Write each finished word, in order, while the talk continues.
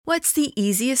What's the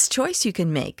easiest choice you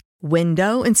can make?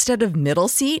 Window instead of middle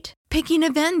seat? Picking a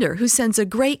vendor who sends a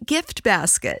great gift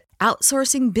basket?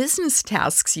 Outsourcing business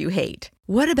tasks you hate?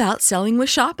 What about selling with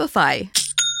Shopify?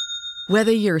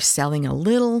 Whether you're selling a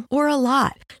little or a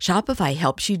lot, Shopify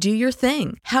helps you do your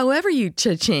thing, however you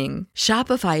cha-ching.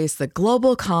 Shopify is the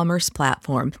global commerce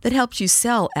platform that helps you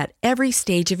sell at every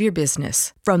stage of your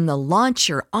business. From the launch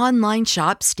your online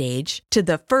shop stage to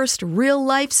the first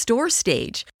real-life store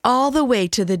stage, all the way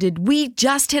to the did we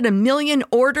just hit a million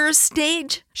orders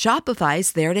stage.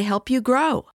 Shopify's there to help you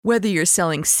grow. Whether you're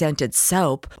selling scented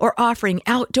soap or offering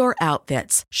outdoor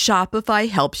outfits, Shopify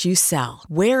helps you sell.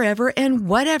 Wherever and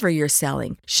whatever you're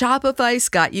selling, Shopify's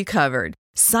got you covered.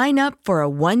 Sign up for a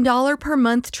 $1 per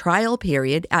month trial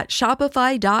period at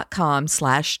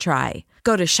shopify.com/try.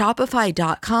 Go to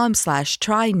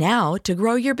shopify.com/try now to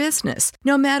grow your business,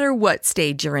 no matter what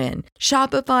stage you're in.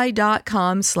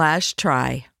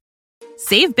 Shopify.com/try.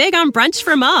 Save big on brunch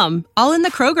for mom, all in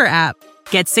the Kroger app.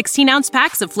 Get 16-ounce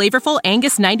packs of flavorful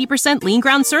Angus 90% lean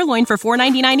ground sirloin for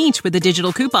 $4.99 each with a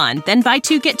digital coupon. Then buy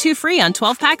 2, get 2 free on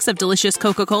 12 packs of delicious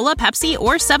Coca-Cola, Pepsi,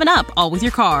 or 7-Up, all with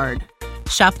your card.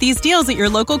 Shop these deals at your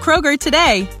local Kroger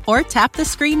today, or tap the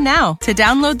screen now to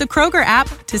download the Kroger app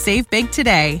to save big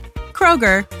today.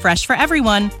 Kroger, fresh for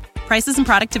everyone. Prices and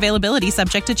product availability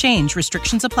subject to change.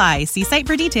 Restrictions apply. See site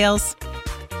for details.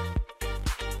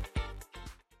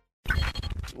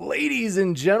 Ladies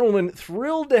and gentlemen,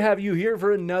 thrilled to have you here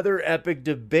for another epic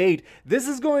debate. This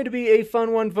is going to be a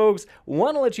fun one, folks.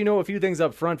 Want to let you know a few things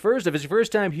up front. First, if it's your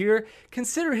first time here,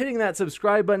 consider hitting that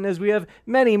subscribe button as we have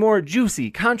many more juicy,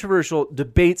 controversial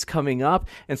debates coming up.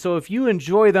 And so if you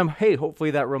enjoy them, hey,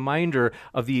 hopefully that reminder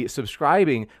of the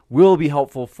subscribing will be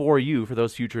helpful for you for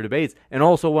those future debates. And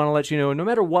also want to let you know, no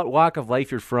matter what walk of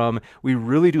life you're from, we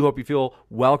really do hope you feel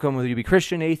welcome, whether you be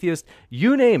Christian, atheist,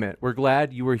 you name it. We're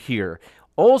glad you were here.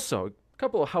 Also, a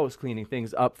couple of house cleaning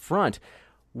things up front.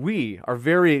 We are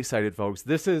very excited, folks.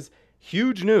 This is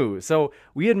huge news. So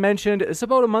we had mentioned, it's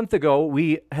about a month ago,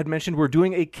 we had mentioned we're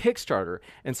doing a Kickstarter.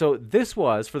 And so this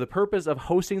was for the purpose of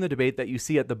hosting the debate that you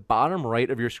see at the bottom right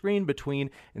of your screen between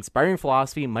Inspiring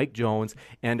Philosophy, Mike Jones,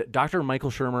 and Dr.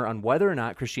 Michael Shermer on whether or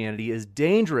not Christianity is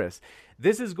dangerous.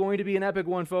 This is going to be an epic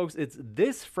one, folks. It's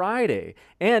this Friday.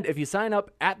 And if you sign up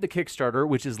at the Kickstarter,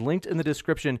 which is linked in the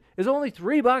description, it's only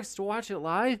 $3 to watch it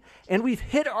live. And we've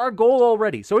hit our goal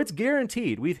already. So it's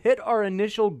guaranteed. We've hit our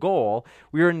initial goal.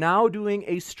 We are now doing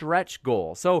a stretch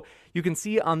goal. So you can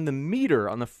see on the meter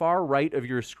on the far right of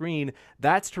your screen,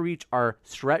 that's to reach our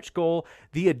stretch goal.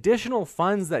 The additional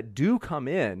funds that do come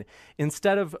in,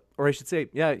 instead of, or I should say,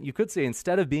 you could say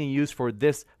instead of being used for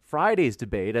this Friday's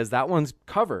debate, as that one's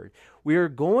covered, we are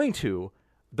going to,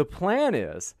 the plan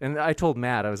is, and I told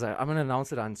Matt, I was like, I'm going to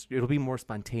announce it it'll be more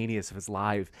spontaneous if it's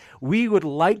live. We'd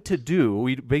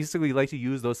basically like to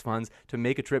use those funds to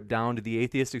make a trip down to the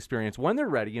Atheist Experience when they're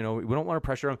ready. You know, we don't want to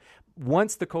pressure them.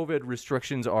 Once the COVID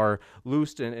restrictions are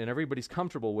loosed and everybody's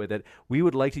comfortable with it, we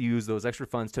would like to use those extra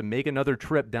funds to make another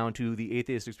trip down to the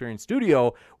Atheist Experience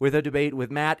studio with a debate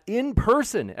with Matt in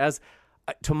person. As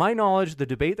to my knowledge, the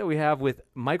debate that we have with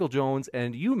Michael Jones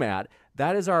and you, Matt,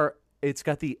 it's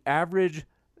got the average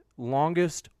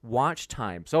longest watch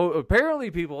time. So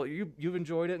apparently people, you've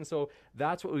enjoyed it. And so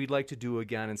that's what we'd like to do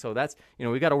again. And so that's,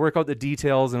 we got to work out the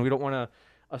details and we don't want to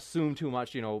assume too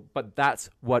much, but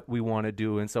that's what we want to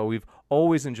do. And so we've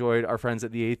always enjoyed our friends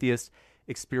at the Atheist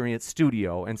Experience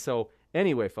Studio. And so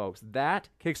anyway, folks, that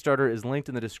Kickstarter is linked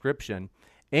in the description.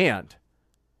 And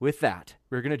with that,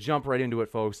 we're going to jump right into it,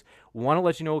 folks. Want to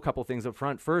let you know a couple things up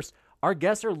front. First, our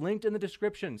guests are linked in the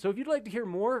description. So if you'd like to hear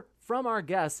more from our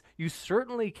guests, you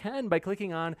certainly can by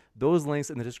clicking on those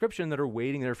links in the description that are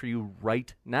waiting there for you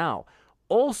right now.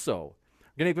 Also,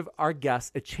 we're going to give our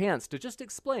guests a chance to just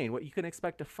explain what you can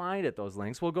expect to find at those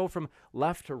links. We'll go from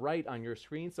left to right on your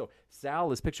screen. So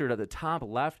Sal is pictured at the top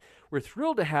left. We're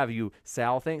thrilled to have you,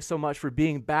 Sal. Thanks so much for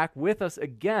being back with us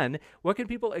again. What can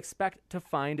people expect to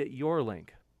find at your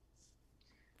link?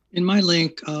 In my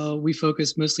link, we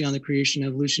focus mostly on the creation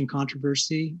evolution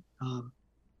controversy,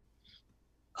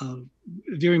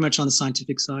 very much on the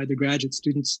scientific side, the graduate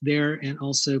students there, and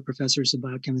also professors of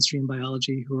biochemistry and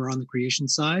biology who are on the creation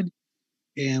side.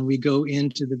 And we go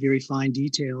into the very fine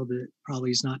detail that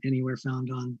probably is not anywhere found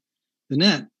on the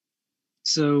net.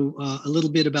 So a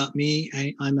little bit about me.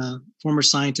 I'm a former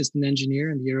scientist and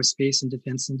engineer in the aerospace and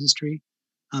defense industry.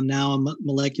 I'm now a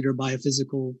molecular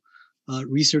biophysical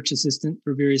research assistant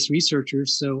for various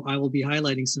researchers. So I will be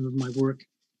highlighting some of my work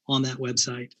on that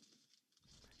website.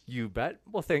 You bet.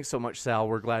 Well, thanks so much, Sal.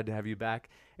 We're glad to have you back.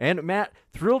 And Matt,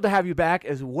 thrilled to have you back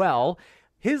as well.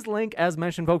 His link, as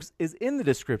mentioned, folks, is in the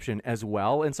description as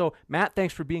well. And so, Matt,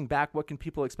 thanks for being back. What can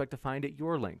people expect to find at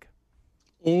your link?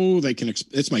 Oh, they can.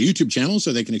 It's my YouTube channel,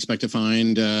 so they can expect to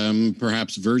find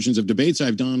perhaps versions of debates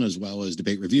I've done, as well as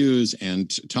debate reviews and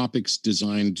topics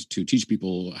designed to teach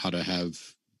people how to have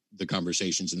the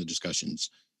conversations and the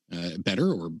discussions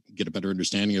better, or get a better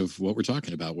understanding of what we're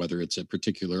talking about, whether it's a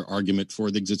particular argument for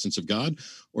the existence of God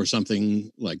or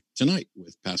something like tonight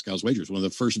with Pascal's Wagers. One of the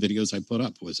first videos I put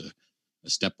up was a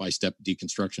step-by-step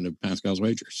deconstruction of Pascal's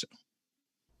Wagers. So.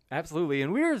 Absolutely.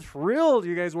 And we're thrilled,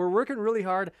 you guys. We're working really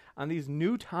hard on these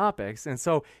new topics. And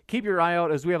so keep your eye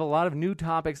out, as we have a lot of new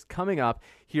topics coming up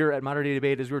here at Modern Day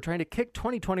Debate, as we're trying to kick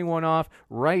 2021 off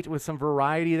right with some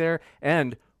variety there.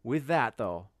 And with that,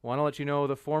 though, want to let you know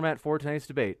the format for tonight's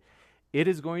debate. It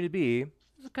is going to be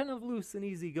kind of loose and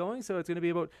easy going, so it's going to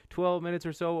be about 12 minutes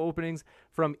or so openings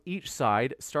from each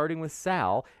side, starting with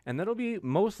Sal, and that'll be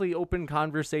mostly open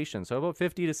conversation, so about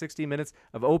 50 to 60 minutes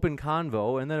of open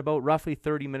convo, and then about roughly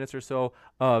 30 minutes or so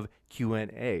of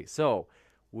Q&A. So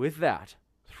with that,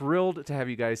 thrilled to have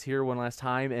you guys here one last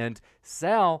time, and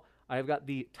Sal, I've got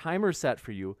the timer set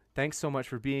for you. Thanks so much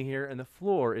for being here, and the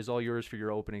floor is all yours for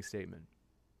your opening statement.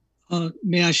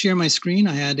 May I share my screen?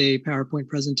 I had a PowerPoint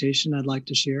presentation I'd like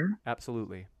to share.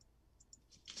 Absolutely.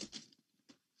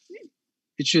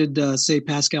 It should say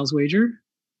Pascal's Wager.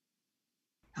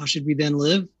 How should we then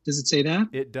live? Does it say that?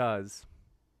 It does.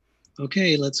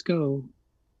 Okay, let's go.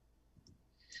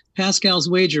 Pascal's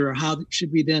Wager, or How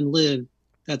Should We Then Live?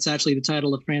 That's actually the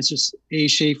title of Francis A.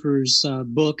 Schaeffer's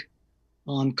book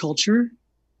on culture.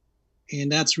 And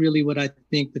that's really what I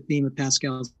think the theme of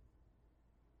Pascal's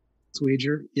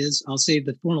Wager is. I'll save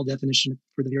the formal definition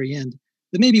for the very end.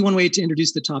 But maybe one way to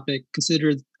introduce the topic,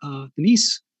 consider the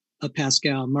niece of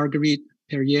Pascal, Marguerite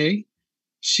Perrier.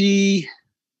 She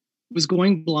was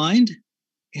going blind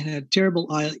and had terrible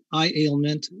eye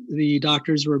ailment. The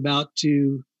doctors were about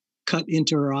to cut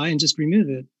into her eye and just remove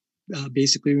it,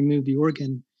 basically remove the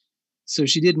organ. So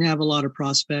she didn't have a lot of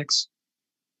prospects.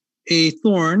 A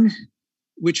thorn,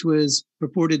 which was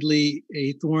purportedly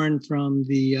a thorn from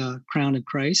the crown of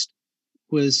Christ,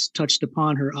 was touched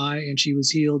upon her eye and she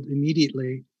was healed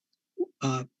immediately.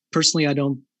 Personally, I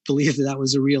don't believe that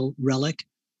was a real relic,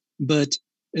 but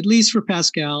at least for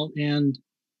Pascal and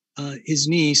his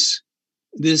niece,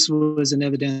 this was an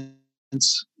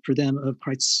evidence for them of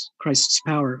Christ's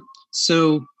power.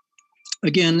 So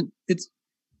again, it's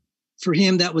for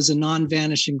him, that was a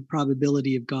non-vanishing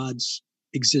probability of God's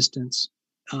existence.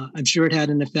 I'm sure it had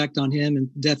an effect on him, and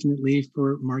definitely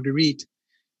for Marguerite.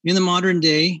 In the modern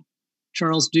day,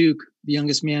 Charles Duke, the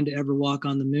youngest man to ever walk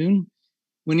on the moon,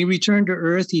 when he returned to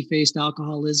Earth, he faced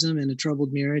alcoholism and a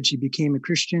troubled marriage. He became a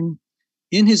Christian.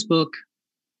 In his book,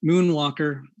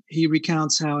 Moonwalker, he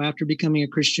recounts how after becoming a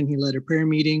Christian, he led a prayer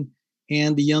meeting,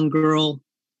 and the young girl,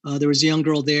 there was a young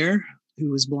girl there who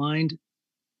was blind,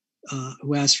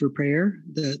 who asked for prayer,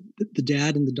 the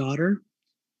dad and the daughter,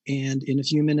 and in a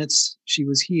few minutes, she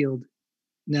was healed.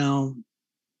 Now,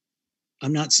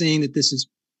 I'm not saying that this is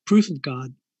proof of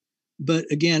God, but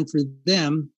again, for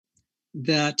them,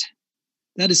 that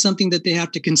is something that they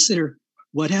have to consider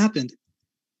what happened.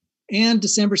 And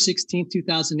December 16th,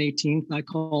 2018, I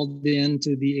called in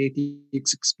to the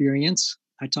Atheist Experience.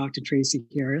 I talked to Tracy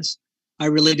Harris. I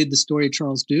related the story of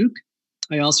Charles Duke.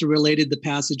 I also related the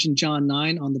passage in John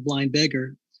 9 on the blind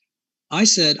beggar. I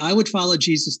said I would follow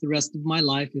Jesus the rest of my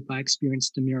life if I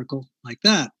experienced a miracle like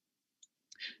that.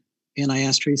 And I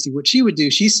asked Tracy what she would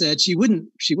do. She said she wouldn't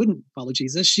follow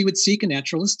Jesus. She would seek a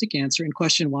naturalistic answer and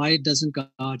question, why doesn't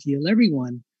God heal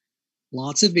everyone?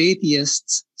 Lots of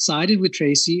atheists sided with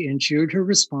Tracy and cheered her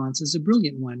response as a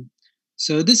brilliant one.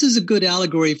 So this is a good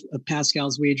allegory of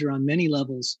Pascal's Wager on many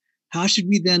levels. How should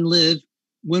we then live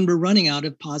when we're running out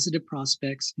of positive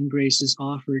prospects and graces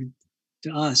offered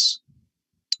to us?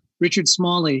 Richard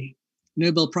Smalley,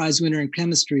 Nobel Prize winner in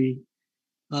chemistry,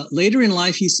 later in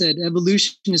life, he said,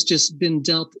 evolution has just been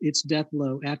dealt its death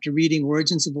blow. After reading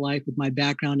Origins of Life with my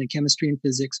background in chemistry and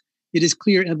physics, it is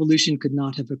clear evolution could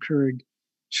not have occurred.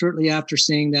 Shortly after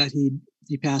saying that,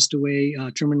 he passed away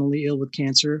terminally ill with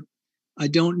cancer. I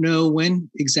don't know when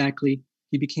exactly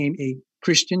he became a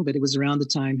Christian, but it was around the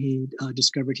time he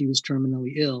discovered he was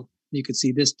terminally ill. You could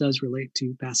see this does relate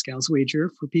to Pascal's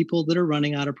Wager for people that are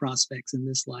running out of prospects in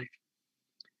this life.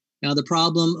 Now, the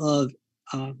problem of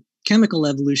chemical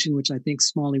evolution, which I think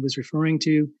Smalley was referring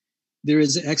to, there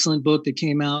is an excellent book that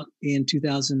came out in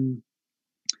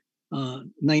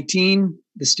 2019,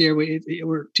 The Stairway,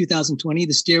 or 2020,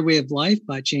 The Stairway of Life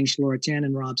by Change Loratan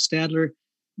and Rob Stadler.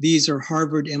 These are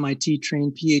Harvard, MIT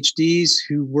trained PhDs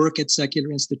who work at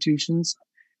secular institutions.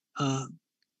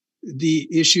 the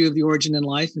issue of the origin of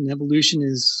life and evolution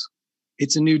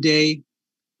it's a new day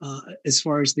as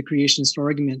far as the creationist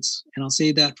arguments. And I'll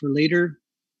save that for later.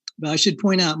 But I should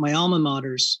point out my alma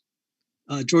maters.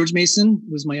 George Mason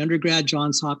was my undergrad.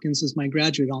 Johns Hopkins was my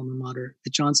graduate alma mater.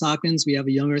 At Johns Hopkins, we have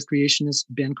a young earth creationist,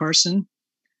 Ben Carson.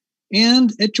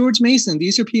 And at George Mason,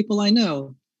 these are people I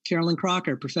know. Carolyn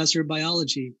Crocker, professor of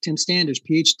biology. Tim Standish,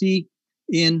 PhD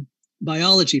in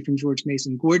biology from George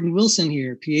Mason. Gordon Wilson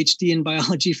here, PhD in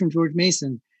biology from George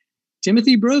Mason.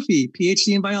 Timothy Brophy,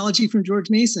 PhD in biology from George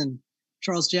Mason.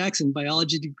 Charles Jackson,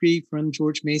 biology degree from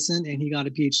George Mason, and he got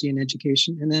a PhD in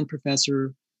education. And then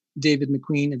Professor David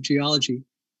McQueen of geology.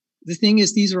 The thing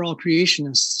is, these are all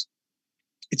creationists.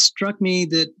 It struck me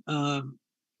that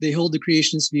they hold the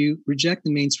creationist view, reject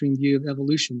the mainstream view of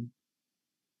evolution.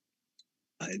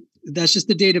 That's just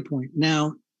the data point.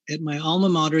 Now, at my alma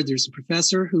mater, there's a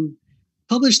professor who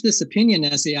published this opinion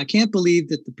essay. I can't believe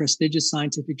that the prestigious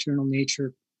scientific journal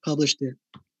Nature published it.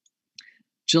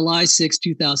 July 6,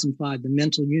 2005, The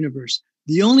Mental Universe.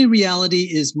 The only reality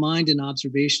is mind and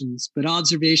observations, but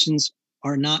observations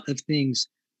are not of things.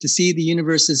 To see the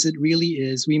universe as it really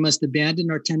is, we must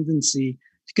abandon our tendency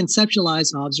to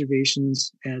conceptualize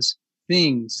observations as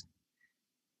things.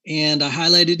 And I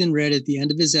highlighted and read at the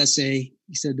end of his essay,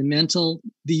 he said, the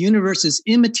universe is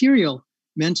immaterial,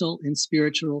 mental and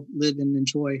spiritual, live and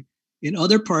enjoy. In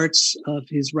other parts of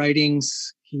his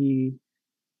writings, he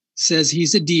says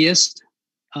he's a deist.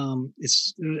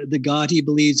 The God he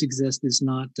believes exists is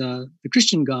not the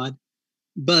Christian God,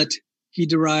 but he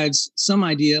derives some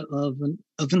idea of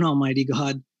an almighty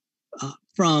God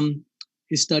from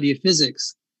his study of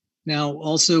physics. Now,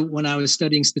 also, when I was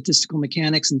studying statistical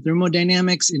mechanics and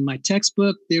thermodynamics in my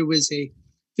textbook, there was a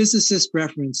physicist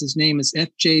reference. His name is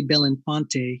F.J.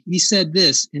 Belinfante. He said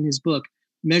this in his book,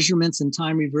 Measurements in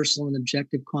Time Reversal and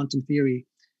Objective Quantum Theory.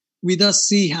 We thus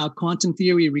see how quantum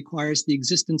theory requires the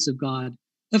existence of God.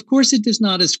 Of course, it does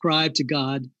not ascribe to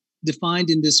God, defined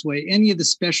in this way, any of the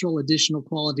special additional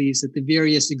qualities that the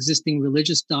various existing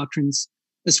religious doctrines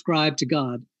ascribe to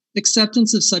God.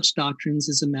 Acceptance of such doctrines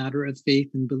is a matter of faith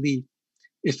and belief.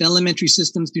 If elementary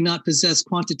systems do not possess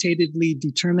quantitatively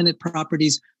determinate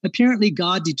properties, apparently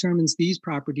God determines these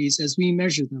properties as we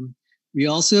measure them. We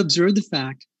also observe the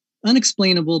fact,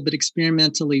 unexplainable but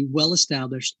experimentally well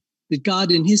established, that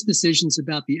God in his decisions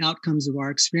about the outcomes of our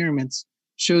experiments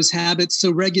shows habits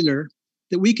so regular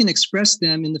that we can express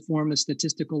them in the form of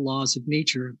statistical laws of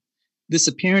nature. This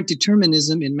apparent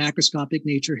determinism in macroscopic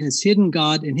nature has hidden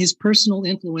God and his personal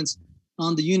influence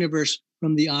on the universe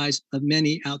from the eyes of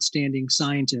many outstanding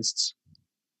scientists.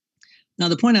 Now,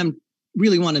 the point I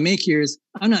really want to make here is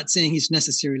I'm not saying he's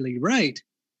necessarily right,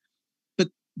 but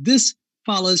this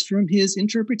follows from his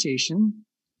interpretation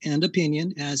and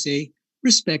opinion as a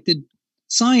respected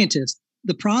scientist.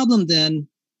 The problem then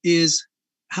is,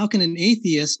 how can an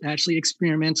atheist actually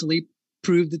experimentally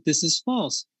prove that this is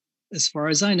false? As far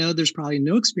as I know, there's probably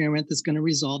no experiment that's going to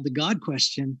resolve the God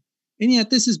question. And yet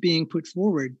this is being put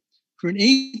forward. For an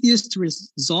atheist to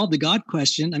resolve the God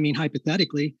question, I mean,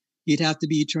 hypothetically, he'd have to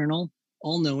be eternal,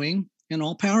 all-knowing, and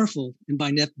all-powerful. And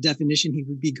by definition, he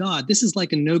would be God. This is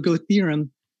like a no-go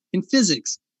theorem in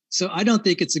physics. So I don't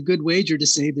think it's a good wager to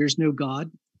say there's no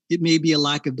God. It may be a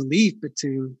lack of belief, but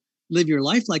to live your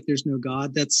life like there's no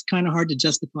God, that's kind of hard to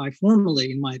justify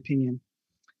formally, in my opinion.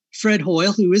 Fred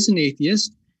Hoyle, who is an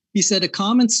atheist, he said a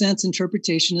common sense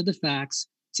interpretation of the facts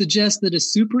suggests that a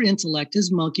super intellect has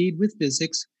monkeyed with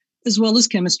physics as well as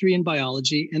chemistry and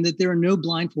biology, and that there are no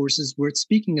blind forces worth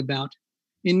speaking about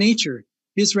in nature.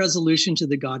 His resolution to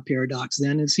the God paradox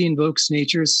then is he invokes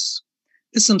nature as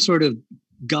some sort of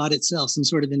God itself, some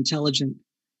sort of intelligent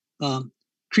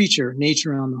creature,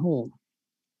 nature on the whole.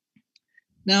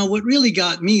 Now, what really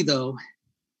got me, though,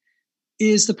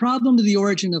 is the problem of the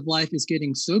origin of life is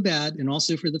getting so bad, and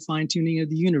also for the fine-tuning of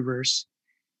the universe,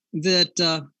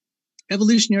 that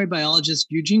evolutionary biologist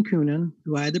Eugene Koonin,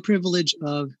 who I had the privilege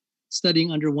of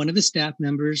studying under one of his staff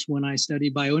members when I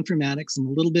studied bioinformatics and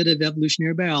a little bit of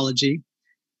evolutionary biology,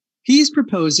 he's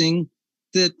proposing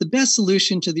that the best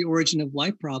solution to the origin of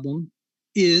life problem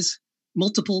is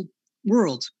multiple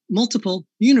worlds, multiple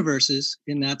universes,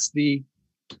 and that's the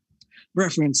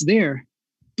reference there.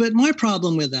 But my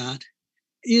problem with that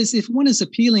is if one is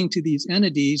appealing to these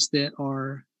entities that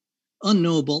are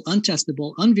unknowable,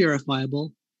 untestable,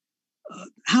 unverifiable,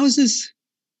 how is this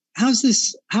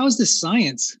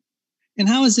science? And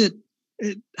how is it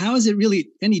really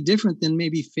any different than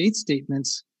maybe faith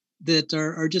statements that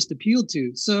are just appealed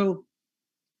to? So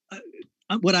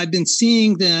what I've been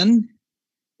seeing then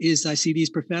is I see these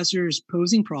professors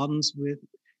posing problems with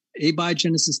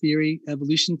abiogenesis theory,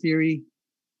 evolution theory,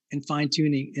 and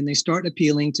fine-tuning, and they start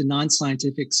appealing to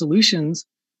non-scientific solutions,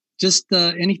 just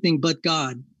anything but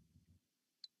God.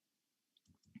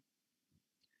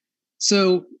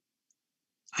 So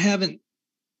I haven't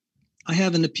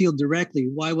appealed directly.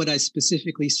 Why would I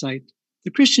specifically cite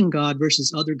the Christian God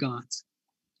versus other gods?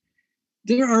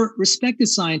 There are respected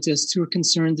scientists who are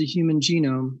concerned the human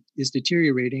genome is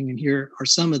deteriorating, and here are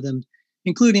some of them,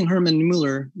 including Hermann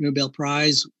Muller, Nobel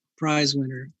Prize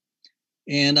winner.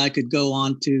 And I could go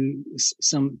on to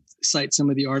cite some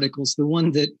of the articles. The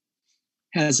one that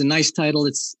has a nice title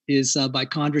is by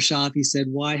Kondrashov. He said,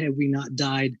 "Why have we not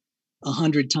died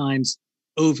 100 times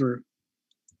over?"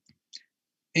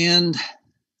 And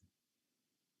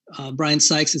Brian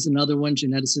Sykes is another one,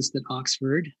 geneticist at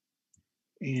Oxford.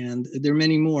 And there are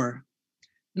many more.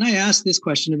 And I asked this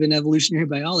question of an evolutionary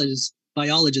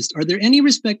biologist, are there any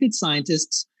respected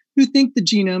scientists who think the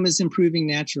genome is improving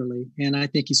naturally? And I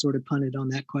think he sort of punted on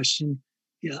that question.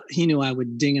 Yeah, he knew I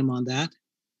would ding him on that.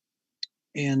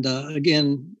 And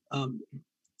again,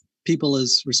 people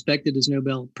as respected as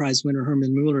Nobel Prize winner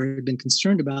Hermann Muller have been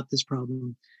concerned about this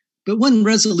problem. But one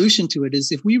resolution to it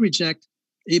is if we reject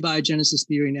abiogenesis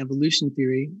theory and evolution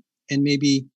theory and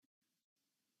maybe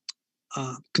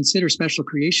consider special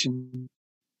creation,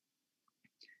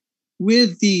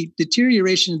 with the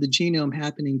deterioration of the genome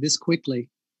happening this quickly,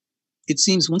 it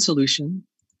seems one solution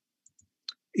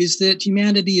is that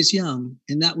humanity is young,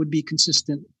 and that would be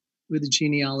consistent with the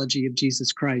genealogy of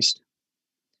Jesus Christ.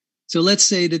 So let's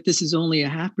say that this is only a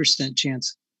 0.5%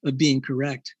 chance of being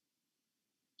correct.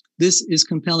 This is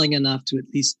compelling enough to at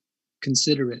least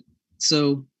consider it.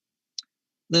 So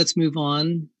let's move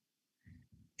on.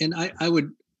 And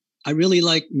I really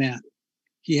like Matt.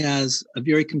 He has a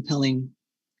very compelling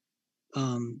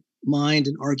mind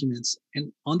and arguments.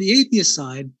 And on the atheist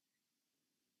side,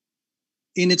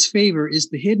 in its favor is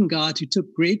the hidden God who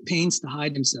took great pains to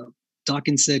hide himself.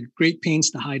 Dawkins said, great pains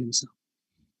to hide himself.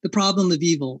 The problem of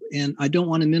evil, and I don't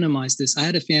want to minimize this. I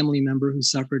had a family member who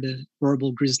suffered a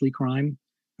horrible, grisly crime.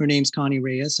 Her name's Connie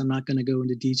Reyes. I'm not going to go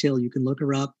into detail. You can look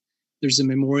her up. There's a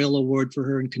memorial award for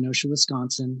her in Kenosha,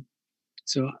 Wisconsin.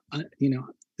 So,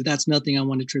 that's nothing I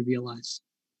want to trivialize.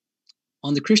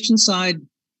 On the Christian side,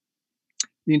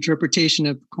 the interpretation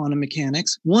of quantum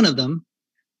mechanics, one of them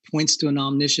points to an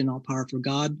omniscient, all-powerful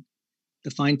God.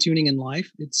 The fine-tuning in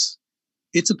life, it's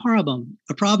a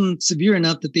problem severe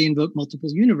enough that they invoke multiple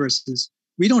universes.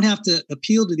 We don't have to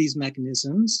appeal to these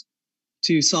mechanisms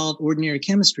to solve ordinary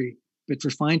chemistry, but for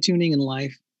fine-tuning in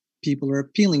life, people are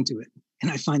appealing to it.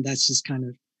 And I find that's just kind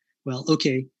of, well,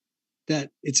 okay, that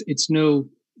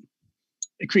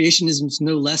creationism is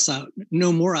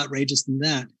no more outrageous than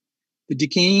that. The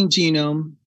decaying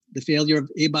genome, the failure of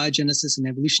abiogenesis and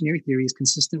evolutionary theory is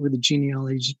consistent with the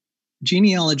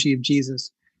genealogy of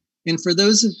Jesus. And for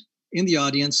those in the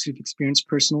audience who've experienced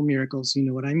personal miracles, you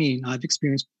know what I mean. I've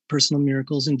experienced personal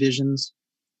miracles and visions.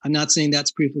 I'm not saying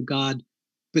that's proof of God,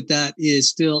 but that is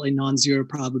still a non-zero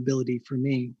probability for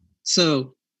me.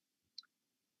 So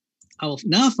I will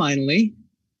now finally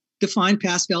define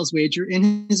Pascal's wager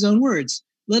in his own words.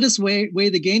 Let us weigh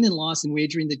the gain and loss in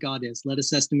wagering that God is. Let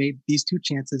us estimate these two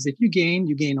chances. If you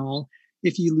gain all.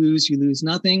 If you lose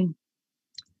nothing.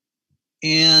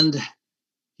 And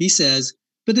he says,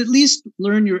 but at least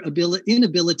learn your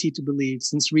inability to believe,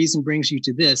 since reason brings you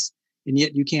to this, and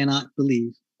yet you cannot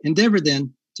believe. Endeavor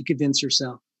then to convince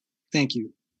yourself. Thank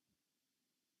you.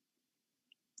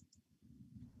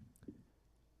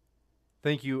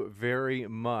 Thank you very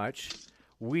much.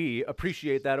 We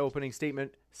appreciate that opening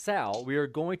statement. Sal, we are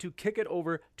going to kick it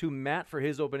over to Matt for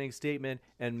his opening statement.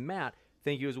 And Matt,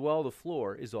 thank you as well. The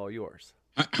floor is all yours.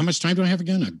 How much time do I have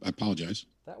again? I apologize.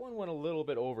 That one went a little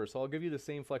bit over, so I'll give you the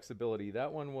same flexibility.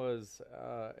 That one was,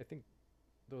 I think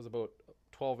that was about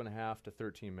 12 and a half to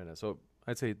 13 minutes. So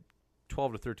I'd say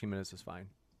 12 to 13 minutes is fine.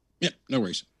 Yeah, no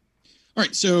worries. All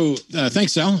right. So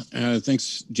thanks, Sal.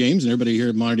 Thanks, James, and everybody here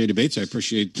at Modern Day Debates. I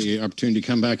appreciate the opportunity to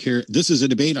come back here. This is a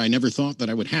debate I never thought that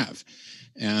I would have.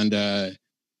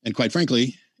 And quite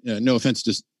frankly, no offense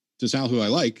to Sal, who I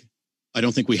like, I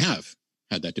don't think we have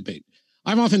had that debate.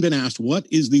 I've often been asked, what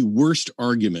is the worst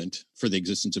argument for the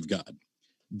existence of God?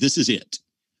 This is it.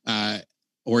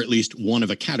 Or at least one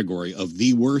of a category of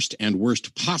the worst and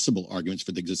worst possible arguments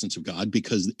for the existence of God,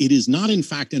 because it is not, in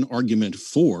fact, an argument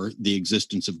for the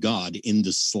existence of God in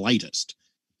the slightest.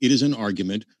 It is an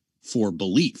argument for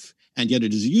belief. And yet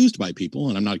it is used by people,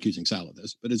 and I'm not accusing Sal of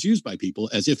this, but it's used by people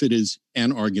as if it is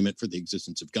an argument for the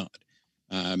existence of God.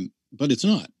 But it's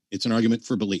not. It's an argument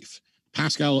for belief.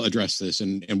 Pascal addressed this,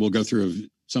 and we'll go through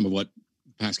some of what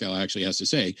Pascal actually has to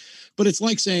say. But it's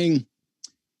like saying,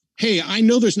 hey, I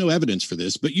know there's no evidence for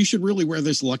this, but you should really wear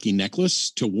this lucky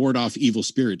necklace to ward off evil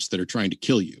spirits that are trying to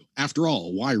kill you. After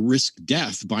all, why risk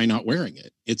death by not wearing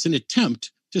it? It's an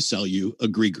attempt to sell you a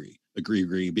gree-gree. A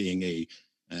gree-gree being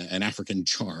an African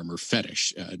charm or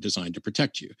fetish designed to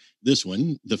protect you. This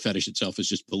one, the fetish itself, is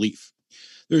just belief.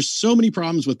 There's so many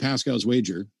problems with Pascal's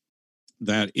wager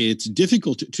that it's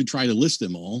difficult to try to list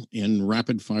them all in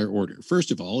rapid fire order. First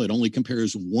of all, it only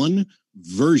compares one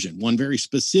version, one very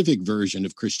specific version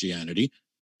of Christianity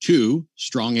to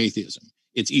strong atheism.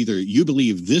 It's either you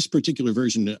believe this particular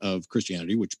version of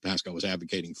Christianity, which Pascal was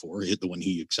advocating for, the one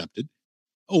he accepted,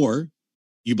 or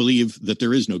you believe that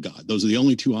there is no God. Those are the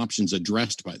only two options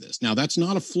addressed by this. Now, that's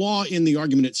not a flaw in the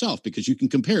argument itself because you can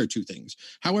compare two things.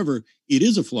 However, it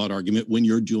is a flawed argument when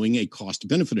you're doing a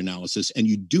cost-benefit analysis and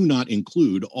you do not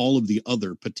include all of the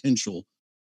other potential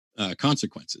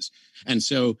consequences. And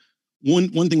so one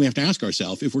thing we have to ask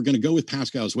ourselves, if we're going to go with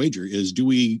Pascal's wager, is do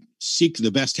we seek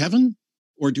the best heaven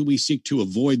or do we seek to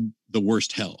avoid the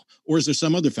worst hell? Or is there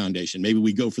some other foundation? Maybe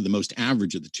we go for the most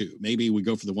average of the two. Maybe we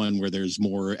go for the one where there's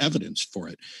more evidence for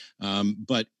it.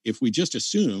 But if we just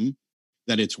assume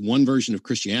that it's one version of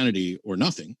Christianity or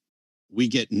nothing, we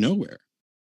get nowhere.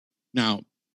 Now,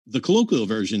 the colloquial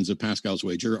versions of Pascal's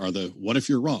wager are the what if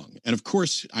you're wrong? And of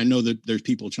course, I know that there's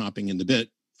people chomping in the bit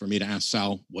for me to ask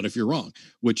Sal, what if you're wrong?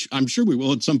 Which I'm sure we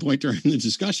will at some point during the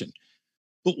discussion.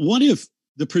 But what if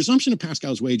the presumption of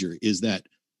Pascal's wager is that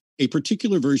a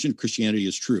particular version of Christianity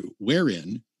is true,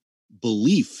 wherein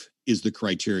belief is the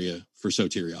criteria for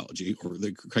soteriology or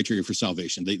the criteria for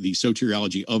salvation. The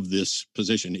soteriology of this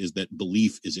position is that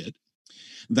belief is it.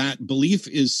 That belief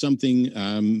is something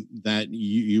that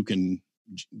you can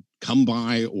come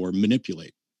by or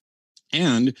manipulate.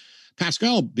 And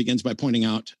Pascal begins by pointing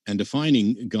out and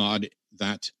defining God,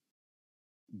 that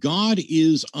God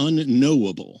is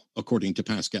unknowable, according to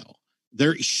Pascal.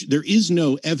 There is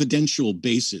no evidential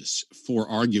basis for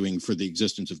arguing for the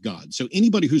existence of God. So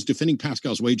anybody who's defending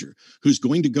Pascal's wager, who's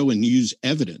going to go and use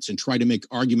evidence and try to make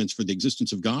arguments for the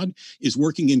existence of God, is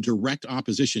working in direct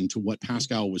opposition to what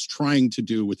Pascal was trying to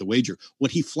do with the wager,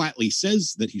 what he flatly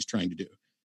says that he's trying to do.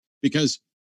 Because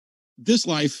this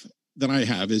life that I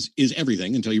have is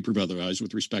everything until you prove otherwise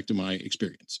with respect to my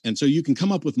experience. And so you can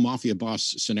come up with mafia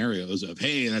boss scenarios of,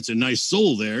 hey, that's a nice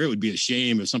soul there. It would be a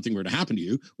shame if something were to happen to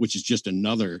you, which is just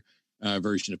another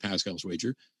version of Pascal's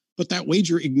wager. But that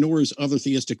wager ignores other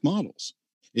theistic models.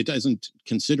 It doesn't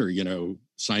consider,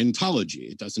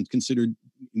 Scientology. It doesn't consider,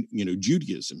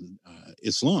 Judaism,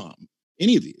 Islam,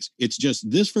 any of these. It's just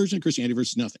this version of Christianity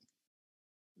versus nothing.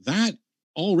 That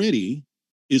already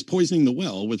is poisoning the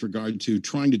well with regard to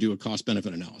trying to do a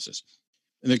cost-benefit analysis.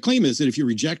 And the claim is that if you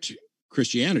reject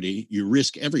Christianity, you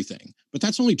risk everything. But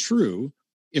that's only true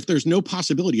if there's no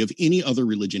possibility of any other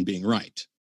religion being right.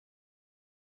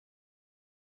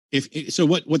 So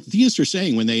what theists are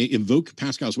saying when they invoke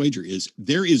Pascal's wager is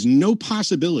there is no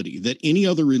possibility that any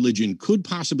other religion could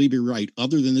possibly be right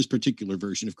other than this particular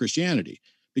version of Christianity,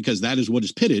 because that is what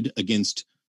is pitted against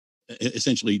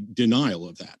essentially denial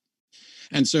of that.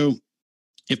 And so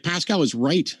if Pascal is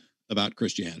right about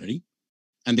Christianity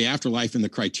and the afterlife and the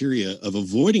criteria of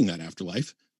avoiding that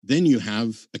afterlife, then you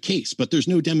have a case. But there's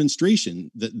no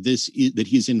demonstration that that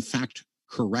he's in fact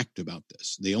correct about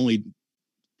this. The only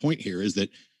point here is that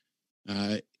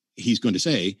he's going to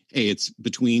say, hey, it's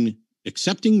between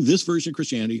accepting this version of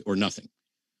Christianity or nothing.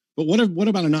 But what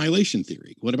about annihilation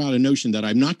theory? What about a notion that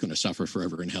I'm not going to suffer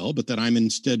forever in hell, but that I'm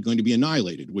instead going to be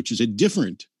annihilated, which is a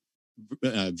different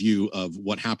view of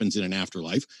what happens in an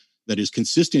afterlife that is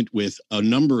consistent with a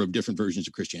number of different versions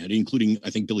of Christianity, including,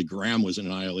 I think, Billy Graham was an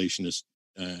annihilationist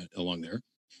along there.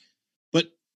 But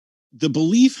the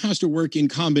belief has to work in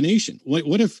combination.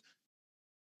 What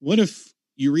if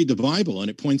you read the Bible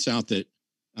and it points out that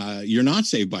you're not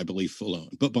saved by belief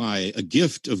alone, but by a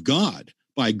gift of God,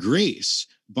 by grace,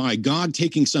 by God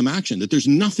taking some action, that there's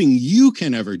nothing you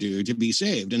can ever do to be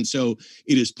saved. And so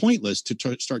it is pointless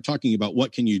to start talking about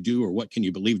what can you do or what can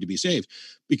you believe to be saved,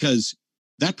 because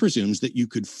that presumes that you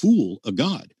could fool a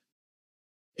God.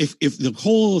 If the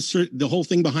whole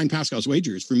thing behind Pascal's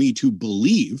wager is for me to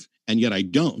believe, and yet I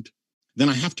don't, then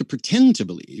I have to pretend to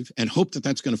believe and hope that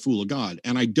that's going to fool a God.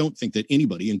 And I don't think that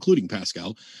anybody, including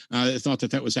Pascal, thought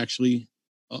that that was actually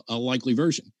a likely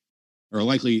version or a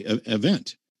likely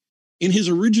event. In his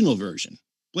original version,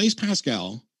 Blaise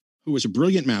Pascal, who was a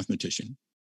brilliant mathematician,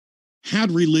 had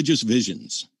religious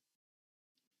visions.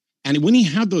 And when he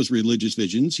had those religious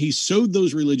visions, he sewed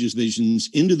those religious visions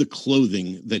into the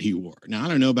clothing that he wore. Now, I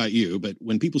don't know about you, but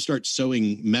when people start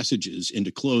sewing messages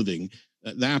into clothing,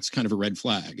 That's kind of a red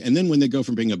flag. And then when they go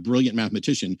from being a brilliant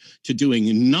mathematician to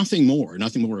doing nothing more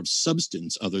of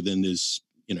substance other than this,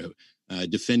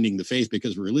 defending the faith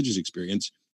because of a religious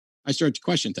experience, I start to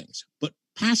question things. But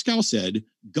Pascal said,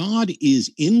 God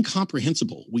is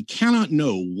incomprehensible. We cannot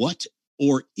know what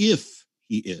or if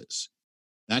he is.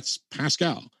 That's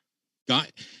Pascal. God,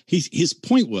 his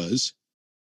point was,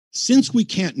 since we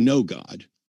can't know God,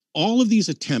 all of these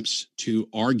attempts to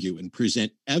argue and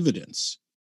present evidence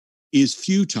is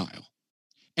futile.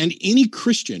 And any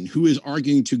Christian who is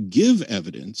arguing to give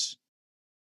evidence,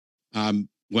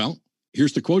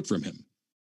 here's the quote from him.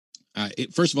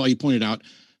 First of all, he pointed out,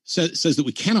 says that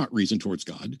we cannot reason towards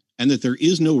God and that there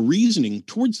is no reasoning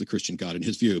towards the Christian God in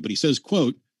his view. But he says,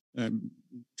 quote,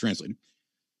 translated,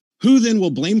 who then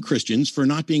will blame Christians for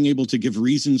not being able to give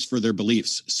reasons for their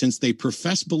beliefs, since they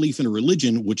profess belief in a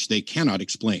religion which they cannot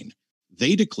explain?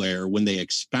 They declare, when they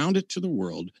expound it to the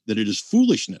world, that it is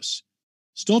foolishness,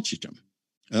 stultitum,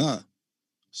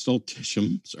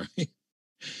 sorry.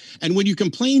 And when you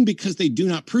complain because they do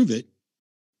not prove it,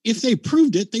 if they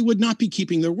proved it, they would not be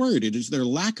keeping their word. It is their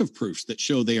lack of proofs that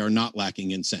show they are not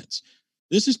lacking in sense.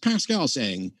 This is Pascal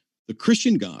saying the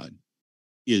Christian God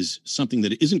is something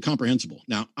that isn't comprehensible.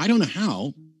 Now, I don't know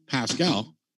how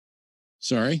Pascal,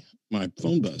 sorry, my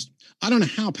phone buzzed. I don't know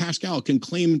how Pascal can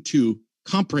claim to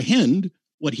comprehend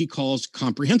what he calls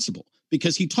comprehensible,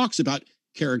 because he talks about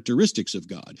characteristics of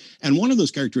God. And one of those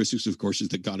characteristics, of course, is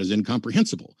that God is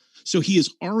incomprehensible. So he has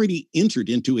already entered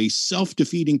into a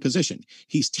self-defeating position.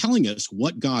 He's telling us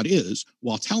what God is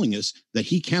while telling us that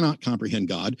he cannot comprehend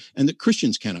God and that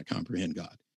Christians cannot comprehend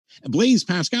God. Blaise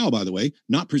Pascal, by the way,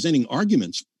 not presenting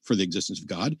arguments for the existence of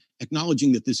God,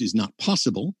 acknowledging that this is not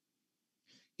possible,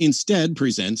 instead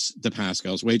presents the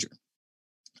Pascal's wager.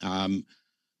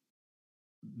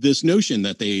 This notion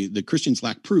that the Christians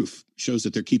lack proof shows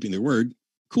that they're keeping their word.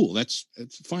 Cool, that's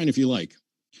fine if you like.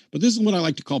 But this is what I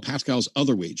like to call Pascal's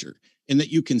other wager, in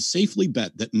that you can safely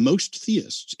bet that most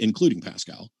theists, including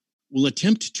Pascal, will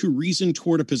attempt to reason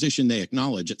toward a position they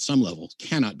acknowledge at some level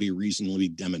cannot be reasonably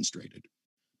demonstrated.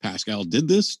 Pascal did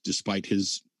this despite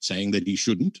his saying that he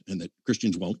shouldn't and that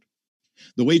Christians won't.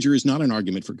 The wager is not an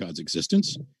argument for God's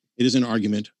existence. It is an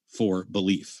argument for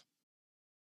belief.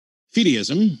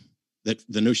 Fideism, that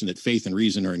the notion that faith and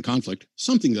reason are in conflict,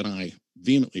 something that I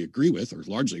vehemently agree with, or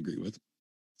largely agree with.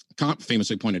 Kant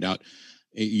famously pointed out,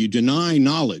 you deny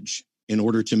knowledge in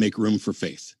order to make room for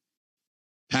faith.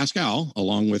 Pascal,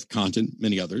 along with Kant and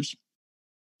many others,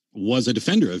 was a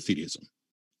defender of fideism.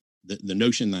 The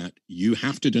notion that you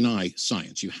have to deny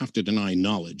science, you have to deny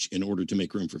knowledge in order to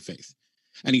make room for faith.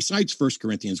 And he cites 1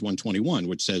 Corinthians 1:21,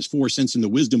 which says, for since in the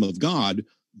wisdom of God,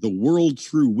 the world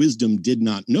through wisdom did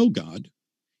not know God,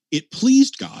 it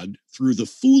pleased God through the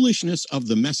foolishness of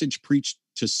the message preached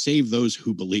to save those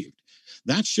who believed.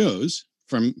 That shows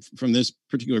from this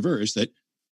particular verse that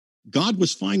God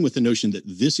was fine with the notion that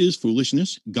this is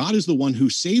foolishness. God is the one who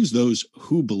saves those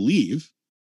who believe,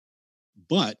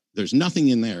 but there's nothing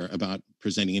in there about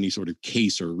presenting any sort of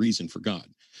case or reason for God.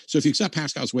 So if you accept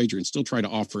Pascal's wager and still try to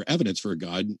offer evidence for a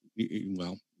God,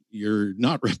 well, you're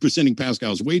not representing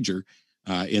Pascal's wager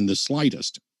in the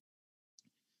slightest.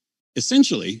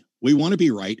 Essentially, we want to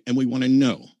be right and we want to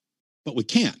know, but we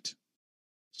can't.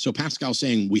 So Pascal's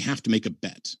saying we have to make a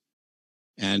bet.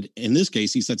 And in this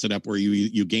case, he sets it up where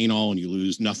you gain all and you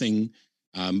lose nothing.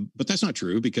 But that's not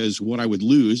true, because what I would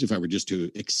lose if I were just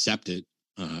to accept it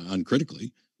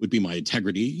uncritically would be my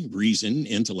integrity, reason,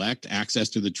 intellect, access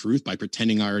to the truth by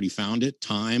pretending I already found it,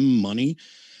 time, money.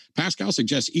 Pascal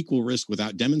suggests equal risk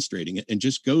without demonstrating it and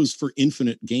just goes for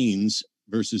infinite gains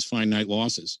versus finite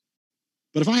losses.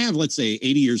 But if I have, let's say,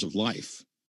 80 years of life,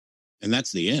 and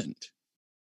that's the end,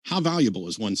 how valuable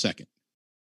is 1 second?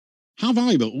 How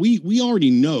valuable? We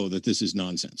already know that this is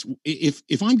nonsense.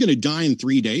 If I'm going to die in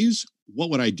 3 days,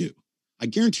 what would I do? I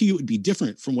guarantee you it would be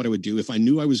different from what I would do if I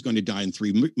knew I was going to die in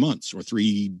 3 months or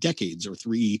 3 decades or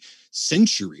 3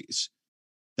 centuries.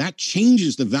 That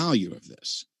changes the value of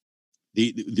this,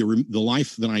 the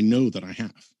life that I know that I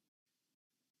have.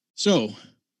 So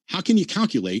how can you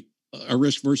calculate a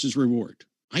risk versus reward?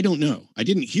 I don't know. I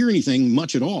didn't hear anything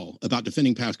much at all about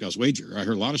defending Pascal's wager. I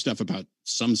heard a lot of stuff about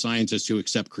some scientists who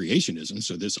accept creationism.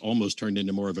 So this almost turned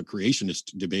into more of a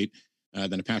creationist debate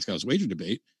than a Pascal's wager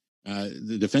debate.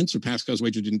 The defense of Pascal's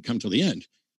wager didn't come till the end.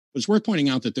 But it's worth pointing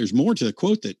out that there's more to the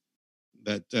quote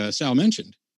that Sal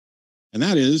mentioned. And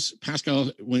that is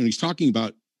Pascal, when he's talking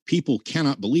about people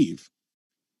cannot believe,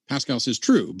 Pascal says,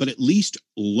 true, but at least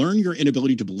learn your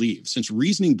inability to believe, since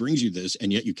reasoning brings you this,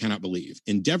 and yet you cannot believe.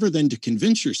 Endeavor then to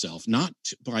convince yourself, not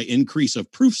by increase of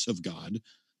proofs of God,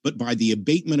 but by the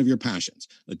abatement of your passions.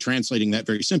 Translating that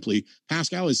very simply,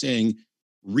 Pascal is saying,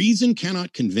 reason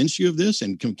cannot convince you of this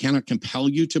and cannot compel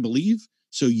you to believe,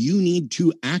 so you need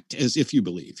to act as if you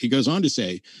believe. He goes on to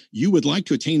say, you would like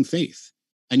to attain faith,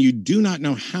 and you do not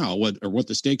know how or what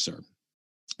the stakes are.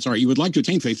 Sorry, you would like to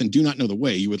attain faith and do not know the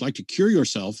way. You would like to cure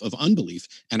yourself of unbelief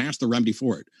and ask the remedy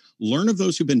for it. Learn of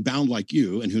those who've been bound like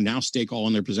you and who now stake all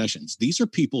on their possessions. These are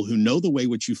people who know the way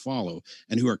which you follow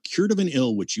and who are cured of an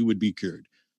ill which you would be cured.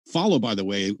 Follow by the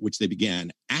way which they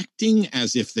began, acting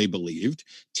as if they believed,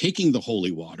 taking the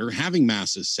holy water, having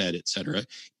masses said, etc.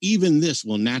 Even this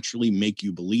will naturally make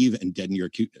you believe and deaden your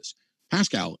acuteness.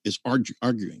 Pascal is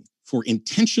arguing for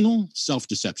intentional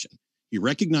self-deception. He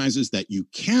recognizes that you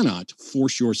cannot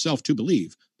force yourself to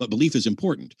believe, but belief is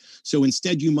important. So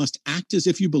instead, you must act as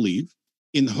if you believe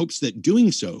in the hopes that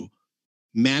doing so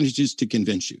manages to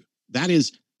convince you. That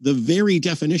is the very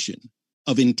definition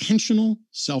of intentional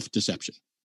self-deception.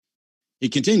 He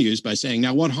continues by saying,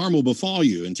 now what harm will befall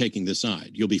you in taking this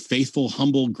side? You'll be faithful,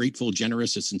 humble, grateful,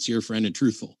 generous, a sincere friend, and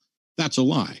truthful. That's a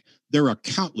lie. There are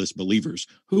countless believers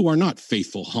who are not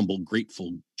faithful, humble,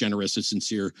 grateful, generous, a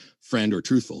sincere friend, or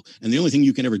truthful. And the only thing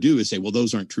you can ever do is say, well,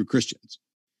 those aren't true Christians.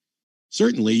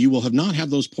 Certainly, you will not have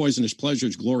those poisonous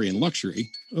pleasures, glory, and luxury.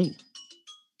 Oh,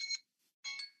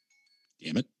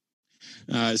 damn it.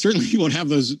 Certainly you won't have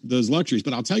those luxuries,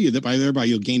 but I'll tell you that thereby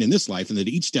you'll gain in this life, and that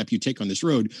each step you take on this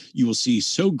road, you will see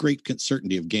so great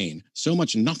certainty of gain, so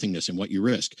much nothingness in what you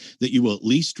risk, that you will at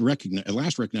last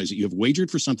recognize that you have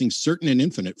wagered for something certain and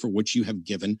infinite for which you have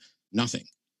given nothing.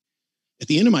 At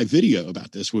the end of my video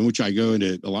about this, in which I go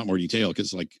into a lot more detail, because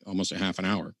it's like almost a half an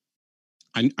hour,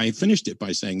 I finished it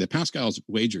by saying that Pascal's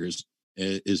wager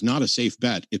is not a safe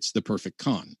bet, it's the perfect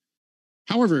con.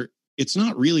 However, it's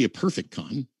not really a perfect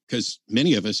con, because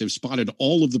many of us have spotted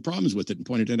all of the problems with it and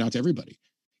pointed it out to everybody.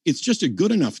 It's just a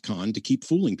good enough con to keep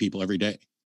fooling people every day.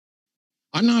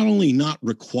 I'm not only not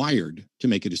required to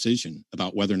make a decision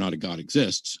about whether or not a God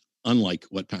exists, unlike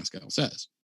what Pascal says.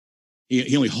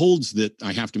 He only holds that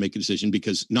I have to make a decision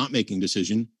because not making a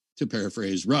decision, to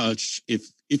paraphrase Rush,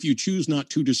 if you choose not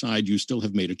to decide, you still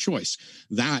have made a choice.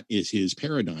 That is his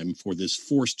paradigm for this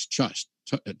forced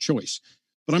choice.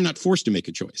 But I'm not forced to make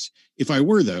a choice. If I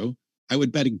were, though, I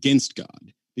would bet against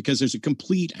God because there's a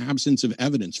complete absence of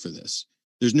evidence for this.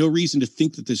 There's no reason to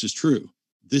think that this is true.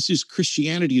 This is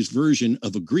Christianity's version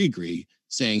of agree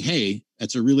saying, hey,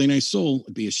 that's a really nice soul.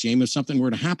 It'd be a shame if something were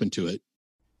to happen to it.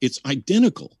 It's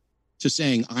identical to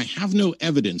saying, I have no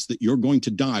evidence that you're going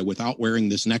to die without wearing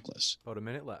this necklace. About a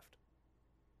minute left.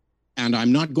 And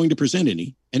I'm not going to present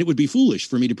any. And it would be foolish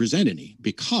for me to present any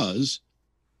because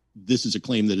this is a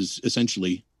claim that is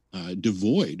essentially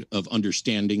devoid of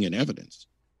understanding and evidence.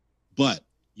 But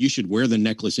you should wear the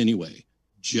necklace anyway,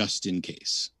 just in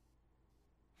case.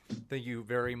 Thank you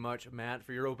very much, Matt,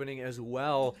 for your opening as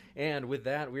well. And with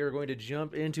that, we are going to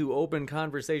jump into open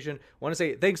conversation. I want to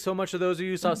say thanks so much to those of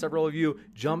you. Saw several of you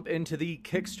jump into the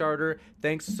Kickstarter.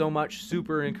 Thanks so much.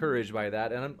 Super encouraged by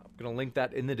that. And I'm going to link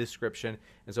that in the description.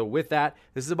 And so with that,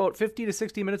 this is about 50 to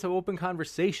 60 minutes of open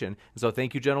conversation. And so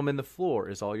thank you, gentlemen. The floor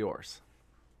is all yours.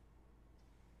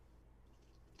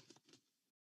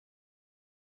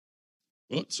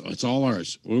 Well, so it's all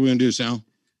ours. What are we going to do, Sal?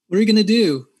 What are you going to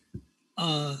do?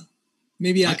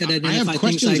 Maybe I could identify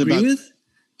things I agree with.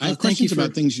 I have questions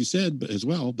about things you said as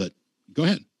well, but go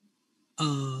ahead.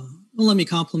 Well, let me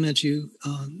compliment you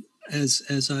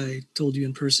as I told you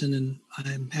in person, and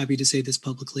I'm happy to say this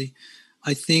publicly.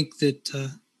 I think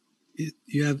that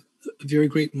you have a very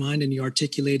great mind and you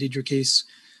articulated your case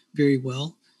very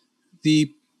well.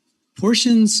 The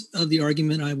portions of the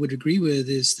argument I would agree with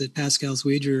is that Pascal's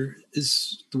wager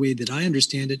is the way that I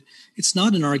understand it. It's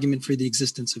not an argument for the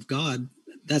existence of God.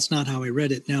 That's not how I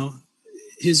read it. Now,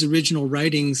 his original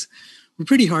writings were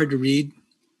pretty hard to read.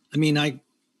 I mean,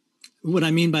 what I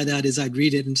mean by that is I'd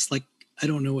read it and it's like, I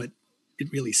don't know what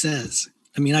it really says.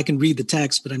 I mean, I can read the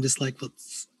text, but I'm just like, well,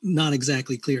 it's not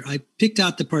exactly clear. I picked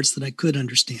out the parts that I could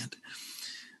understand.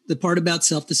 The part about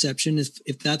self-deception,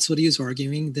 if that's what he is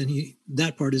arguing, then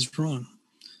that part is wrong.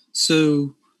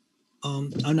 So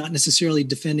I'm not necessarily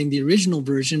defending the original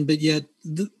version, but yet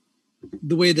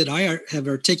the way that I have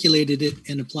articulated it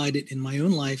and applied it in my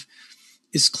own life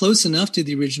is close enough to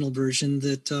the original version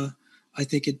that I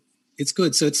think it's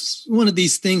good. So it's one of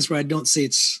these things where I don't say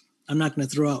I'm not going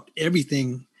to throw out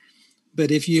everything,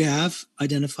 but if you have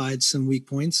identified some weak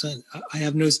points, I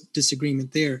have no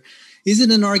disagreement there. Is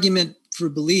it an argument for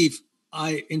belief?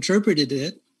 I interpreted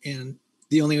it, and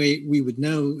the only way we would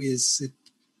know is if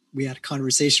we had a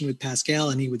conversation with Pascal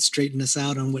and he would straighten us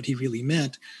out on what he really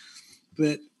meant.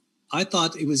 But I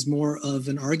thought it was more of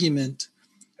an argument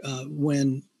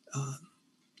when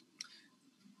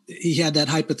he had that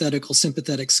hypothetical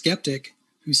sympathetic skeptic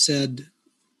who said,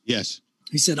 yes,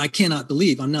 he said, I cannot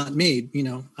believe. I'm not made,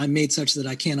 I'm made such that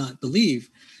I cannot believe.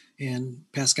 And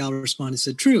Pascal responded,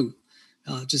 said, true.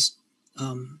 Just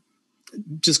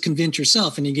convince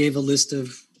yourself. And he gave a list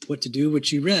of what to do,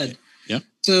 which you read. Yeah.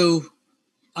 So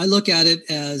I look at it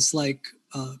as like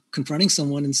confronting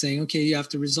someone and saying, okay, you have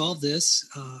to resolve this.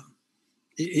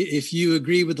 If you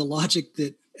agree with the logic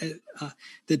that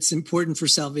that's important for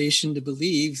salvation to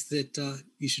believe, that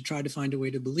you should try to find a way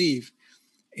to believe.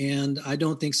 And I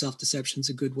don't think self-deception is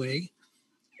a good way.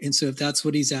 And so if that's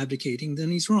what he's advocating, then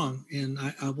he's wrong. And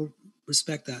I will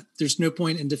respect that. There's no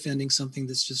point in defending something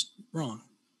that's just wrong.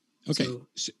 Okay.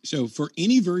 So for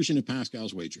any version of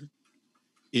Pascal's wager,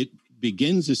 it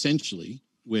begins essentially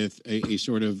with a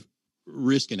sort of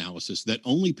risk analysis that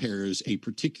only pairs a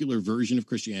particular version of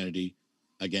Christianity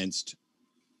against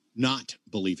not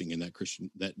believing in that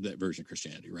version of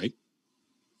Christianity, right?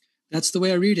 That's the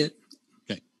way I read it.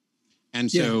 Okay.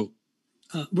 And so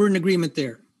we're in agreement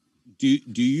there. Do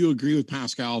you agree with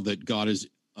Pascal that God is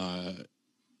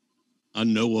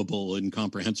unknowable,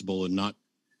 incomprehensible, and not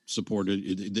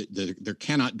supported? That there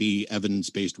cannot be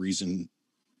evidence-based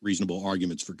reasonable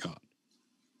arguments for God?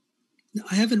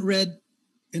 I haven't read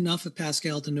enough of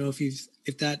Pascal to know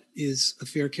if that is a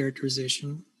fair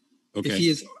characterization.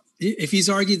 Okay. If he's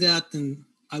argued that, then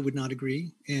I would not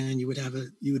agree, and you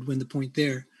would win the point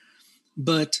there.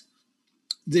 But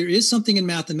there is something in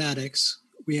mathematics.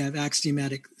 We have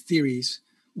axiomatic theories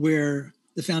where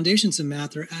the foundations of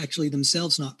math are actually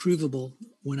themselves not provable.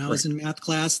 When I was in math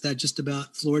class, that just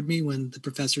about floored me when the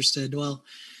professor said, well,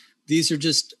 these are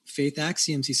just faith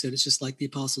axioms. He said, it's just like the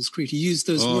Apostles' Creed. He used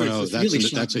those words. No,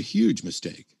 that's a huge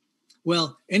mistake.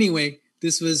 Well, anyway,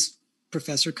 this was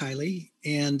Professor Kiley,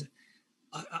 and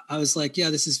I was like, yeah,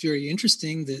 this is very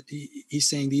interesting that he's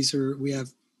saying we have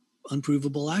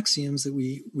unprovable axioms that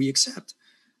we accept.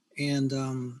 And,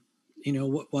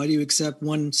 why do you accept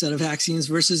one set of axioms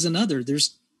versus another?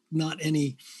 There's not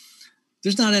any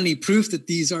proof that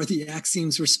these are the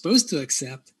axioms we're supposed to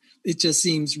accept. It just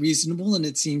seems reasonable, and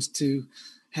it seems to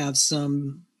have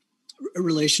some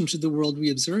relation to the world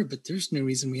we observe, but there's no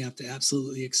reason we have to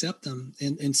absolutely accept them.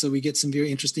 And so we get some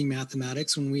very interesting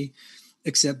mathematics when we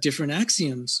accept different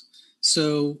axioms.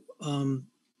 So I'm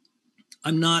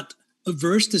not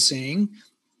averse to saying,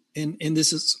 and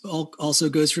this is also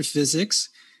goes for physics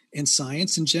and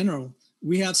science in general,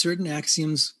 we have certain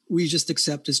axioms we just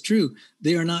accept as true.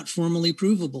 They are not formally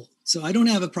provable. So I don't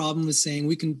have a problem with saying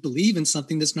we can believe in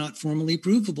something that's not formally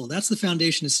provable. That's the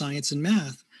foundation of science and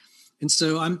math. And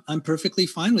so I'm perfectly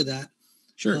fine with that.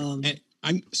 Sure.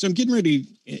 I'm getting ready,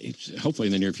 hopefully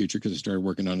in the near future, because I started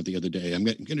working on it the other day. I'm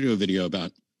going to do a video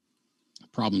about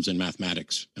problems in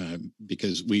mathematics,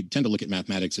 because we tend to look at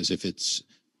mathematics as if it's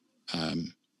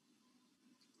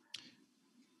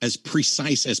as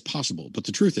precise as possible. But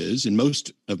the truth is, in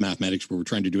most of mathematics where we're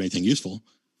trying to do anything useful,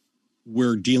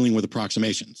 we're dealing with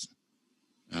approximations,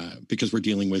 because we're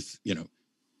dealing with,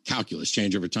 calculus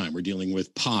change over time. We're dealing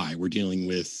with pi. We're dealing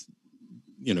with,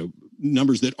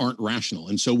 numbers that aren't rational.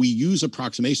 And so we use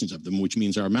approximations of them, which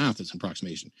means our math is an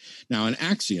approximation. Now, an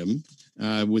axiom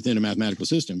within a mathematical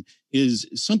system is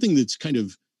something that's kind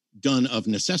of done of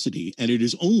necessity, and it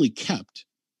is only kept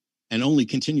and only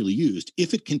continually used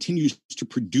if it continues to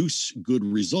produce good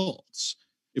results.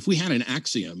 If we had an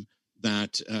axiom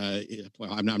that,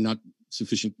 I'm not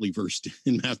sufficiently versed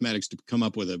in mathematics to come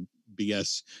up with a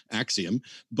BS axiom,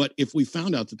 but if we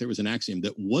found out that there was an axiom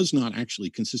that was not actually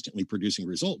consistently producing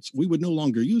results, we would no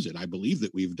longer use it. I believe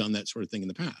that we've done that sort of thing in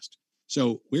the past.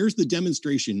 So where's the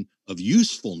demonstration of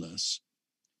usefulness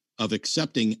of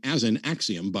accepting as an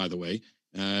axiom, by the way,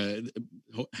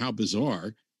 how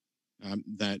bizarre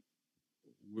that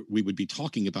we would be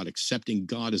talking about accepting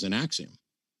God as an axiom.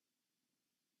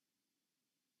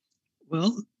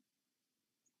 Well,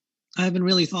 I haven't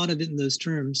really thought of it in those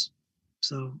terms.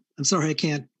 So I'm sorry I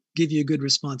can't give you a good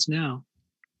response now.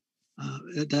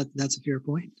 That's a fair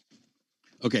point.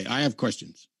 Okay, I have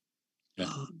questions.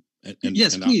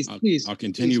 Yes, please. I'll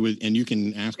continue with, and you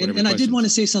can ask whatever And questions. I did want to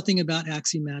say something about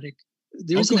axiomatic.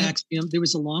 There was an axiom. There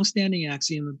was a long-standing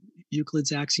axiom of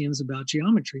Euclid's axioms about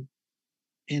geometry.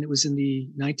 And it was in the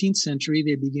 19th century,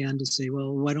 they began to say,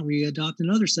 well, why don't we adopt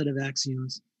another set of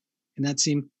axioms? And that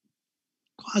seemed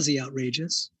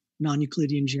quasi-outrageous,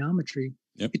 non-Euclidean geometry.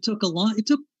 Yep. It took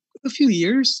a few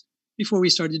years before we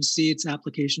started to see its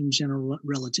application in general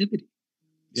relativity.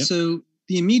 Yep. So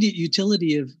the immediate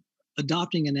utility of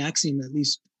adopting an axiom, at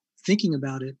least thinking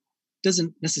about it,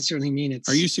 doesn't necessarily mean it's...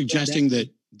 Are you suggesting that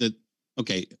the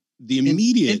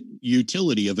immediate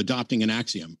utility of adopting an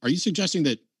axiom, are you suggesting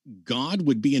that God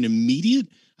would be an immediate.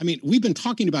 I mean, we've been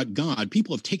talking about God.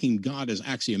 People have taken God as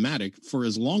axiomatic for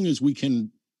as long as we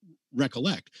can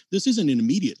recollect. This isn't an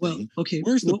immediate thing. Okay.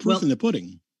 Where's the proof in the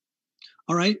pudding?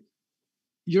 All right.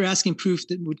 You're asking proof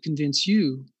that would convince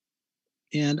you.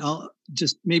 And I'll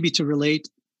just maybe to relate,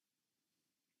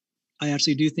 I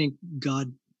actually do think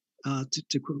God,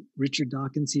 to quote Richard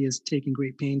Dawkins, he has taken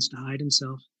great pains to hide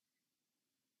himself.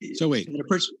 So wait,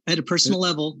 at a personal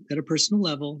level,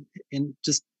 and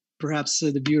just perhaps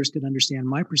so the viewers could understand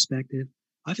my perspective,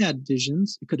 I've had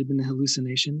visions. It could have been a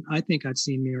hallucination. I think I've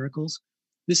seen miracles.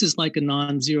 This is like a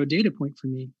non-zero data point for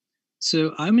me.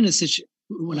 So I'm in a situation,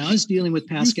 when I was dealing with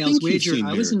Pascal's wager,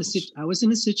 I was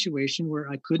in a situation where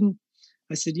I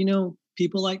said,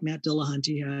 people like Matt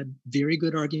Dillahunty had very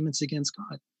good arguments against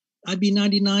God. I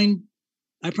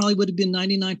probably would have been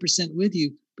 99% with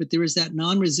you, but there was that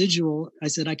non-residual. I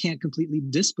said, I can't completely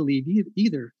disbelieve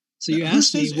either. So you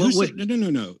asked me,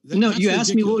 you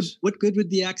asked me what good would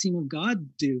the axiom of God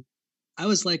do? I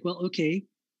was like, well, okay,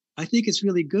 I think it's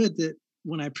really good that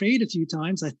when I prayed a few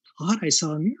times, I thought I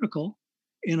saw a miracle,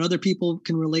 and other people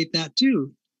can relate that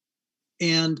too.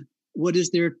 And what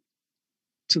is there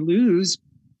to lose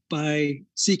by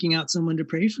seeking out someone to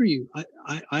pray for you?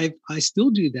 I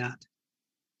still do that.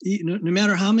 No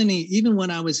matter how many, even when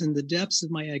I was in the depths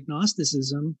of my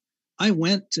agnosticism, I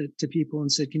went to people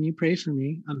and said, can you pray for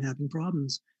me? I'm having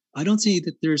problems. I don't see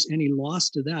that there's any loss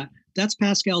to that. That's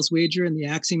Pascal's wager and the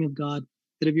axiom of God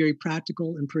at a very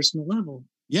practical and personal level.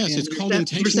 Yes, it's called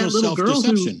intentional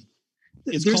self-deception.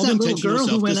 There's that little girl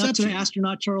who went up to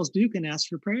astronaut Charles Duke and asked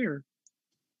for prayer.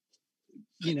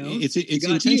 It's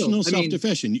intentional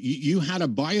self-deception. You had a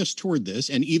bias toward this,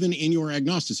 and even in your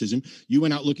agnosticism, you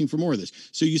went out looking for more of this.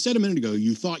 So you said a minute ago,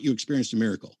 you thought you experienced a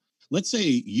miracle. Let's say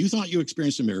you thought you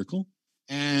experienced a miracle,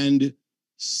 and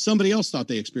somebody else thought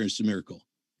they experienced a miracle,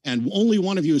 and only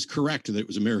one of you is correct that it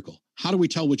was a miracle. How do we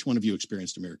tell which one of you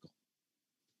experienced a miracle?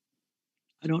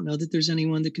 I don't know that there's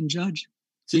anyone that can judge.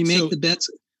 We make the bets.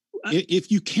 If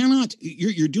you cannot,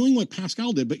 you're doing what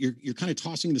Pascal did, but you're kind of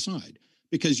tossing it aside.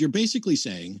 Because you're basically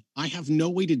saying, I have no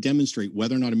way to demonstrate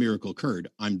whether or not a miracle occurred.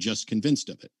 I'm just convinced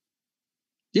of it.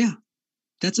 Yeah,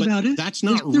 that's about it. That's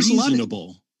not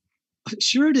reasonable.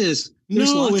 Sure it is.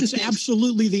 No, it's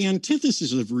absolutely the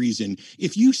antithesis of reason.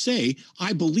 If you say,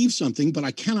 I believe something, but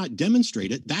I cannot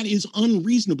demonstrate it, that is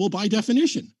unreasonable by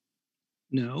definition.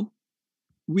 No,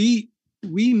 we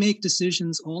make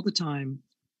decisions all the time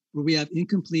where we have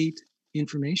incomplete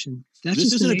information.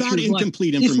 This isn't about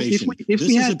incomplete information. This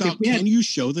is about, can you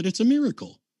show that it's a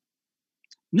miracle?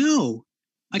 No,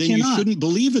 I cannot. Then you shouldn't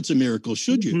believe it's a miracle,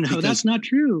 should you? No, that's not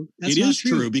true. It is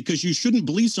true, because you shouldn't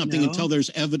believe something until there's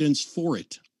evidence for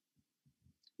it.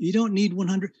 You don't need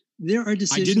 100. There are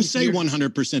decisions. I didn't say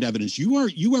 100% evidence. You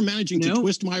are managing to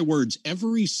twist my words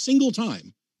every single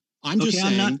time. I'm just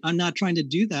saying. I'm not trying to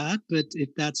do that, but if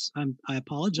that's, I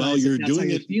apologize. Well, you're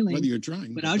doing it whether you're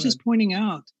trying. But I was just pointing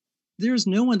out, there's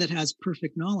no one that has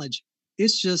perfect knowledge.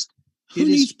 It's just.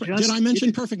 Did I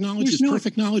mention perfect knowledge? Is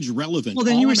perfect knowledge relevant? Well,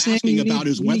 then all you were I'm saying asking about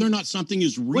is whether or not something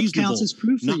is reasonable. What counts as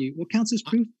proof for you? What counts as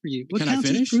proof for you? What counts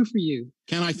as proof for you?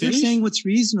 Can I finish? You're saying what's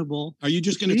reasonable. Are you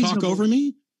just going to talk over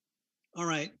me? All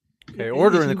right. Okay,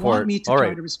 order in the court. Want me to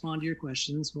try to respond to your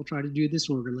questions, we'll try to do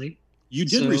this orderly. You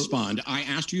did respond. I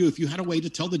asked you if you had a way to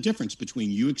tell the difference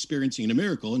between you experiencing a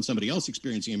miracle and somebody else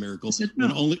experiencing a miracle. I said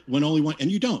no. when only one,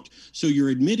 and you don't. So you're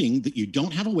admitting that you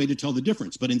don't have a way to tell the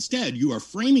difference, but instead you are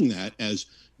framing that as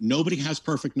nobody has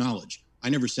perfect knowledge. I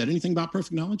never said anything about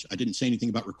perfect knowledge. I didn't say anything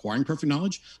about requiring perfect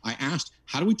knowledge. I asked,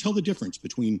 how do we tell the difference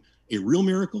between a real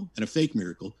miracle and a fake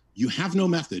miracle? You have no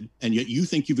method, and yet you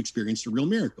think you've experienced a real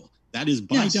miracle. That is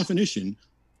by definition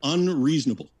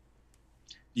unreasonable.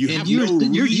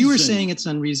 You were saying it's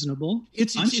unreasonable.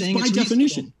 It's by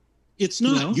definition. It's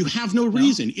not. No, you have no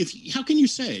reason. How can you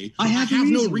say I have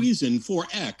no reason for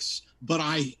X, but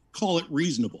I call it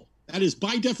reasonable? That is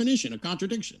by definition a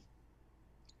contradiction.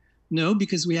 No,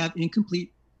 because we have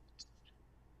incomplete.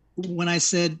 When I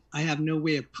said I have no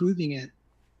way of proving it,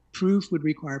 proof would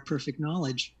require perfect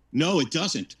knowledge. No, it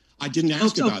doesn't. I didn't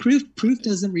ask about proof. Proof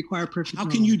doesn't require perfect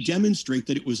knowledge. How can you demonstrate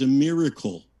that it was a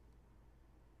miracle?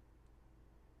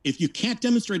 If you can't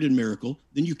demonstrate a miracle,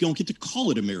 then you don't get to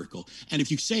call it a miracle. And if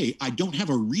you say, I don't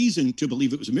have a reason to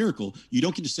believe it was a miracle, you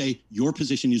don't get to say your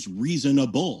position is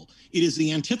reasonable. It is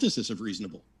the antithesis of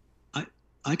reasonable.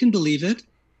 I can believe it.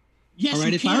 Yes, all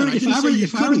right. If I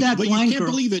were that but blind you can't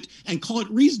girl, believe it and call it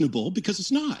reasonable because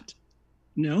it's not.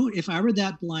 No, if I were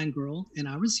that blind girl and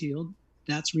I was healed,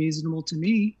 that's reasonable to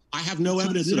me. I have no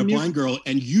evidence that a blind girl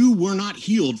and you were not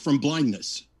healed from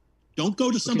blindness. Don't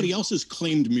go to somebody else's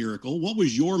claimed miracle. What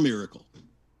was your miracle?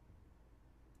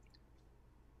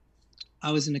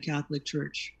 I was in a Catholic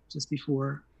church just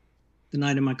before the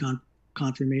night of my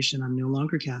confirmation. I'm no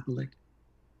longer Catholic.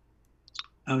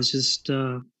 I was just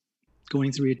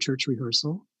going through a church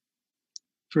rehearsal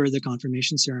for the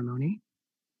confirmation ceremony.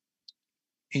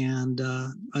 And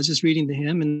I was just reading the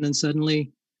hymn, and then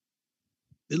suddenly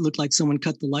it looked like someone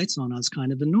cut the lights on. I was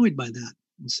kind of annoyed by that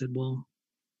and said, well,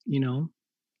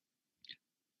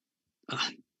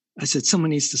 I said, someone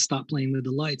needs to stop playing with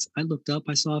the lights. I looked up,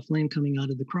 I saw a flame coming out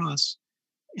of the cross,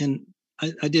 and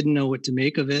I didn't know what to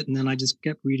make of it. And then I just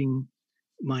kept reading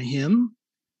my hymn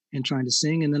and trying to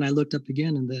sing. And then I looked up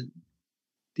again, and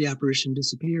the apparition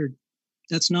disappeared.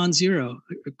 That's non-zero.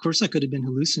 Of course, I could have been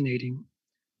hallucinating.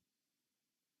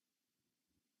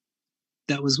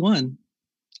 That was one.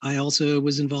 I also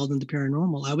was involved in the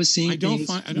paranormal. I was seeing. I don't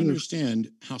understand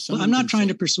how someone. Well, I'm not trying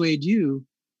to persuade you,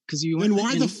 because you. Then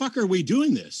why the fuck are we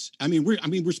doing this? I mean,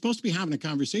 we're supposed to be having a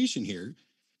conversation here.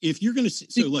 If you're going to,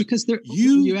 so look, because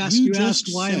you asked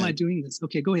why am I doing this?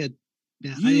 Okay, go ahead.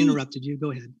 Yeah, I interrupted you.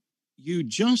 Go ahead. You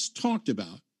just talked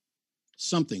about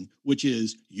something, which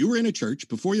is you were in a church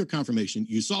before your confirmation.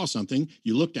 You saw something.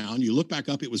 You looked down. You looked back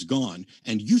up. It was gone,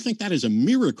 and you think that is a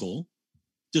miracle.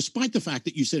 Despite the fact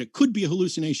that you said it could be a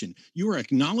hallucination, you are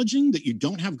acknowledging that you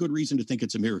don't have good reason to think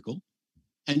it's a miracle,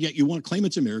 and yet you want to claim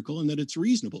it's a miracle and that it's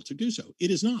reasonable to do so.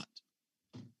 It is not.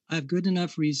 I have good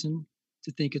enough reason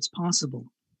to think it's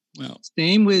possible. Well,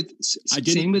 same with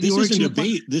the origin of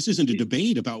debate. This isn't a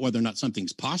debate about whether or not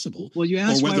something's possible. Well, you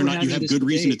asked or whether or not you have good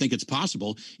reason debate. to think it's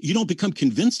possible. You don't become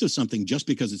convinced of something just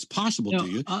because it's possible to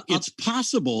you. It's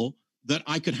possible that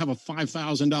I could have a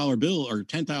 $5,000 bill or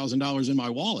 $10,000 in my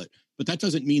wallet, but that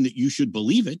doesn't mean that you should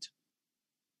believe it.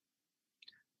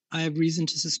 I have reason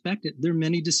to suspect it. There are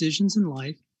many decisions in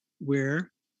life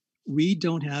where we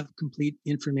don't have complete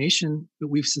information, but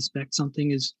we suspect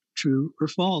something is true or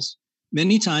false.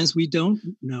 Many times we don't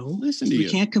know. We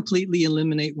can't completely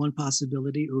eliminate one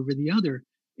possibility over the other.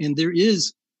 And there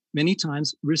is many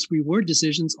times risk-reward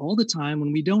decisions all the time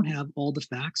when we don't have all the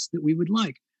facts that we would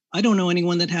like. I don't know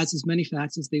anyone that has as many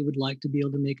facts as they would like to be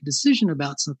able to make a decision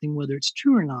about something, whether it's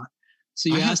true or not.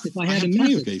 So you asked if I had a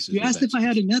method. You asked if I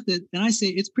had a method, and I say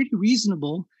it's pretty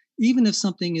reasonable, even if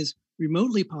something is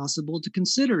remotely possible, to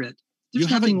consider it. There's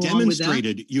nothing wrong with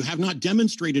that. You have not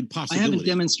demonstrated possibility. I haven't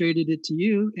demonstrated it to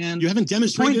you, and you haven't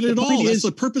demonstrated it at all. That's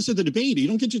the purpose of the debate. You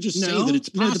don't get to just say that it's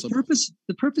possible.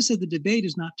 The purpose of the debate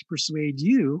is not to persuade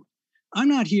you. I'm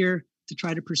not here to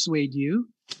try to persuade you.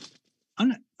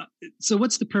 So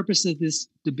what's the purpose of this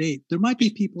debate? There might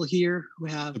be people here who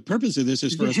have... The purpose of this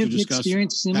is for us to discuss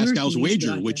Pascal's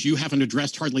wager, which you haven't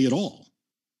addressed hardly at all.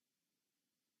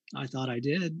 I thought I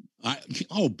did.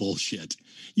 Bullshit.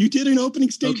 You did an opening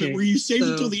statement where you saved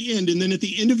it till the end, and then at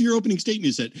the end of your opening statement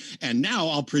you said, and now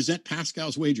I'll present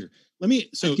Pascal's wager.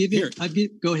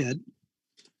 Go ahead.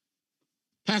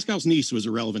 Pascal's niece was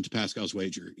irrelevant to Pascal's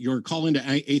wager. Your call into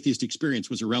atheist experience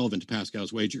was irrelevant to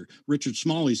Pascal's wager. Richard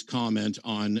Smalley's comment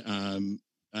on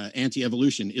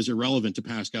anti-evolution is irrelevant to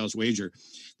Pascal's wager.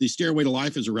 The stairway to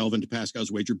life is irrelevant to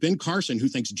Pascal's wager. Ben Carson, who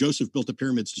thinks Joseph built the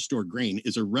pyramids to store grain,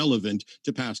 is irrelevant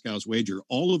to Pascal's wager.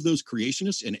 All of those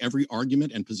creationists and every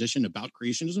argument and position about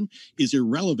creationism is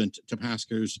irrelevant to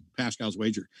Pascal's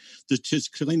wager. To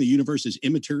claim the universe is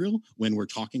immaterial when we're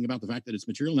talking about the fact that it's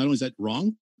material, not only is that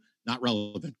wrong, not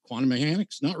relevant. Quantum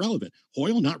mechanics, not relevant.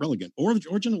 Hoyle, not relevant.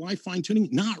 Origin of life fine-tuning,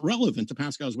 not relevant to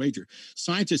Pascal's wager.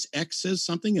 Scientist X says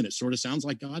something and it sort of sounds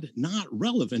like God, not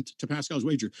relevant to Pascal's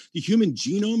wager. The human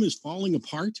genome is falling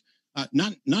apart,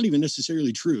 not even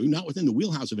necessarily true, not within the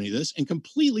wheelhouse of any of this, and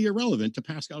completely irrelevant to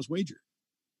Pascal's wager.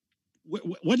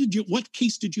 What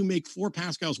case did you make for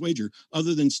Pascal's wager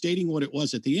other than stating what it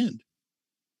was at the end?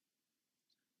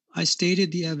 I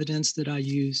stated the evidence that I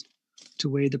used to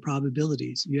weigh the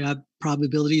probabilities. You have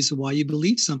probabilities of why you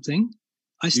believe something.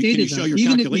 I stated that.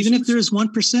 Even if there's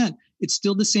 1%, it's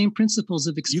still the same principles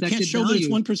of expected value. You can't show that it's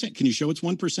 1%. Can you show it's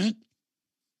 1%?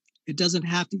 It doesn't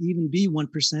have to even be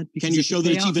 1%. Can you show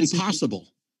that it's even possible?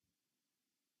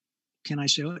 Can I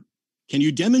show it? Can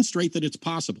you demonstrate that it's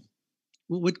possible?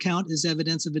 What would count as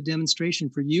evidence of a demonstration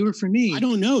for you or for me? I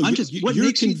don't know.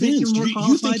 You're convinced.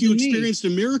 You think you experienced a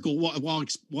miracle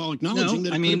while acknowledging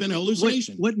that it could have been a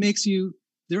hallucination. What makes you?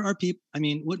 There are people.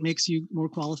 What makes you more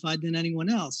qualified than anyone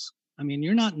else?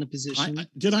 You're not in a position.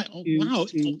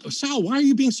 Sal, why are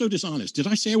you being so dishonest? Did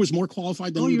I say I was more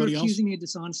qualified than anybody else? You're accusing me of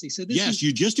dishonesty. So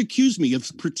you just accused me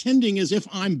of pretending as if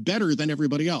I'm better than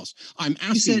everybody else. I'm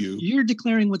asking you. You're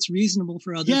declaring what's reasonable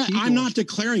for other people. Yeah, I'm not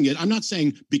declaring it. I'm not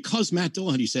saying because Matt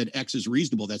Dillahunty said X is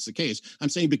reasonable, that's the case. I'm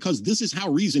saying because this is how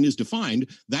reason is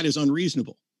defined, that is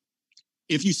unreasonable.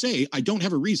 If you say, I don't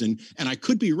have a reason and I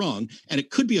could be wrong and it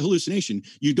could be a hallucination,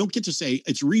 you don't get to say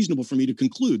it's reasonable for me to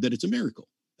conclude that it's a miracle.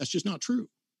 That's just not true.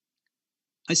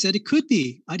 I said it could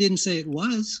be. I didn't say it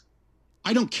was.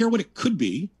 I don't care what it could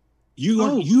be. You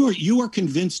are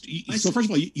convinced. So first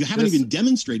of all, you haven't even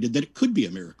demonstrated that it could be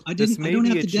a miracle. I don't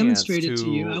have to demonstrate it to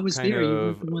you. I was there. You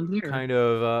were the one there. Kind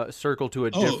of circle to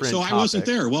a different so topic. I wasn't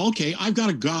there. Well, okay, I've got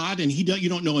a God, and you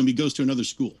don't know him. He goes to another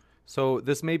school. So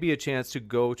this may be a chance to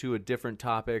go to a different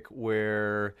topic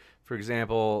where, for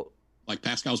example, like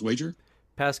Pascal's wager.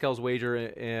 Pascal's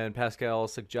wager, and Pascal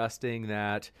suggesting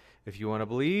that if you want to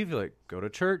believe, like, go to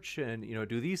church and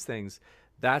do these things.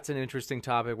 That's an interesting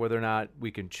topic, whether or not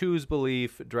we can choose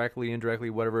belief directly,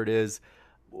 indirectly, whatever it is.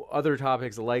 Other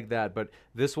topics like that, but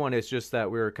this one is just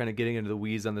that we're kind of getting into the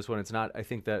weeds on this one. It's not, I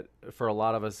think that for a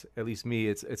lot of us, at least me,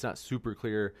 it's not super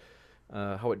clear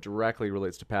how it directly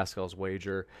relates to Pascal's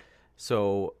wager.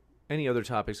 So any other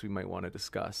topics we might want to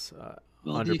discuss?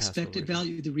 Well, the expected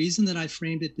value, the reason that I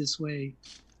framed it this way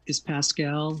is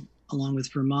Pascal, along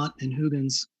with Fermat and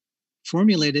Huygens,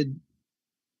 formulated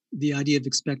the idea of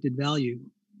expected value.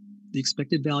 The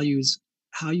expected value is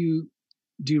how you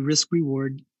do risk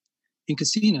reward in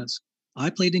casinos. I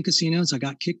played in casinos. I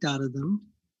got kicked out of them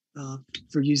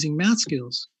for using math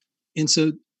skills. And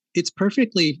so it's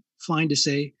perfectly fine to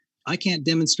say, I can't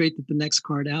demonstrate that the next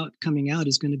card coming out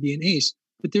is going to be an ace,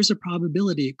 but there's a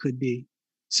probability it could be.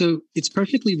 So it's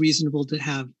perfectly reasonable to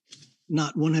have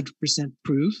not 100%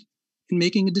 proof in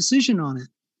making a decision on it.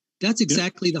 That's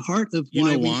exactly the heart of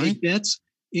why we make bets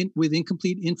with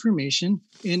incomplete information.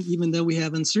 And even though we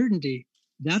have uncertainty,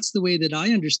 that's the way that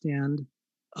I understand.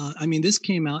 This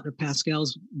came out of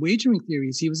Pascal's wagering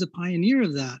theories. He was a pioneer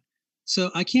of that.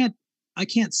 So I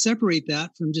can't separate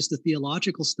that from just the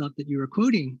theological stuff that you were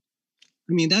quoting.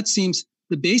 That seems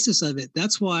the basis of it.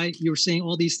 That's why you're saying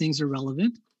all these things are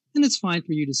relevant. And it's fine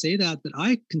for you to say that, but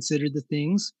I consider the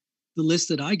list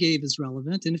that I gave is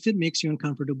relevant. And if it makes you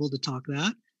uncomfortable to talk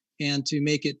that and to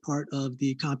make it part of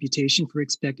the computation for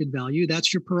expected value,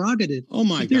 that's your prerogative. Oh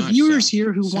my God! There are viewers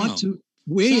here who want to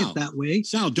weigh it that way.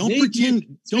 Sal, don't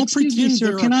pretend. Me,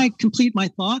 sir, can I complete my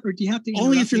thought, or do you have to?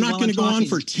 Only if you're not going to go on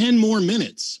for 10 more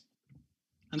minutes.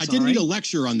 I didn't need a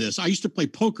lecture on this. I used to play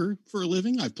poker for a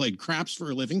living. I've played craps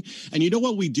for a living. And you know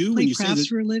what we do when you say craps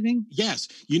for a living? Yes.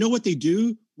 You know what they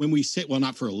do when we say, well,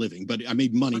 not for a living, but I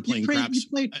made money playing craps.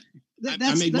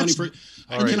 I made money for.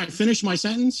 Can I finish my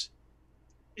sentence?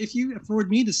 If you afford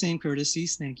me the same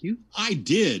courtesies, thank you. I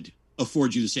did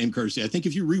afford you the same courtesy. I think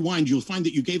if you rewind, you'll find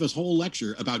that you gave us a whole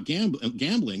lecture about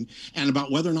gambling and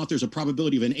about whether or not there's a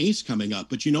probability of an ace coming up.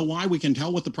 But you know why we can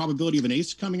tell what the probability of an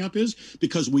ace coming up is?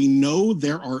 Because we know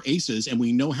there are aces and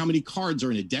we know how many cards are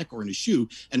in a deck or in a shoe,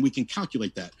 and we can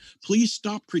calculate that. Please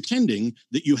stop pretending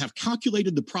that you have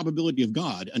calculated the probability of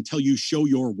God until you show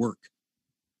your work.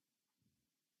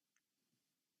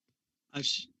 I've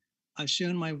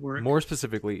shown my work. More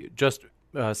specifically, just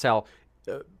Sal,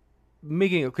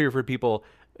 making it clear for people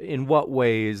in what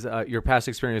ways your past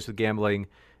experience with gambling,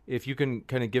 if you can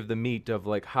kind of give the meat of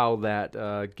like how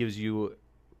that gives you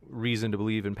reason to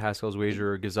believe in Pascal's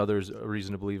wager or gives others a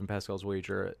reason to believe in Pascal's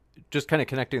wager, just kind of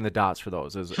connecting the dots for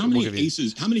those. How many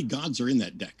aces, how many gods are in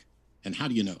that deck? And how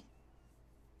do you know?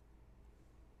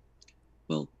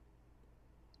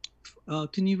 Well,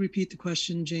 can you repeat the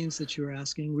question, James, that you were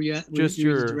asking? Were you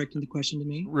directing the question to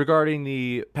me? Regarding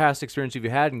the past experience you've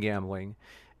had in gambling,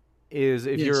 is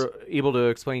if you're able to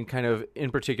explain kind of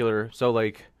in particular, so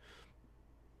like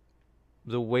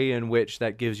the way in which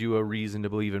that gives you a reason to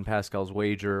believe in Pascal's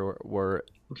wager or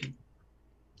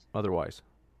otherwise.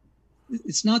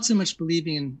 It's not so much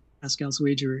believing in Pascal's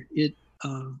wager. It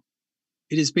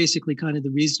is basically kind of the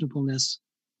reasonableness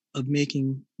of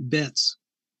making bets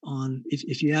on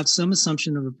if you have some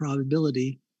assumption of a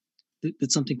probability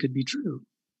that something could be true.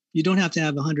 You don't have to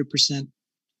have 100%.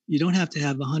 You don't have to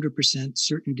have 100%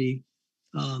 certainty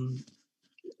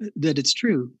that it's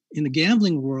true. In the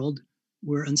gambling world,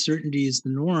 where uncertainty is the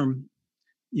norm,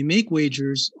 you make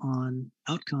wagers on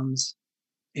outcomes.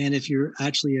 And if you're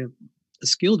actually a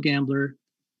skilled gambler,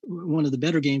 one of the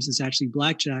better games is actually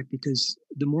blackjack, because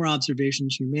the more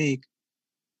observations you make,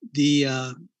 you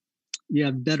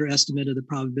have a better estimate of the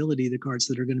probability of the cards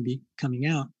that are going to be coming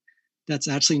out. That's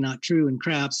actually not true in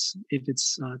craps. If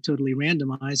it's totally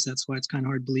randomized, that's why it's kind of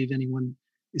hard to believe anyone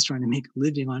is trying to make a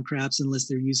living on craps unless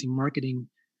they're using marketing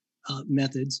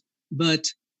methods. But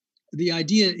the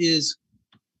idea is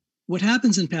what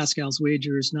happens in Pascal's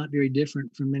wager is not very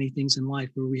different from many things in life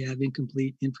where we have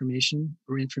incomplete information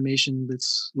or information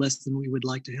that's less than we would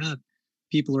like to have.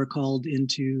 People are called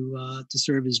into to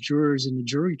serve as jurors in a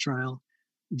jury trial.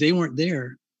 They weren't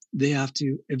there. They have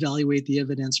to evaluate the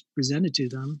evidence presented to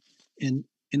them and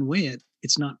weigh it.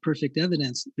 It's not perfect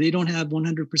evidence. They don't have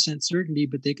 100% certainty,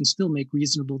 but they can still make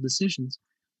reasonable decisions.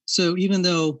 So even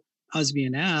though I was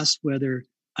being asked whether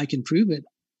I can prove it,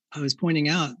 I was pointing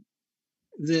out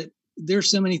that there's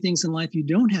so many things in life you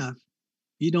don't have.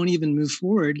 You don't even move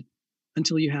forward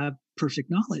until you have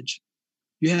perfect knowledge.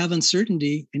 You have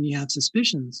uncertainty and you have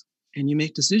suspicions, and you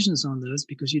make decisions on those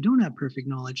because you don't have perfect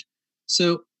knowledge.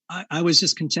 So I was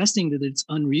just contesting that it's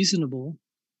unreasonable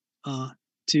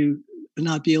to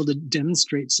not be able to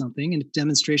demonstrate something. And if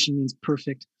demonstration means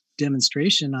perfect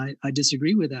demonstration, I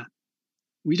disagree with that.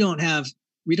 We don't have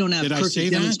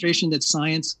perfect demonstration that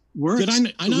science works.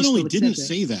 I not only didn't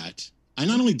say that. I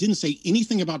not only didn't say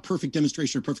anything about perfect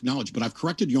demonstration or perfect knowledge, but I've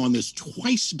corrected you on this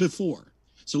twice before.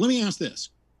 So let me ask this.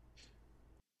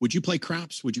 Would you play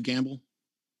craps? Would you gamble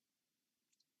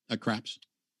at craps?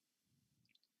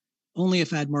 Only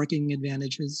if I had marketing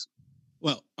advantages.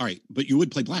 Well, all right, but you would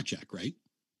play blackjack, right?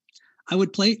 I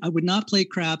would not play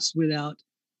craps without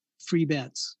free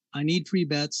bets. I need free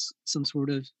bets, some sort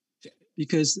of,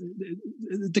 because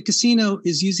the casino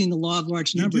is using the law of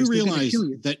large numbers.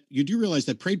 You do realize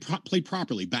that played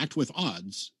properly, backed with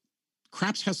odds,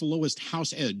 craps has the lowest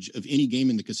house edge of any game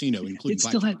in the casino, including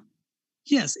blackjack.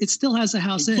 Yes, it still has a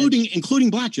house edge. Including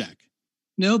blackjack.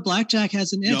 No, blackjack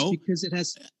has an edge because it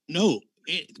has...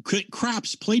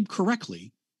 Craps played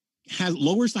correctly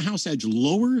lowers the house edge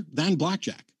lower than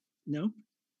blackjack. Nope.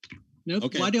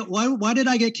 Okay. Why did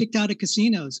I get kicked out of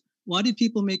casinos? Why did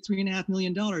people make $3.5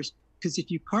 million? Because if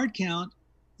you card count,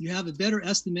 you have a better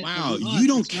estimate. Wow, you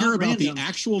don't care about the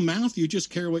actual math. You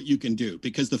just care what you can do.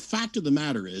 Because the fact of the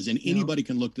matter is, and anybody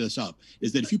can look this up,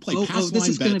 is that if you play pass line bets... this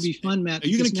is going to be fun, Matt. Are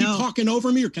you going to keep talking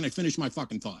over me, or can I finish my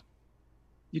fucking thought?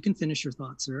 You can finish your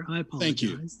thought, sir. I apologize. Thank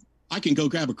you. I can go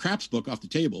grab a craps book off the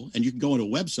table, and you can go on a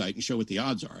website and show what the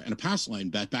odds are. And a pass line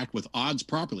bet backed with odds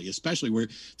properly, especially where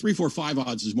 3, 4, 5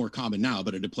 odds is more common now.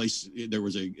 But at a place, there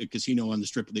was a casino on the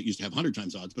strip that used to have 100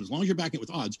 times odds. But as long as you're backing it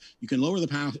with odds, you can lower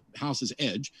the house's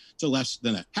edge to less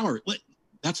than that. However,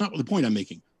 that's not the point I'm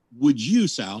making. Would you,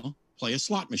 Sal, play a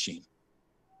slot machine?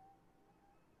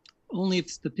 Only if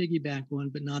it's the piggyback one,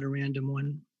 but not a random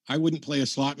one. I wouldn't play a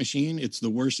slot machine. It's the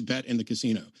worst bet in the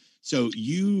casino. So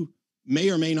you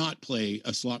may or may not play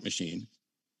a slot machine.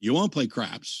 You won't play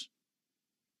craps,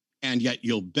 and yet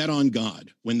you'll bet on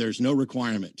God when there's no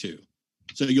requirement to.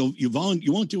 So you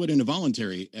won't do it in a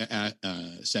voluntary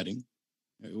setting.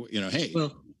 Hey.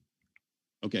 Well,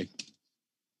 okay.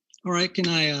 All right. Can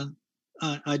I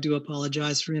do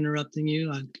apologize for interrupting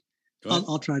you.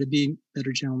 I'll try to be a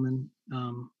better gentleman,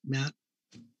 Matt.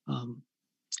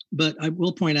 But I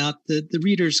will point out that the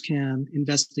readers can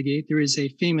investigate. There is a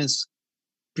famous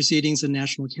Proceedings of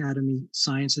National Academy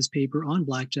Sciences paper on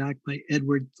blackjack by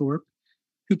Edward Thorpe,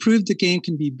 who proved the game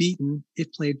can be beaten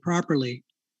if played properly.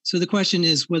 So the question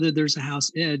is whether there's a house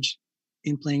edge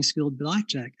in playing skilled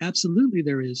blackjack. Absolutely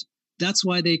there is. That's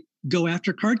why they go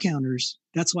after card counters.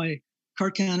 That's why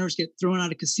card counters get thrown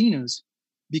out of casinos,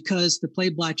 because to play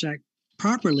blackjack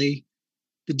properly,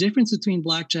 the difference between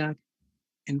blackjack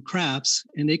and craps,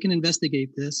 and they can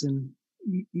investigate this, and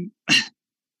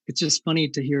it's just funny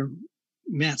to hear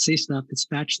Matt say stuff that's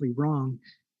factually wrong.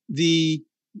 The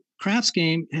craps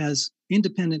game has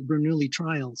independent Bernoulli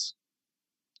trials.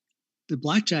 The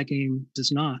blackjack game does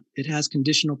not. It has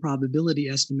conditional probability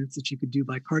estimates that you could do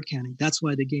by card counting. That's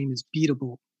why the game is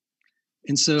beatable.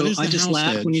 And so I just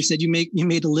laughed when you said you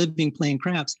made a living playing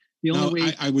craps. The only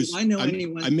way I know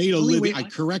anyone. I made a living. I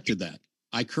corrected that.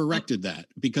 I corrected that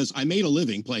because I made a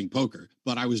living playing poker,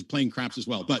 but I was playing craps as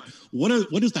well. But what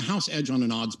is the house edge on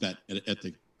an odds bet at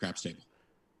the craps table?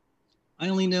 I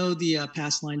only know the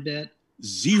pass line bet.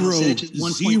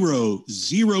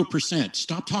 0%.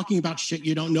 Stop talking about shit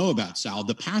you don't know about, Sal.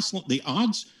 The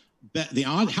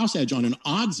odd house edge on an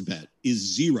odds bet is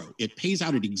 0. It pays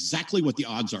out at exactly what the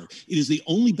odds are. It is the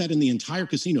only bet in the entire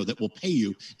casino that will pay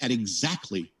you at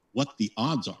exactly what the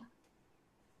odds are.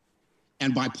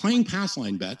 And by playing pass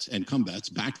line bets and come bets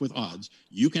backed with odds,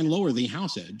 you can lower the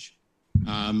house edge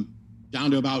down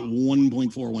to about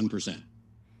 1.41%.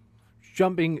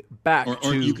 Jumping back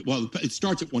it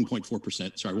starts at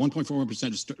 1.4%. Sorry,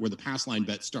 1.41% is where the pass line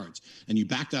bet starts. And you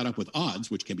back that up with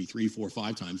odds, which can be 3, 4,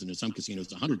 5 times, and in some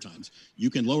casinos 100 times. You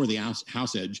can lower the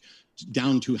house edge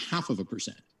down to 0.5%.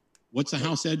 What's the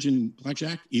house edge in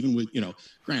blackjack? Even with,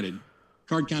 granted,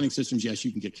 card counting systems, yes,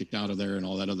 you can get kicked out of there and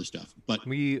all that other stuff. But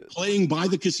playing by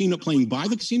the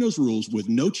casino's rules with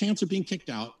no chance of being kicked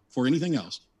out for anything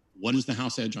else, what is the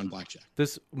house edge on blackjack?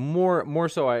 This more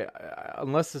so, I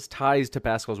unless this ties to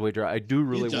Pascal's wager, I do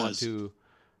really want to.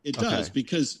 It does,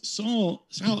 because Sal,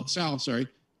 sorry,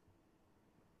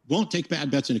 Won't take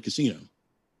bad bets in a casino,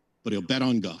 but he'll bet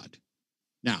on God.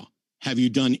 Now,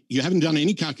 you haven't done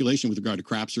any calculation with regard to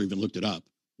craps or even looked it up.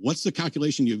 What's the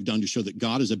calculation you've done to show that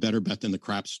God is a better bet than the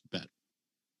craps bet?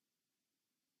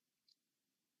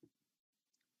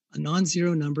 A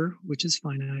non-zero number, which is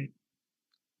finite,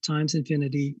 times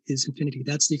infinity is infinity.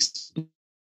 That's the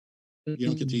you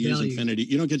don't get to use infinity.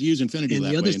 You don't get to use infinity and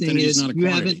that the other way. thing Infinity is not a you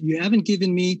quantity. haven't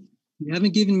given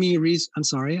me a reason. I'm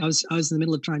sorry. I was in the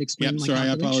middle of trying to explain my sorry, I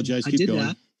calculation. apologize. I Keep did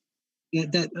going.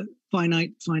 that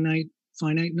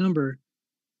finite number.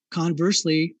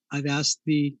 Conversely, I've asked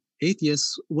the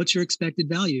atheists, what's your expected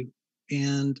value?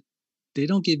 And they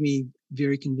don't give me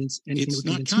very convinced anything. It's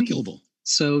not calculable. Me.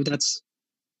 So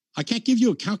I can't give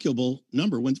you a calculable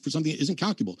number for something that isn't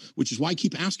calculable, which is why I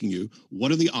keep asking you,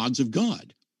 what are the odds of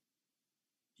God?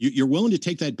 You're willing to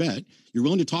take that bet. You're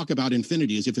willing to talk about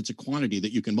infinity as if it's a quantity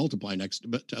that you can multiply next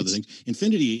to other things.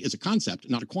 Infinity is a concept,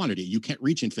 not a quantity. You can't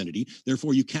reach infinity.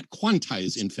 Therefore, you can't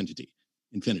quantize infinity.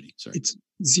 Sorry. It's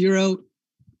zero.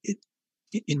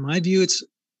 In my view, it's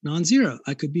non-zero.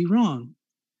 I could be wrong.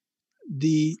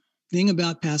 The thing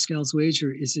about Pascal's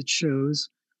wager is it shows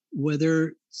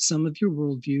whether some of your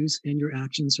worldviews and your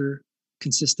actions are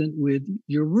consistent with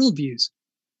your worldviews.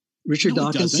 Richard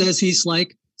Dawkins says he's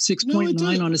like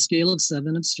 6.9 on a scale of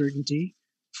 7 of certainty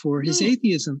for his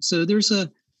atheism. So there's a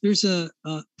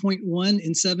 0.1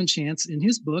 in 7 chance in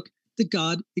his book that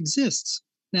God exists.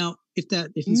 Now, if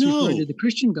he's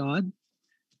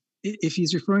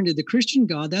referring to the Christian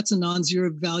God, that's a non-zero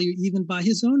value even by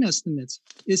his own estimates.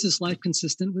 Is his life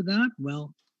consistent with that?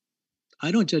 Well,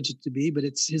 I don't judge it to be, but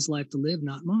it's his life to live,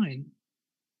 not mine.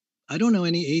 I don't know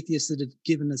any atheists that have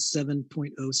given a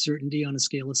 7.0 certainty on a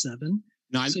scale of 7.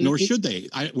 Nor should they.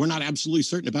 We're not absolutely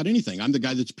certain about anything. I'm the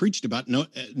guy that's preached about no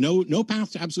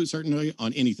path to absolute certainty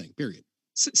on anything, period.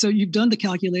 So you've done the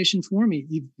calculation for me.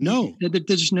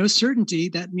 There's no certainty.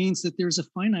 That means that there's a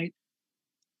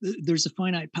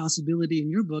finite possibility in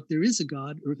your book. There is a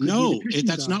God. Or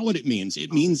that's not what it means.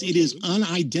 It means it is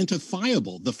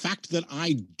unidentifiable. The fact that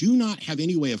I do not have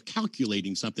any way of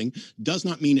calculating something does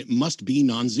not mean it must be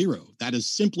non-zero. That is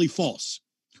simply false.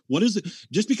 What is it?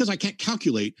 Just because I can't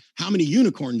calculate how many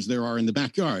unicorns there are in the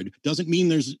backyard doesn't mean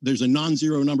there's a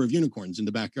non-zero number of unicorns in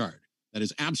the backyard. That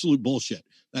is absolute bullshit.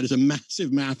 That is a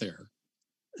massive math error.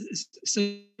 So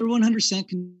you're 100%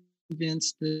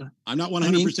 convinced that... I'm not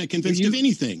 100% convinced of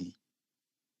anything.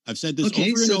 I've said this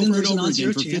over and over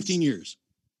again for 15 years.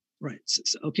 Right.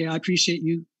 So, I appreciate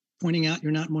you pointing out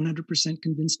you're not 100%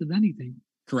 convinced of anything.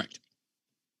 Correct.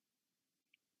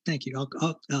 Thank you. I'll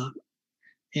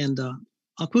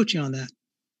quote you on that.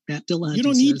 Matt Dillahunty. You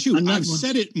don't need to. I've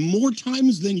said it more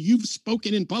times than you've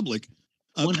spoken in public.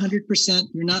 100%.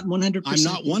 You're not 100%. I'm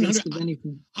not 100% of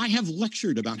anything. I have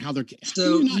lectured about how they're.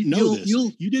 So how do you not know this?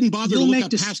 You didn't bother to look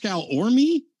up Pascal or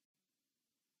me?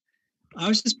 I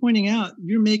was just pointing out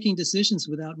you're making decisions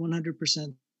without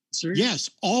 100% certainty. Yes,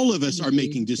 all of us are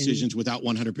making decisions without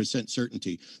 100%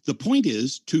 certainty. The point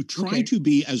is to try to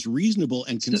be as reasonable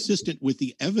and consistent with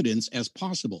the evidence as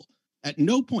possible. At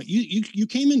no point, you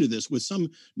came into this with some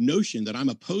notion that I'm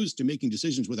opposed to making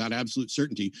decisions without absolute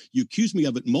certainty. You accused me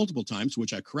of it multiple times,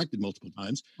 which I corrected multiple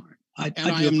times. I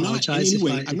am not in any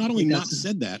way, I've not only not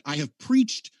said that, I have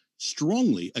preached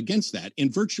strongly against that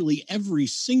in virtually every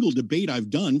single debate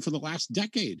I've done for the last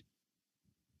decade.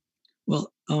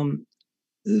 Well,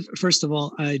 first of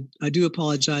all, I do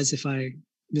apologize if I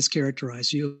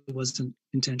mischaracterized you. It wasn't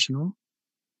intentional.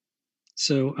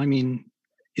 So,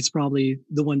 it's probably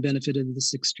the one benefit of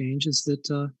this exchange is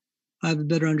that I have a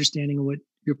better understanding of what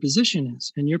your position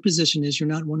is. And your position is you're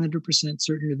not 100%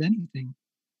 certain of anything.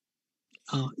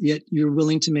 Yet you're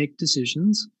willing to make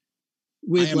decisions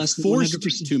with less than 100%. I am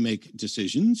forced to make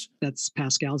decisions. That's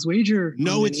Pascal's wager.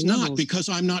 No, it's not, because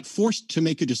I'm not forced to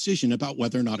make a decision about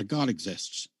whether or not a God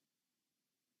exists.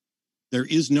 There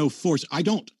is no force. I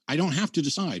don't have to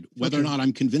decide whether or not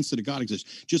I'm convinced that a God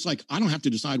exists. Just like I don't have to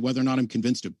decide whether or not I'm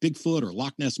convinced of Bigfoot or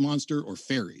Loch Ness Monster or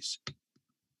fairies.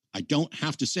 I don't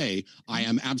have to say I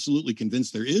am absolutely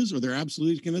convinced there is or they're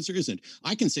absolutely convinced there isn't.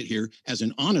 I can sit here as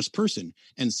an honest person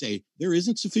and say there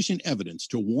isn't sufficient evidence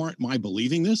to warrant my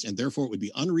believing this, and therefore it would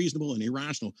be unreasonable and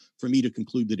irrational for me to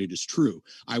conclude that it is true.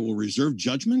 I will reserve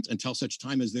judgment until such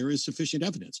time as there is sufficient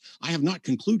evidence. I have not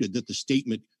concluded that the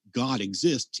statement God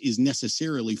exists is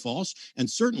necessarily false, and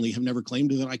certainly have never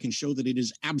claimed that I can show that it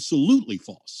is absolutely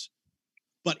false.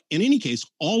 But in any case,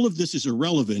 all of this is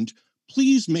irrelevant.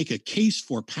 Please make a case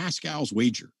for Pascal's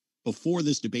wager before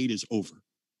this debate is over.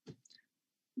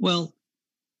 Well,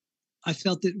 I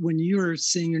felt that when you're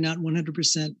saying you're not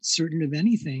 100% certain of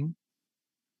anything,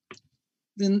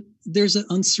 then there's an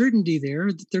uncertainty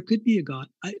there that there could be a God.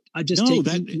 I just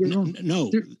no,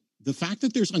 no. The fact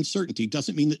that there's uncertainty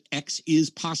doesn't mean that X is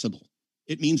possible.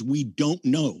 It means we don't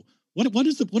know. What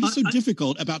is so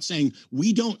difficult about saying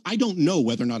I don't know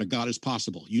whether or not a God is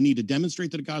possible? You need to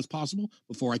demonstrate that a God is possible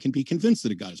before I can be convinced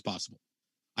that a God is possible.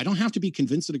 I don't have to be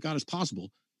convinced that a God is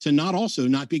possible to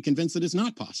not be convinced that it's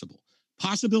not possible.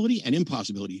 Possibility and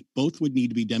impossibility both would need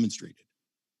to be demonstrated.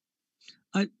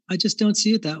 I just don't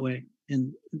see it that way.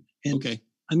 And okay.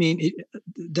 I mean,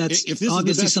 that's if this is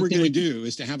the best we're going to do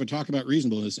is to have a talk about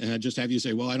reasonableness, and I just have you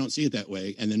say, "Well, I don't see it that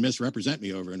way," and then misrepresent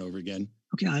me over and over again.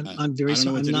 Okay, I'm very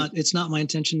sorry. I'm not. It's not my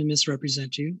intention to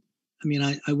misrepresent you. I mean,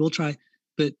 I will try,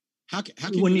 but how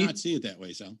can you not see it that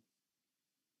way, Sal?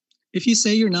 If you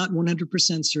say you're not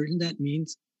 100% certain, that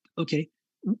means okay.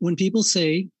 When people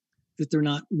say that they're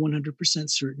not 100%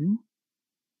 certain,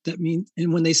 that means,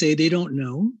 and when they say they don't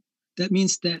know, that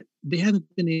means that they haven't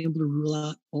been able to rule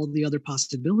out all the other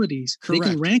possibilities. Correct. They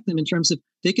can rank them in terms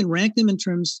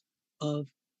of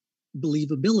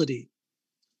believability.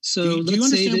 So do you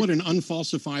understand what an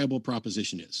unfalsifiable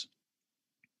proposition is?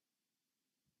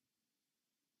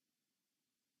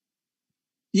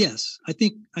 Yes, I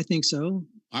think so.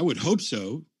 I would hope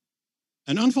so.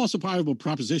 An unfalsifiable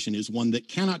proposition is one that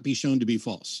cannot be shown to be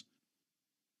false.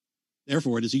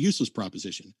 Therefore, it is a useless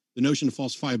proposition. The notion of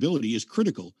falsifiability is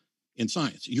critical in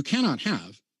science. You cannot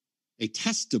have a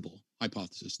testable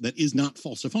hypothesis that is not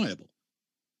falsifiable.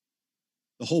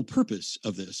 The whole purpose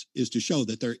of this is to show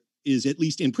that there is, at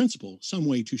least in principle, some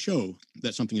way to show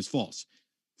that something is false.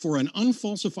 For an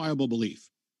unfalsifiable belief,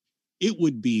 it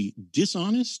would be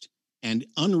dishonest and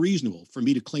unreasonable for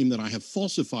me to claim that I have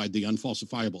falsified the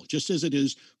unfalsifiable, just as it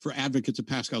is for advocates of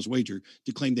Pascal's wager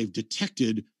to claim they've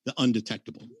detected the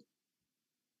undetectable.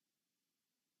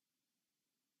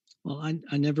 Well,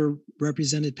 I never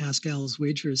represented Pascal's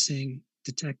wager as saying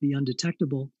detect the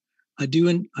undetectable. I do,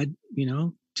 and to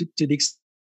the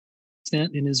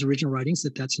extent in his original writings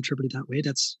that's interpreted that way,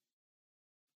 that's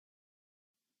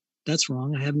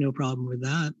wrong. I have no problem with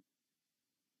that.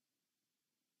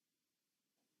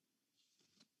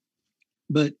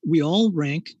 But we all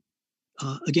rank,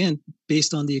 again,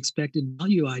 based on the expected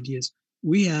value ideas.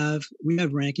 We have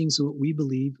rankings of what we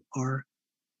believe are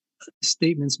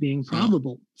statements being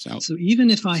probable. So even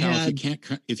if I had,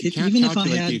 if you can't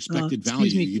calculate the expected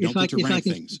value, you don't get to rank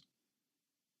things.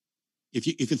 If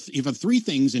you have three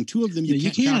things and two of them you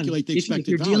can't calculate the expected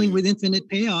value. If you're dealing with infinite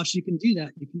payoffs, you can do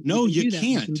that. You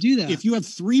can't do that. If you have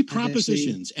three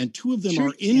propositions and two of them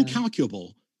are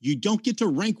incalculable, you don't get to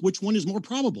rank which one is more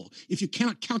probable. If you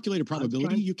cannot calculate a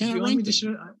probability, you cannot rank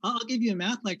them. I'll give you a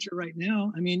math lecture right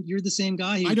now. I mean, you're the same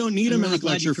guy. I don't need a math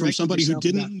lecture from somebody who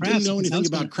didn't know anything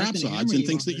about craps odds and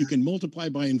thinks that you can multiply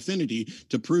by infinity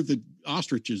to prove that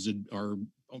ostriches are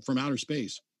from outer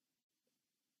space.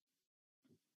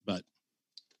 But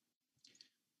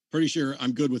pretty sure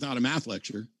I'm good without a math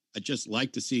lecture. I'd just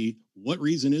like to see what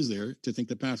reason is there to think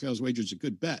that Pascal's wager is a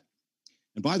good bet.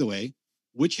 And by the way,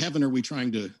 which heaven are we trying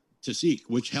to seek?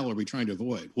 Which hell are we trying to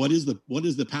avoid? What is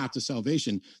the path to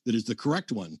salvation that is the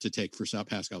correct one to take for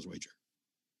Pascal's wager?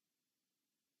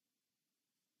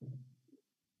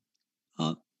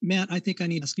 Matt, I think I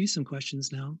need to ask you some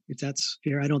questions now, if that's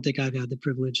fair. I don't think I've had the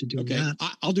privilege of doing that.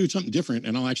 I'll do something different,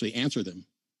 and I'll actually answer them.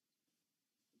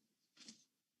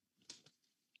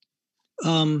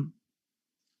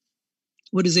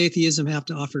 What does atheism have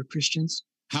to offer Christians?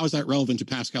 How is that relevant to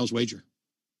Pascal's wager?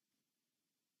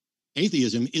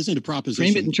 Atheism isn't a proposition.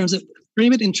 Frame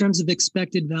it in terms of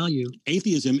expected value.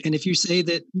 Atheism, and if you say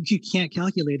that you can't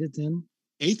calculate it, then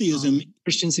atheism,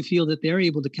 Christians who feel that they're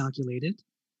able to calculate it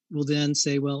will then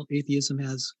say, well, atheism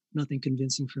has nothing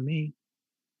convincing for me.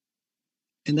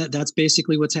 And that's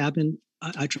basically what's happened.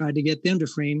 I tried to get them to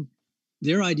frame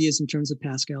their ideas in terms of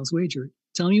Pascal's wager.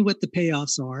 Tell me what the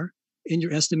payoffs are in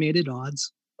your estimated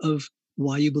odds of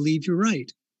why you believe you're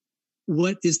right.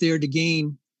 What is there to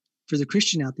gain for the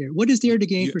Christian out there? What is there to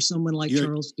gain for someone like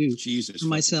Charles Duke, for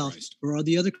myself, or all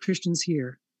the other Christians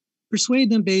here? Persuade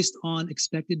them based on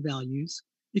expected values.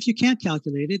 If you can't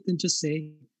calculate it, then just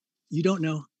say you don't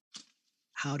know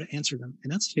how to answer them,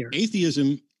 and that's fair.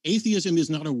 Atheism is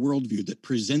not a worldview that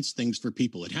presents things for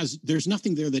people. There's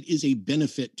nothing there that is a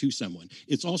benefit to someone.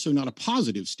 It's also not a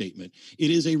positive statement.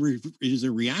 It is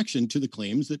a reaction to the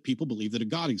claims that people believe that a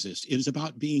God exists. It is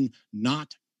about being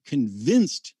not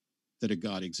convinced that a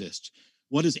God exists.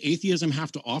 What does atheism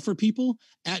have to offer people?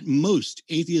 At most,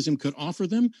 atheism could offer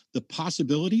them the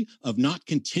possibility of not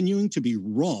continuing to be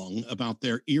wrong about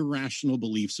their irrational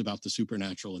beliefs about the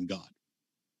supernatural and God.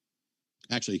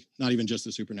 Actually, not even just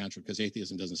the supernatural, because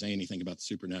atheism doesn't say anything about the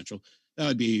supernatural. That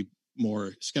would be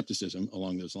more skepticism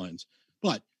along those lines.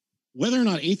 But whether or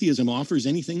not atheism offers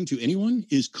anything to anyone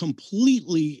is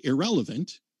completely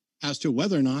irrelevant as to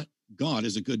whether or not God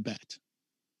is a good bet.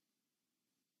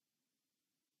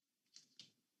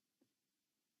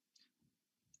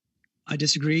 I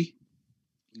disagree.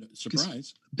 No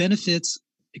surprise. Benefits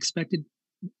expected.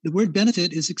 The word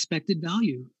benefit is expected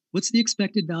value. What's the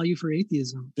expected value for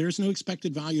atheism? There's no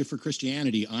expected value for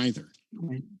Christianity either.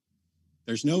 Right.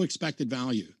 There's no expected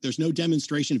value. There's no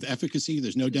demonstration of efficacy.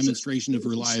 There's no demonstration of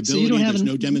reliability. So you don't have There's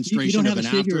no demonstration of an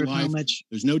afterlife. Much...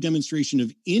 There's no demonstration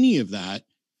of any of that.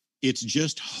 It's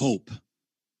just hope.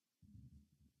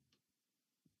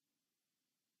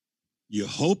 You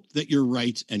hope that you're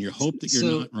right, and you hope that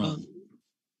you're not wrong.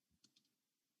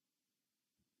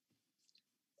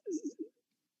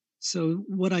 So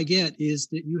what I get is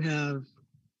that you have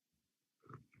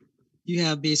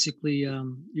basically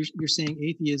you're saying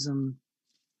atheism,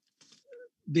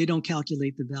 they don't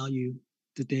calculate the value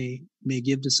that they may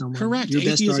give to someone. Correct. Your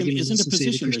best atheism argument isn't is a to say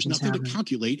position. the There's Christians nothing to haven't.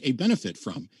 calculate a benefit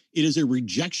from. It is a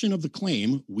rejection of the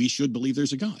claim we should believe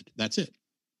there's a God. That's it.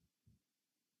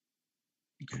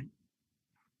 Okay.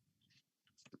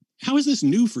 How is this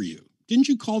new for you? Didn't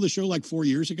you call the show like 4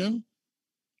 years ago?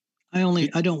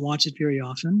 I don't watch it very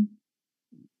often.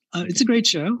 It's a great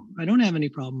show. I don't have any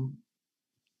problem,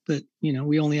 but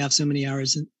we only have so many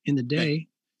hours in the day. Okay.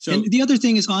 So, and the other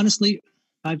thing is, honestly,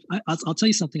 I'll tell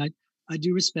you something. I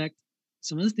do respect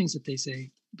some of the things that they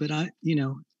say, but I'm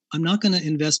not going to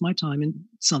invest my time in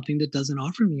something that doesn't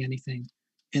offer me anything.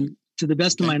 And to the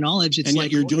best of my knowledge, it's and yet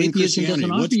like you're doing Christianity.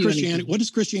 What's Christianity? What does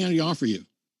Christianity offer you?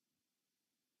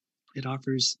 It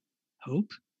offers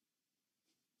hope.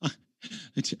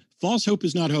 False hope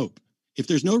is not hope. If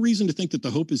there's no reason to think that the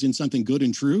hope is in something good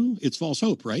and true, it's false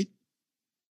hope, right?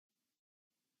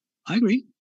 I agree.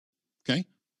 Okay.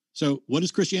 So what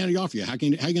does Christianity offer you? How are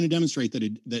you going to demonstrate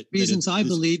that reasons I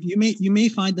believe you may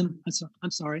find them. I'm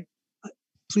sorry.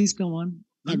 Please go on.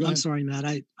 No, go I'm ahead. sorry, Matt.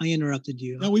 I interrupted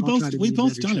you. No, we've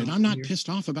both done it. I'm not pissed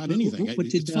off about anything.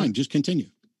 It's fine. Just continue.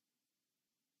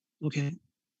 Okay.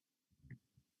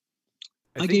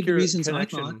 I gave the reasons I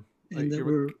thought, and that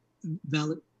were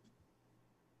valid.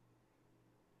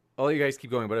 I'll let you guys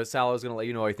keep going, but Sal, I was going to let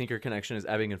you know, I think your connection is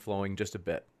ebbing and flowing just a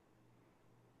bit.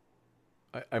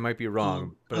 I might be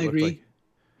wrong, but I it agree. Like,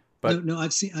 but no,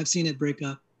 I've seen it break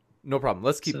up. No problem.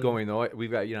 Let's keep going though.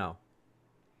 We've got you now.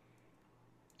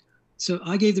 So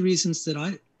I gave the reasons that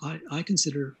I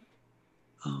consider.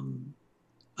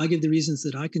 I give the reasons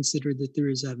that I consider that there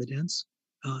is evidence.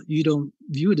 You don't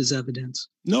view it as evidence.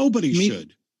 Nobody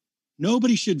should.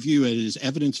 Nobody should view it as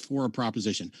evidence for a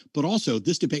proposition. But also,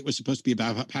 this debate was supposed to be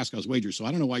about Pascal's wager, so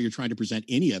I don't know why you're trying to present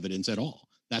any evidence at all.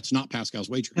 That's not Pascal's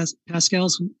wager.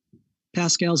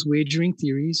 Pascal's wagering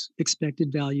theories,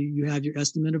 expected value. You have your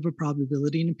estimate of a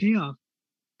probability and a payoff.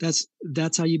 That's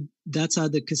how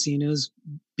the casinos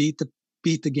beat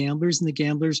the gamblers, and the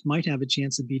gamblers might have a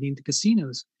chance of beating the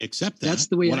casinos. Except that's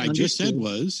the way what I just said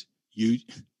was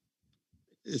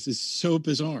this is so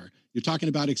bizarre. You're talking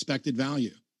about expected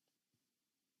value.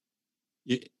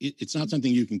 It's not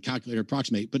something you can calculate or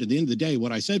approximate. But at the end of the day,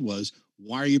 what I said was,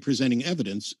 why are you presenting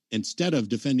evidence instead of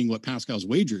defending what Pascal's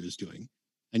wager is doing?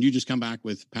 And you just come back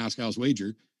with Pascal's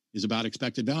wager is about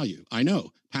expected value. I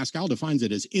know Pascal defines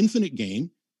it as infinite gain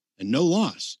and no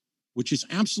loss, which is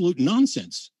absolute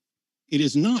nonsense. It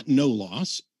is not no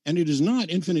loss, and it is not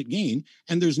infinite gain.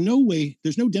 And there's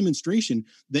no demonstration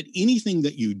that anything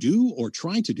that you do or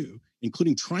try to do,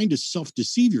 including trying to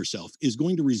self-deceive yourself, is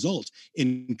going to result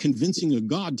in convincing a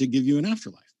God to give you an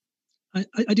afterlife.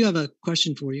 I do have a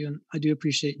question for you, and I do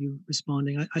appreciate you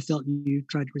responding. I felt you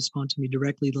tried to respond to me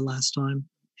directly the last time,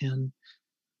 and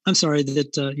I'm sorry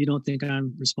that you don't think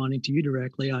I'm responding to you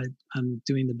directly. I'm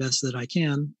doing the best that I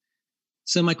can.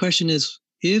 So my question is,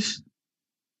 if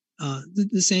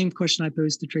the same question I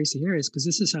posed to Tracy Harris, because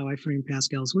this is how I frame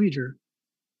Pascal's wager,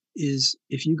 is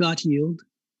if you got healed,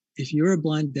 if you're a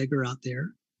blind beggar out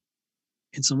there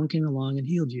and someone came along and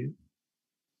healed you,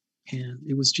 and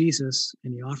it was Jesus,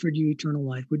 and he offered you eternal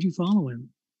life, would you follow him?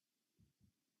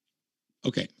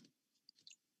 Okay.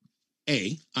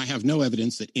 A, I have no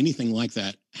evidence that anything like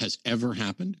that has ever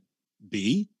happened.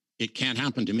 B, it can't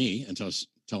happen to me until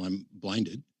I'm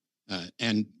blinded.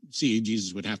 And C,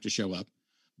 Jesus would have to show up.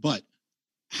 But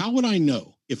how would I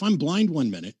know if I'm blind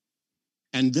 1 minute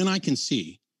and then I can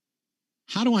see?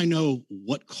 How do I know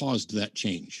what caused that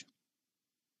change?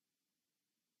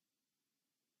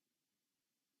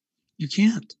 You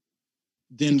can't.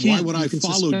 Then why would I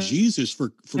follow Jesus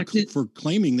for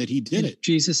claiming that he did it?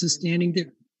 Jesus is standing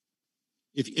there.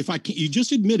 If you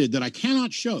just admitted that I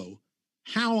cannot show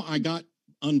how I got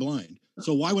unblind.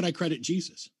 So why would I credit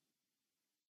Jesus?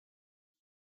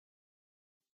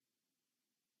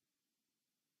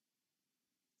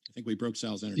 I think we broke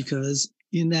Sal's internet. Because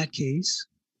in that case,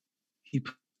 he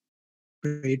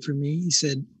prayed for me. He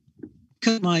said,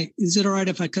 is it all right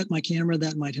if I cut my camera?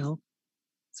 That might help.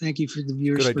 Thank you for the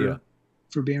viewers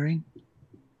for bearing.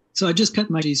 So I just cut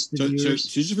my piece to the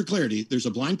viewers. So just for clarity, there's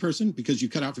a blind person, because you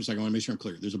cut out for a second. I want to make sure I'm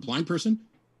clear. There's a blind person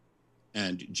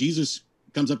and Jesus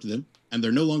comes up to them and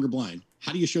they're no longer blind.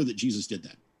 How do you show that Jesus did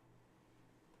that?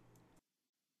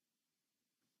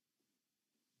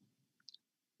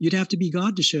 You'd have to be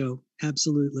God to show.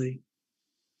 Absolutely.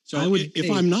 So if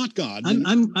I'm not God,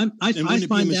 I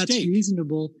find that's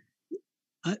reasonable.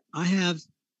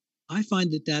 I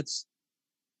find that that's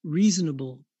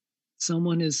reasonable.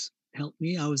 Someone has helped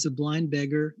me. I was a blind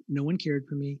beggar. No one cared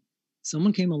for me.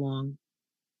 Someone came along,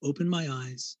 opened my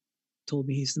eyes, told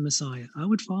me he's the Messiah. I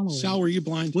would follow him. Sal, were you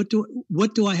blind? What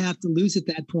do I have to lose at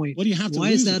that point? What do you have to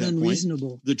Why lose is at that unreasonable?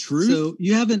 Point? The truth? So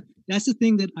you haven't, that's the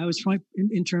thing that I was trying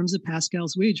in terms of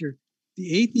Pascal's wager.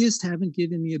 The atheists haven't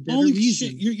given me a better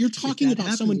reason. You're talking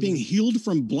about someone being healed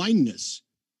from blindness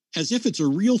as if it's a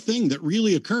real thing that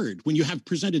really occurred, when you have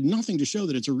presented nothing to show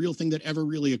that it's a real thing that ever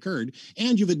really occurred.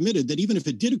 And you've admitted that even if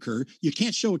it did occur, you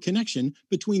can't show a connection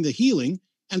between the healing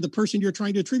and the person you're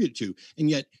trying to attribute to. And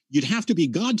yet you'd have to be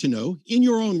God to know, in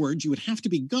your own words, you would have to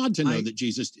be God to know that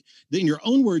Jesus, in your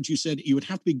own words, you said you would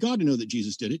have to be God to know that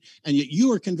Jesus did it. And yet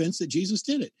you are convinced that Jesus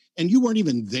did it. And you weren't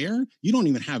even there. You don't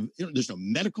even have, there's no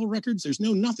medical records. There's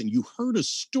no nothing. You heard a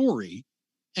story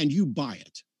and you buy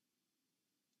it.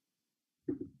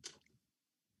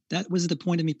 That was the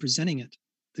point of me presenting it,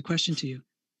 the question to you.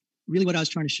 Really what I was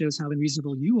trying to show is how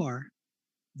unreasonable you are,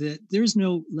 that there's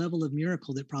no level of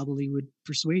miracle that probably would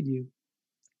persuade you.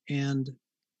 And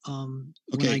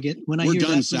we're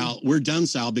done,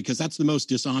 Sal, because that's the most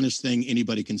dishonest thing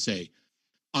anybody can say.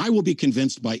 I will be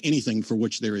convinced by anything for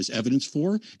which there is evidence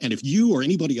for. And if you or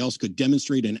anybody else could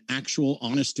demonstrate an actual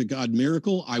honest to God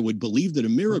miracle, I would believe that a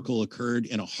miracle occurred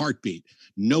in a heartbeat.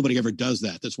 Nobody ever does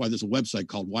that. That's why there's a website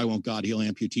called Why Won't God Heal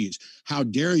Amputees? How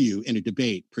dare you in a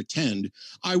debate pretend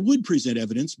I would present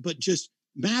evidence, but just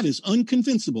Matt is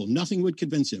unconvincible. Nothing would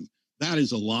convince him. That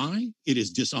is a lie. It is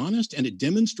dishonest, and it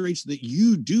demonstrates that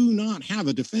you do not have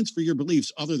a defense for your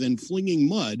beliefs other than flinging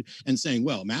mud and saying,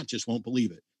 well, Matt just won't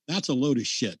believe it. That's a load of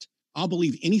shit. I'll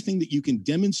believe anything that you can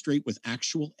demonstrate with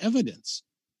actual evidence.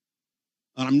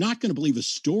 And I'm not going to believe a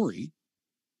story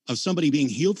of somebody being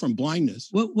healed from blindness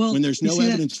when there's no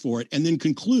evidence for it, and then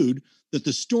conclude that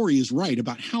the story is right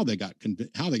about how they got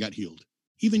healed.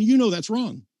 Even you know that's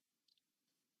wrong.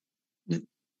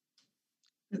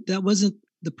 That wasn't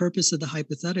the purpose of the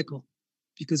hypothetical,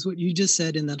 because what you just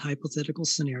said in that hypothetical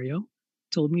scenario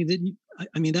told me that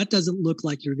that doesn't look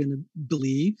like you're going to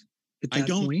believe. I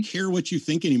don't care what you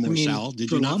think anymore, Sal.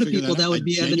 Did you not figure that out? For a lot of people, that would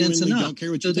be evidence enough. I don't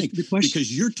care what you think,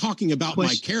 because you're talking about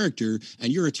my character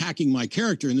and you're attacking my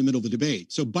character in the middle of the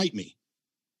debate. So bite me.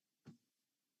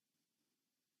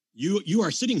 You are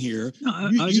sitting here.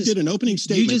 You did an opening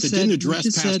statement that didn't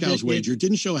address Pascal's wager,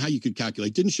 didn't show how you could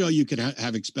calculate, didn't show you could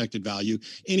have expected value,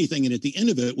 anything. And at the end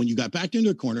of it, when you got backed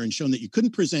into a corner and shown that you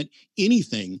couldn't present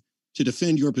anything to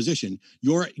defend your position,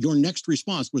 your next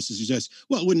response was to suggest,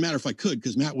 well, it wouldn't matter if I could,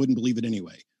 because Matt wouldn't believe it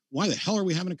anyway. Why the hell are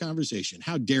we having a conversation?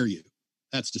 How dare you?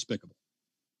 That's despicable.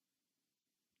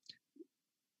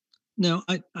 No,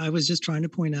 I was just trying to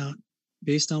point out,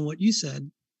 based on what you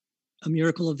said, a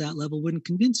miracle of that level wouldn't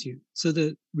convince you. So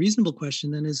the reasonable question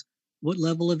then is, what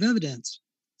level of evidence?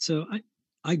 So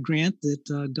I grant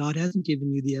that God hasn't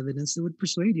given you the evidence that would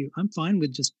persuade you. I'm fine.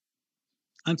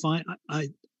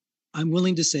 I'm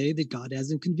willing to say that God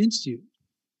hasn't convinced you.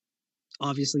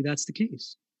 Obviously, that's the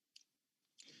case.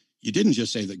 You didn't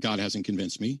just say that God hasn't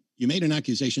convinced me. You made an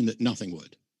accusation that nothing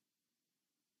would.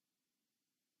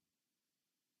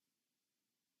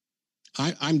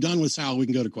 I'm done with Sal. We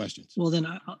can go to questions. Well, then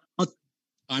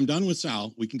I'm done with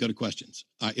Sal. We can go to questions.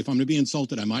 If I'm going to be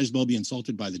insulted, I might as well be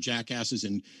insulted by the jackasses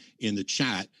in the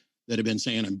chat that have been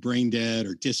saying I'm brain dead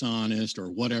or dishonest or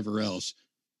whatever else.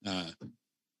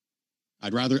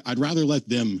 I'd rather let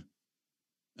them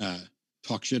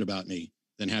talk shit about me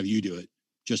than have you do it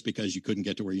just because you couldn't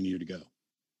get to where you needed to go.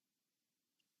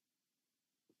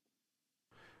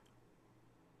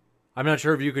 I'm not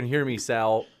sure if you can hear me,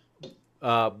 Sal,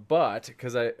 but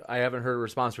because I haven't heard a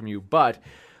response from you. But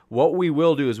what we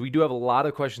will do is we do have a lot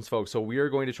of questions, folks. So we are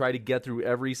going to try to get through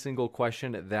every single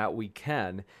question that we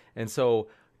can. And so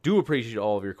Do appreciate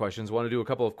all of your questions. Want to do a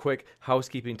couple of quick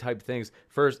housekeeping type things.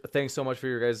 First, thanks so much for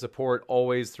your guys' support.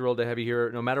 Always thrilled to have you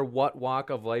here. No matter what walk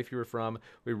of life you're from,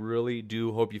 we really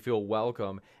do hope you feel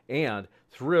welcome. And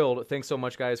thrilled, thanks so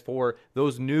much, guys, for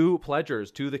those new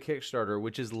pledgers to the Kickstarter,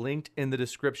 which is linked in the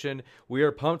description. We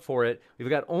are pumped for it. We've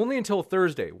got only until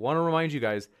Thursday. Want to remind you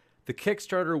guys, the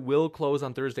Kickstarter will close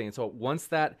on Thursday. And so once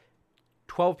that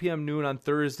 12 p.m. noon on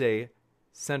Thursday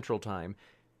Central Time,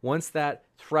 once that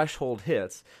threshold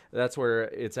hits, that's where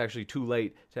it's actually too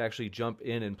late to actually jump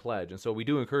in and pledge. And so we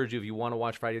do encourage you, if you want to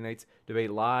watch Friday night's debate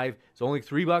live, it's only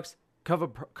 $3,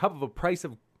 price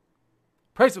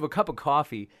of a cup of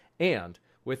coffee. And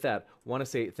with that, want to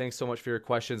say thanks so much for your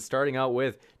questions. Starting out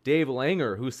with Dave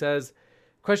Langer, who says,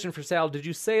 question for Sal, did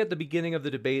you say at the beginning of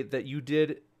the debate that you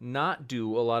did not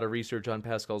do a lot of research on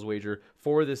Pascal's wager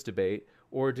for this debate,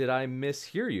 or did I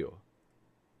mishear you?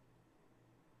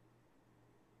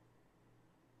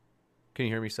 Can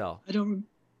you hear me, Sal? I don't.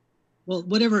 Well,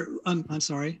 whatever. I'm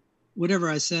sorry. Whatever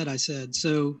I said.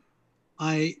 So,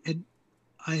 I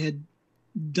had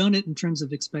done it in terms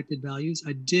of expected values.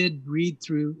 I did read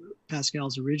through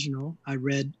Pascal's original. I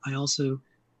also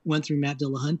went through Matt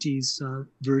Dillahunty's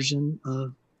version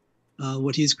of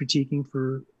what he's critiquing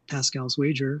for Pascal's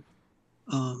wager.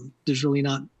 There's really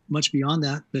not much beyond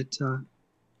that, but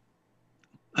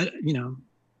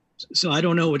so I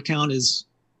don't know what count as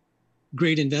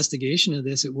great investigation of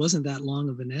this. It wasn't that long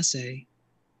of an essay.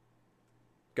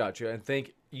 Gotcha. And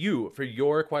thank you for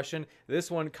your question.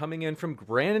 This one coming in from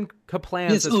Brandon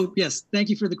Kaplan. Yes. Yes. Thank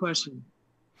you for the question.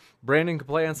 Brandon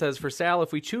Kaplan says, for Sal,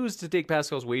 if we choose to take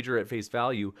Pascal's wager at face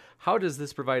value, how does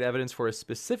this provide evidence for a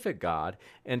specific God?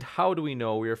 And how do we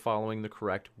know we are following the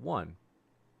correct one?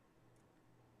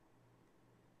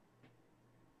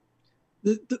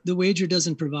 The wager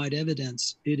doesn't provide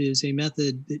evidence. It is a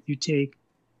method that you take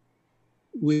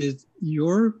with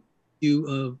your view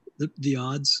of the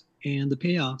odds and the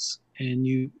payoffs, and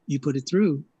you put it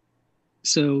through.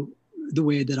 So the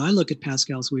way that I look at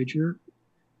Pascal's wager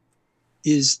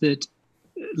is that,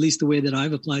 at least the way that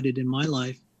I've applied it in my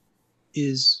life,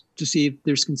 is to see if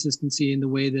there's consistency in the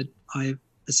way that I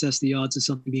assess the odds of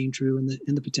something being true and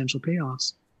the potential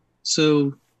payoffs.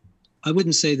 So I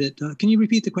wouldn't say that. Can you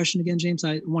repeat the question again, James?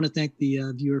 I want to thank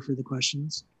the viewer for the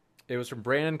questions. It was from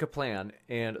Brandon Kaplan,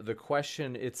 and the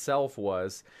question itself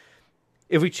was,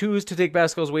 if we choose to take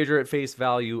Pascal's wager at face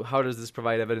value, how does this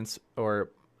provide evidence, or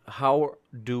how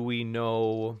do we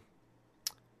know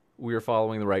we are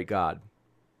following the right God?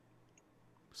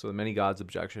 So the many gods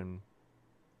objection.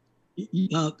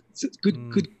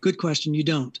 Good question. You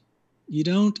don't,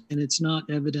 and it's not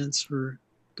evidence for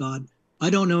God. I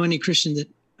don't know any Christian that,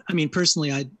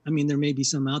 personally, I mean, there may be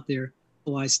some out there.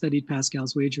 Oh, I studied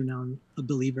Pascal's wager. Now I'm a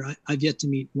believer. I've yet to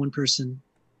meet one person.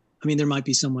 There might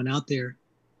be someone out there,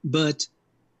 but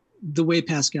the way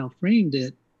Pascal framed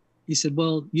it, he said,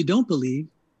 well, you don't believe,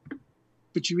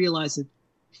 but you realize that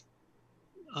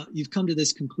you've come to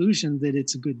this conclusion that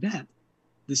it's a good bet.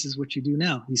 This is what you do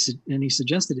now. He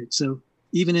suggested it. So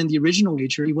even in the original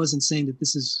wager, he wasn't saying that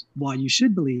this is why you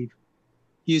should believe.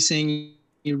 He was saying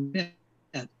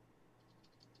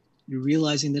you're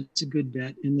realizing that it's a good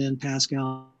bet, and then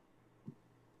Pascal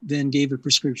then gave a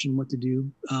prescription what to do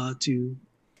to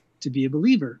be a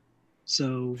believer.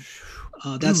 So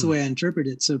that's the way I interpret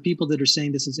it. So people that are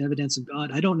saying this is evidence of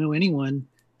God, I don't know anyone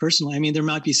personally. There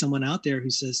might be someone out there who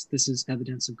says this is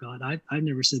evidence of God. I've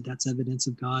never said that's evidence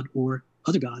of God or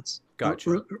other gods.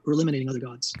 Gotcha. Or eliminating other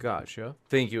gods. Gotcha.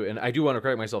 Thank you. And I do want to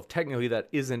correct myself. Technically, that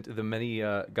isn't the many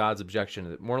gods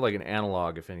objection. More like an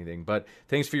analog, if anything. But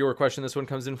thanks for your question. This one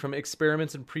comes in from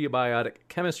Experiments in Prebiotic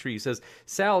Chemistry. It says,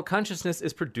 Sal, consciousness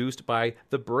is produced by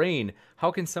the brain. How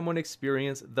can someone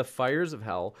experience the fires of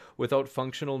hell without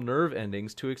functional nerve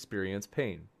endings to experience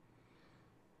pain?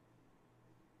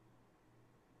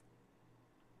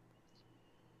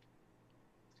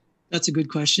 That's a good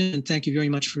question, and thank you very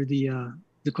much for the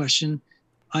question.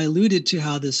 I alluded to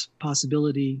how this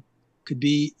possibility could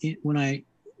be when I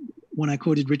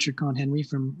quoted Richard Conn Henry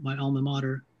from my alma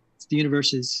mater. The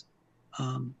universe is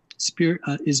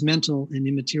mental and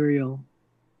immaterial.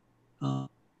 The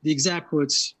exact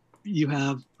quotes you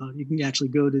have, you can actually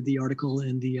go to the article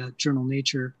in the journal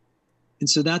Nature, and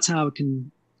so that's how it can.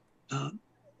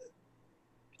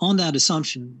 On that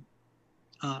assumption,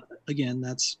 again,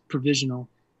 that's provisional.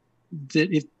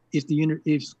 That if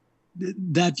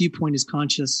that viewpoint is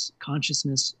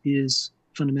consciousness is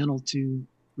fundamental to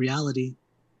reality,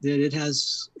 that it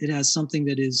has something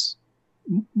that is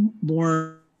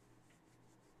more.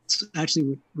 Actually,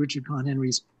 what Richard Conn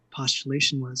Henry's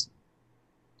postulation was.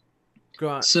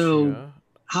 Gotcha. So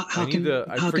how can hell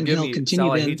continue?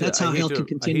 Sal, then that's how hell can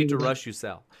continue. I hate to rush you,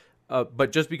 Sal,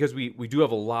 but just because we do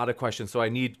have a lot of questions, so I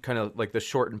need kind of like the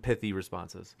short and pithy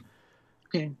responses.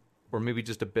 Okay. Or maybe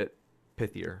just a bit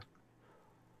pithier.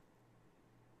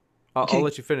 I'll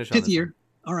let you finish. Pithier. On this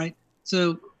all right.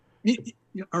 So,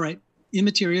 all right.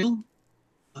 Immaterial.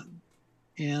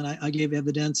 And I gave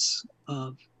evidence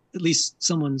of at least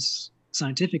someone's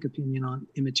scientific opinion on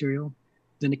immaterial.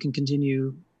 Then it can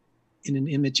continue in an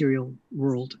immaterial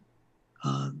world,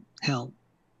 hell.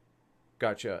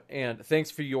 Gotcha. And thanks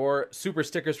for your super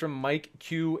stickers from Mike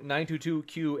Q,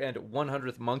 922Q, and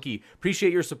 100th Monkey.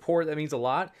 Appreciate your support. That means a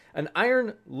lot. And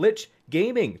Iron Lich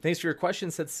Gaming, thanks for your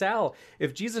question, said, Sal,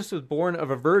 if Jesus was born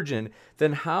of a virgin,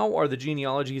 then how are the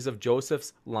genealogies of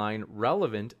Joseph's line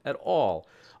relevant at all?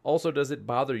 Also, does it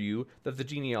bother you that the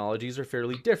genealogies are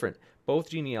fairly different? Both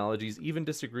genealogies even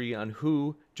disagree on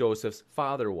who Joseph's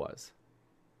father was.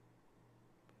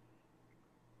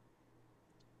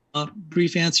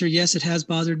 Brief answer, yes, it has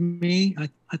bothered me.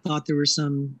 I thought there were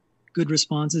some good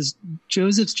responses.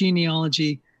 Joseph's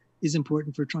genealogy is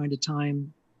important for trying to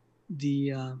time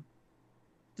the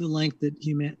length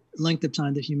of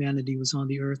time that humanity was on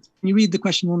the earth. Can you read the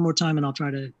question one more time, and I'll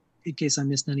try to, in case I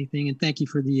missed anything. And thank you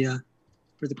for the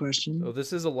question. So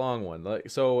this is a long one.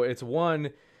 So it's one.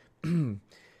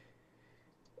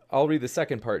 I'll read the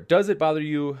second part. Does it bother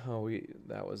you?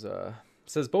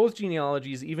 Says both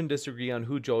genealogies even disagree on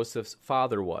who Joseph's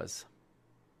father was.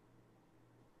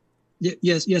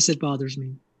 Yes, it bothers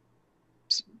me.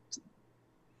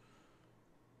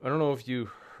 I don't know if you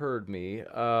heard me.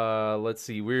 Let's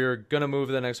see. We're going to move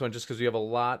to the next one just because we have a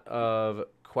lot of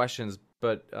questions.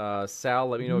 But Sal,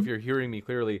 let me know if you're hearing me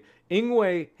clearly.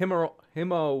 Ingwe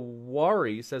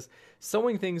Himawari says,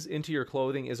 sewing things into your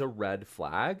clothing is a red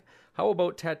flag. How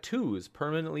about tattoos,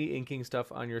 permanently inking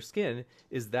stuff on your skin?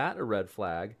 Is that a red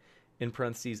flag? In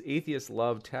parentheses, atheists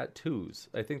love tattoos.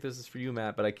 I think this is for you,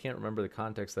 Matt, but I can't remember the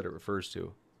context that it refers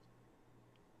to.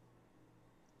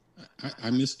 I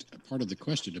missed part of the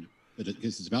question, but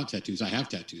it's about tattoos. I have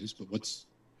tattoos, but what was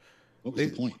the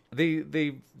point?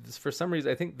 They for some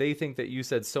reason, I think they think that you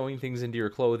said sewing things into your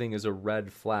clothing is a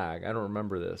red flag. I don't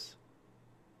remember this.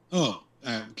 Oh,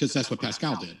 because that's what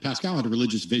Pascal did. Pascal had a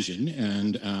religious vision,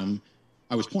 and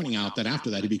I was pointing out that after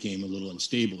that he became a little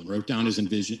unstable and wrote down his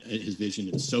vision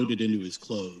and sewed it into his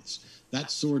clothes.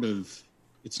 That sort of,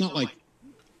 it's not like,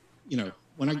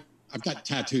 when I've got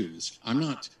tattoos, I'm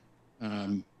not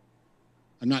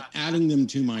adding them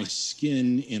to my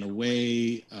skin in a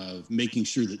way of making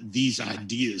sure that these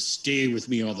ideas stay with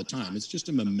me all the time. It's just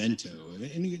a memento,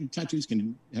 and tattoos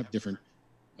can have different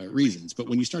reasons. But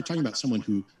when you start talking about someone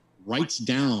who writes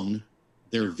down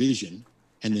their vision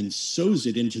and then sews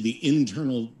it into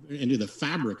the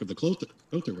fabric of the clothes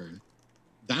they're wearing,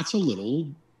 that's a little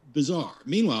bizarre.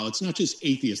 Meanwhile, it's not just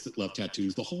atheists that love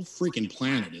tattoos. The whole freaking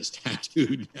planet is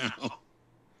tattooed now.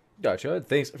 Gotcha.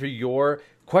 Thanks for your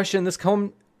question. This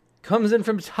comes in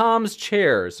from Tom's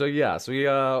chair. So we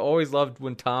always loved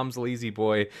when Tom's lazy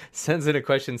boy sends in a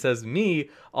question, says,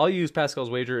 I'll use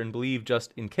Pascal's wager and believe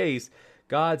just in case.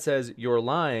 God says you're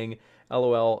lying.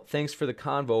 LOL, thanks for the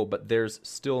convo, but there's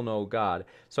still no God.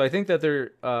 So I think that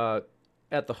they're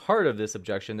at the heart of this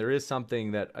objection, there is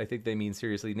something that I think they mean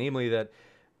seriously, namely that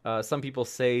some people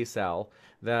say, Sal,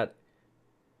 that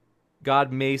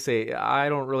God may say, I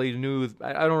don't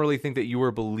really think that you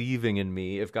were believing in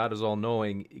me. If God is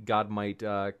all-knowing, God might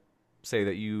say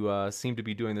that you seem to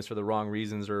be doing this for the wrong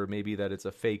reasons, or maybe that it's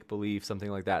a fake belief, something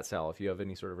like that, Sal, if you have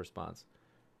any sort of response.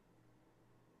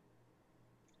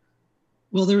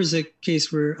 Well, there was a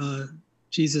case where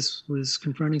Jesus was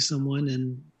confronting someone,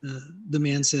 and the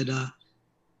man said,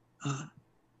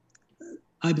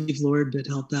 I believe, Lord, but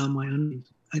help thou my unbelief.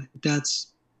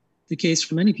 That's the case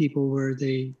for many people, where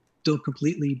they don't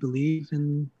completely believe,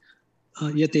 and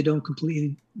yet they don't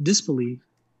completely disbelieve,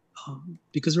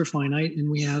 because we're finite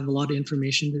and we have a lot of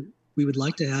information that we would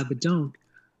like to have but don't.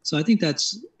 So I think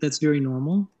that's very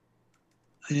normal.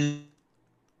 And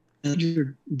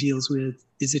deals with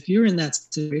is if you're in that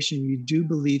situation, you do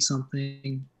believe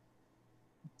something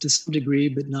to some degree,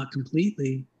 but not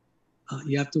completely.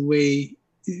 You have to weigh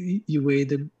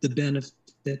the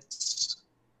benefits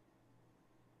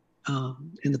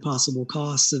and the possible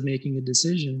costs of making a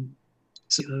decision.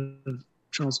 So, of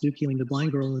Charles Duke healing the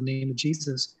blind girl in the name of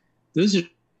Jesus, those are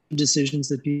decisions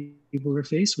that people are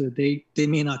faced with. They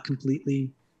may not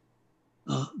completely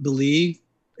believe,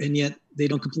 and yet they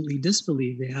don't completely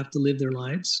disbelieve. They have to live their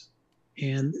lives,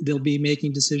 and they'll be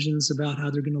making decisions about how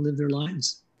they're going to live their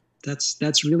lives.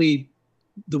 That's really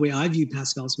the way I view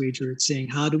Pascal's wager. It's saying,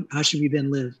 how should we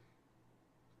then live?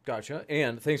 Gotcha.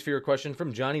 And thanks for your question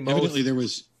from Johnny Mo. Evidently, there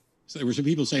was some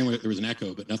people saying there was an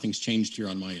echo, but nothing's changed here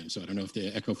on my end. So I don't know if the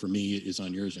echo for me is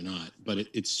on yours or not. But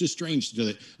it's just strange to do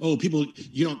that. Oh, people,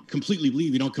 you don't completely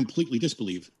believe, you don't completely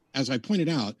disbelieve. As I pointed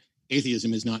out,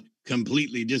 atheism is not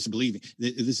completely disbelieving.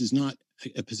 This is not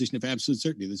a position of absolute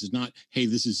certainty. This is not, hey,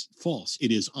 this is false.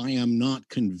 It is, I am not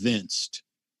convinced.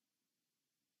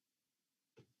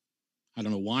 I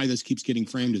don't know why this keeps getting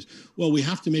framed as, well, we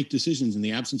have to make decisions in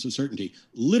the absence of certainty.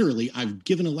 Literally, I've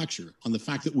given a lecture on the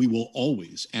fact that we will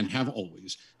always and have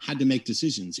always had to make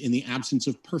decisions in the absence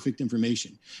of perfect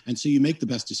information. And so you make the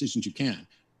best decisions you can,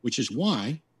 which is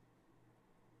why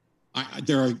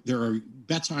there are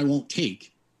bets I won't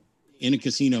take in a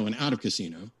casino and out of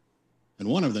casino. And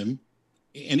one of them,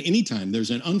 and anytime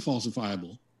there's an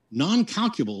unfalsifiable,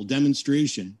 non-calculable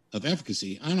demonstration of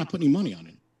efficacy, I'm not putting any money on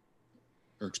it.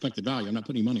 Or expected value. I'm not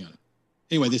putting money on it.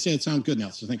 Anyway, they say it sounds good now.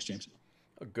 So thanks, James.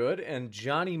 Good. And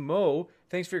Johnny Mo,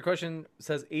 thanks for your question,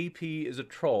 says AP is a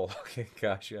troll. Okay,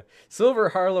 gotcha. Silver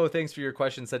Harlow, thanks for your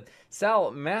question, said,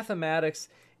 Sal, mathematics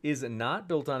is not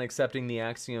built on accepting the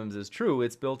axioms as true.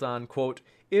 It's built on, quote,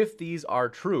 if these are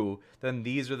true, then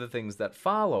these are the things that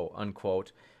follow,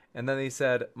 unquote. And then they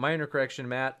said, minor correction,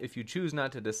 Matt, if you choose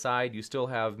not to decide, you still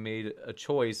have made a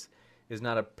choice, is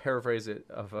not a paraphrase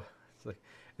of a...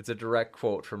 It's a direct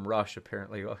quote from Rush,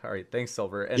 apparently. All right, thanks,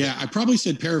 Silver. And yeah, I probably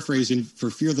said paraphrasing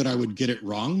for fear that I would get it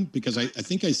wrong, because I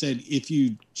think I said, if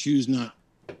you choose not...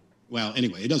 Well,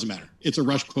 anyway, it doesn't matter. It's a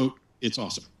Rush quote. It's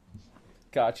awesome.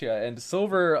 Gotcha. And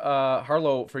Silver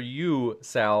Harlow, for you,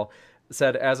 Sal,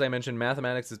 said, as I mentioned,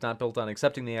 mathematics is not built on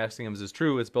accepting the axioms as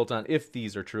true. It's built on if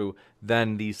these are true,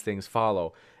 then these things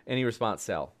follow. Any response,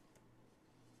 Sal?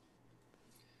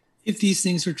 If these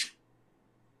things are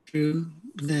true,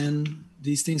 then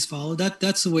these things follow.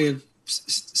 That's the way of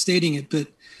stating it. But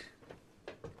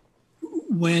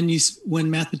when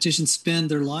mathematicians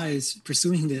spend their lives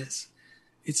pursuing this,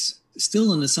 it's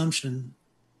still an assumption.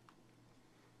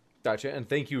 Gotcha. And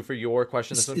thank you for your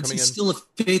question. This one coming in. It's still a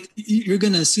faith. You're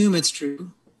going to assume it's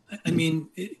true. I mean,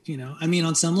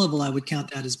 on some level, I would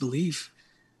count that as belief.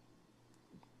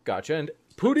 Gotcha. And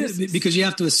Putis, because you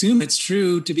have to assume it's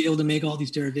true to be able to make all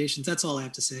these derivations. That's all I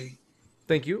have to say.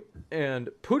 Thank you. And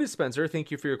Putis Spencer,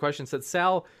 thank you for your question, said,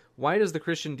 Sal, why does the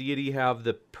Christian deity have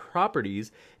the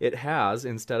properties it has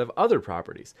instead of other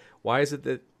properties? Why is it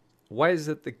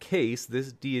the case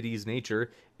this deity's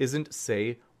nature isn't,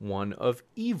 say, one of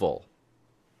evil?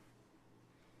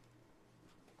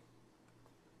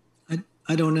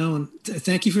 I don't know. And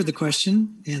thank you for the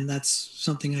question. And that's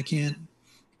something I can't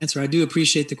answer. I do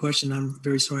appreciate the question. I'm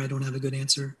very sorry I don't have a good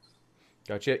answer.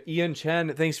 Gotcha. Ian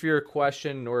Chen, thanks for your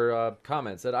question or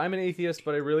comment. Said, I'm an atheist,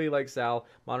 but I really like Sal.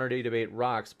 Modern Day Debate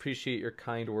rocks. Appreciate your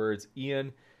kind words,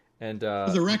 Ian. And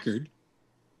for the record,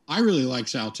 I really like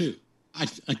Sal too. I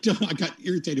got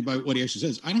irritated by what he actually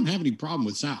says. I don't have any problem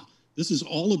with Sal. This is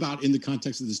all about, in the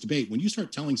context of this debate, when you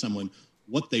start telling someone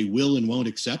what they will and won't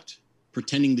accept,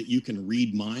 pretending that you can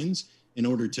read minds in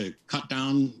order to cut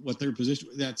down what their position,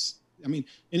 in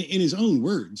his own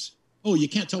words, oh, you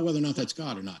can't tell whether or not that's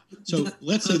God or not. So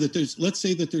let's say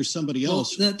that there's somebody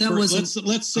else.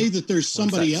 Let's say that there's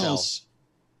somebody else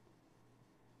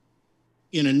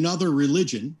in another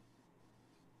religion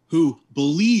who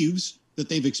believes that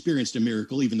they've experienced a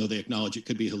miracle, even though they acknowledge it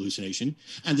could be a hallucination,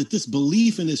 and that this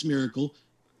belief in this miracle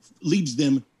leads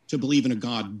them to believe in a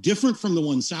God different from the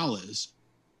one Sal is.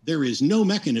 There is no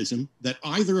mechanism that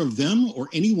either of them or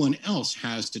anyone else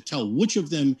has to tell which of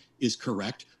them is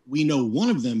correct. We know one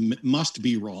of them must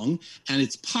be wrong, and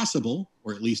it's possible,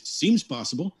 or at least seems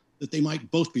possible, that they might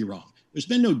both be wrong. There's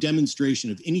been no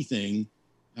demonstration of anything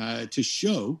to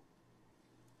show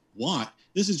what.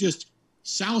 This is just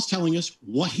Sal's telling us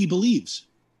what he believes.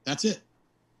 That's it.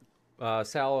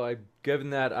 Sal, given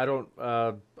that,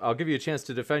 I'll give you a chance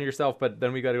to defend yourself, but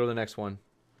then we got to go to the next one.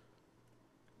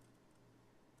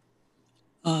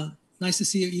 Nice to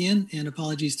see you, Ian, and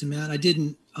apologies to Matt.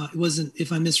 It wasn't,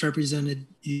 if I misrepresented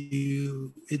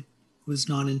you, it was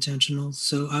non-intentional.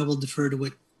 So I will defer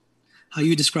to how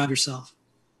you describe yourself.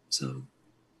 So.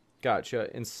 Gotcha.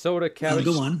 And Soda Cabbage.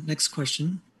 Go on. Next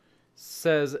question.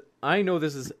 Says, I know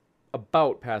this is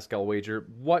about Pascal Wager.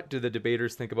 What do the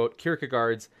debaters think about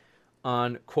Kierkegaard's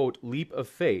on, quote, leap of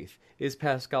faith? Is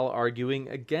Pascal arguing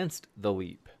against the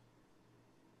leap?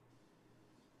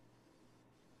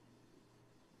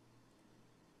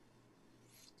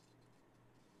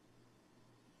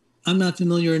 I'm not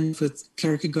familiar enough with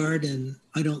Kierkegaard, and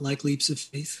I don't like leaps of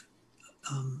faith.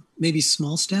 Maybe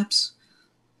small steps.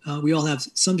 We all have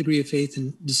some degree of faith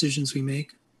in decisions we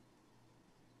make.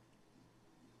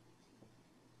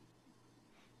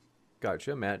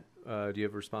 Gotcha. Matt, Do you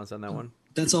have a response on that one?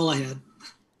 That's all I had.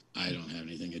 I don't have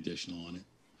anything additional on it.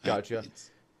 Gotcha.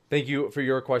 Thank you for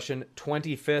your question.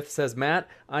 25th says, Matt,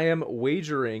 I am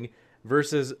wagering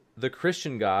versus the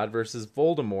Christian God versus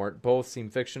Voldemort. Both seem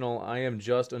fictional. I am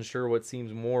just unsure what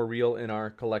seems more real in our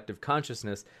collective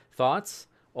consciousness. Thoughts?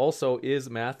 Also, is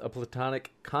math a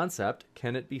Platonic concept?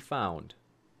 Can it be found?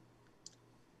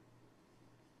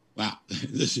 Wow.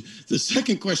 The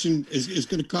second question is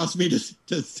going to cause me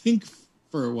to think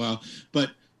for a while.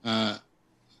 But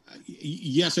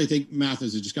yes, I think math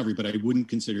is a discovery, but I wouldn't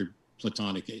consider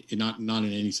Platonic, not in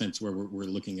any sense where we're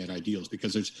looking at ideals,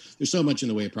 because there's so much in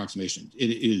the way of approximation.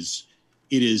 It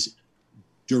is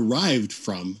derived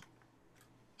from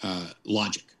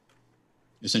logic.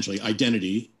 Essentially,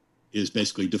 identity is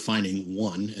basically defining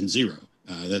 1 and 0.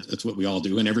 That's what we all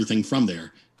do, and everything from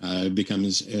there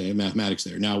becomes mathematics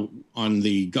there. Now, on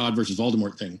the God versus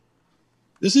Voldemort thing,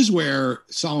 this is where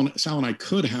Sal and I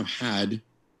could have had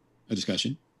a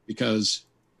discussion, because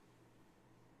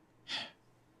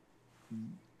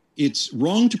it's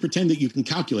wrong to pretend that you can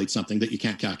calculate something that you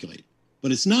can't calculate.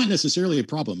 But it's not necessarily a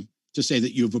problem to say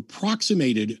that you've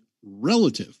approximated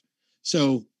relative.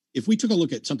 So if we took a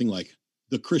look at something like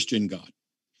the Christian God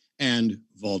and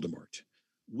Voldemort,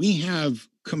 we have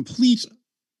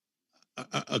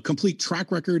a complete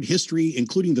track record, history,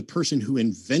 including the person who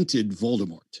invented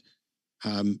Voldemort.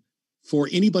 For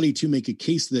anybody to make a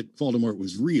case that Voldemort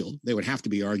was real, they would have to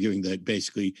be arguing that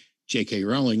basically J.K.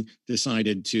 Rowling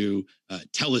decided to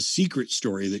tell a secret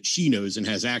story that she knows and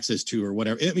has access to, or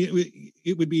whatever. I mean,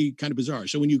 it would be kind of bizarre.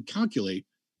 So when you calculate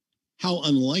how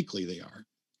unlikely they are,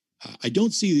 I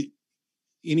don't see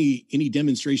any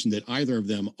demonstration that either of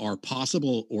them are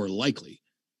possible or likely.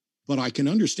 But I can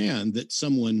understand that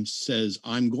someone says,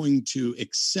 I'm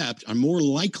more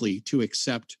likely to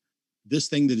accept this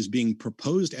thing that is being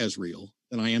proposed as real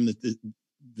than I am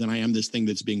this thing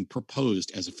that's being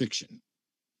proposed as a fiction.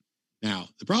 Now,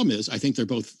 the problem is, I think they're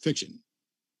both fiction.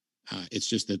 It's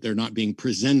just that they're not being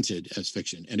presented as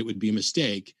fiction, and it would be a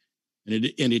mistake, and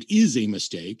it is a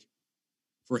mistake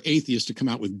for atheists to come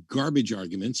out with garbage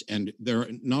arguments. And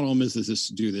not all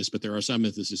mythicists do this, but there are some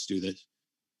mythicists do this,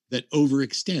 that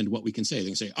overextend what we can say. They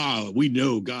can say, we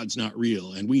know God's not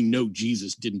real, and we know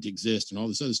Jesus didn't exist, and all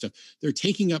this other stuff. They're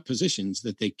taking up positions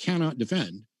that they cannot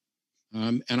defend.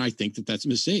 And I think that that's a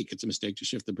mistake. It's a mistake to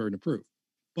shift the burden of proof.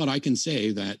 But I can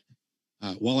say that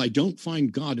while I don't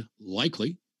find God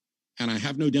likely, and I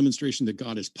have no demonstration that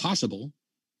God is possible,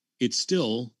 it's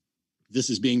still, this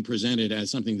is being presented as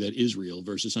something that is real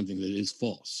versus something that is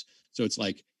false. So it's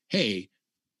like, hey,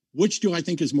 which do I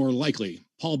think is more likely,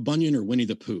 Paul Bunyan or Winnie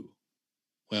the Pooh?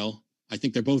 Well, I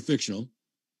think they're both fictional,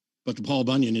 but the Paul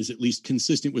Bunyan is at least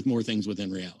consistent with more things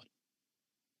within reality.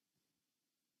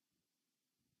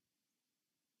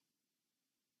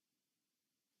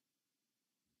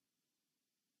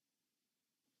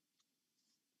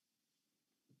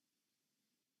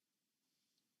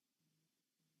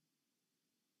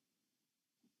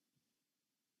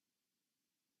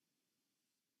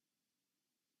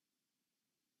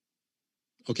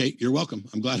 Okay, you're welcome.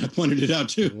 I'm glad I pointed it out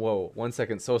too. Whoa, 1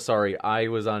 second. So sorry. I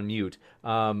was on mute.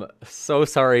 So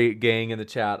sorry, gang in the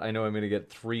chat. I know I'm going to get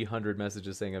 300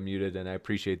 messages saying I'm muted, and I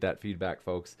appreciate that feedback,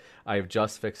 folks. I have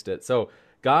just fixed it. So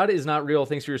God is not real.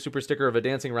 Thanks for your super sticker of a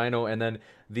dancing rhino. And then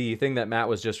the thing that Matt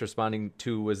was just responding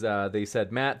to was they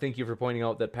said, Matt, thank you for pointing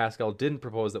out that Pascal didn't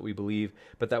propose that we believe,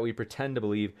 but that we pretend to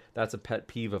believe. That's a pet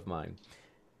peeve of mine.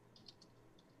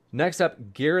 Next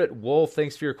up, Garrett Wolf,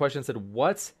 thanks for your question, said,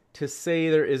 what's to say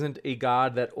there isn't a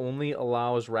God that only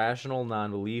allows rational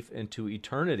non-belief into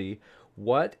eternity?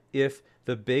 What if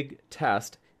the big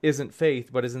test isn't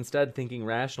faith, but is instead thinking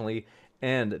rationally,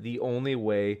 and the only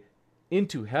way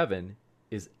into heaven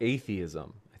is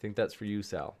atheism? I think that's for you,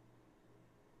 Sal.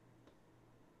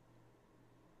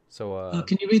 So,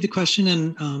 can you read the question?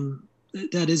 And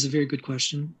that is a very good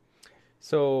question.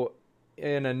 So,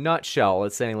 in a nutshell,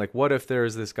 it's saying, like, what if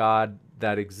there's this God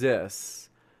that exists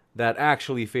that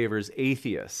actually favors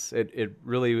atheists? It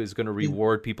really is going to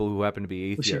reward people who happen to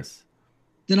be atheists. Sure.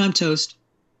 Then I'm toast.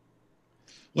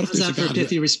 What if there's that for a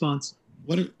pithy response?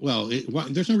 There's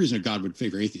no reason a God would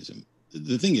favor atheism.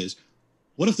 The thing is,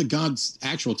 what if the God's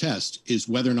actual test is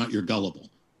whether or not you're gullible,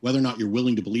 whether or not you're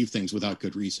willing to believe things without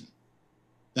good reason?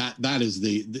 That is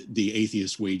the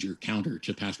atheist wager counter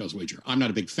to Pascal's wager. I'm not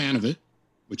a big fan of it,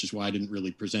 which is why I didn't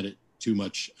really present it too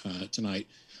much tonight,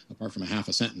 apart from a half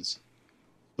a sentence.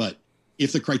 But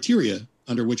if the criteria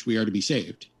under which we are to be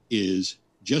saved is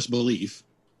just belief,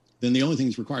 then the only thing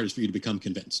that's required is for you to become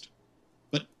convinced.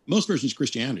 But most versions of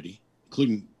Christianity,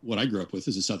 including what I grew up with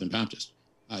as a Southern Baptist,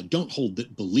 don't hold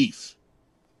that belief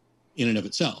in and of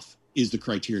itself is the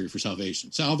criteria for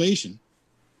salvation. Salvation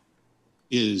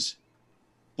is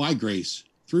by grace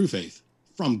through faith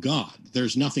from God.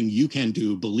 There's nothing you can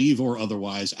do, believe or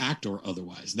otherwise, act or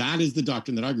otherwise. That is the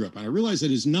doctrine that I grew up on. I realize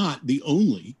it is not the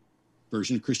only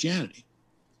version of Christianity.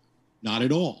 Not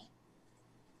at all.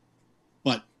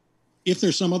 But if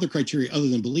there's some other criteria other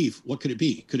than belief, what could it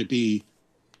be? Could it be,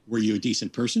 were you a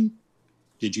decent person?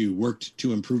 Did you work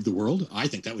to improve the world? I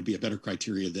think that would be a better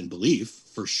criteria than belief,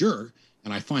 for sure.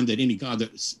 And I find that any God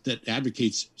that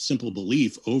advocates simple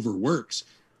belief over works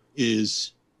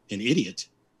is an idiot.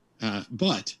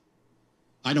 But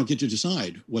I don't get to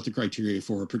decide what the criteria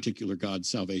for a particular God's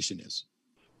salvation is.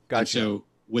 Gotcha. And so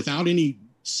without any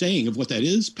saying of what that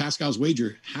is, Pascal's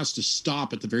wager has to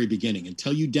stop at the very beginning.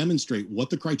 Until you demonstrate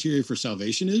what the criteria for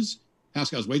salvation is,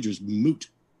 Pascal's wager is moot.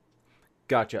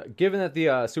 Gotcha. Given that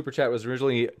the super chat was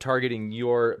originally targeting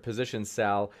your position,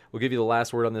 Sal, we'll give you the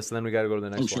last word on this, and then we got to go to the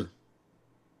next one.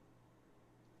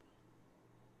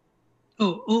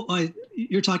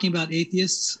 You're talking about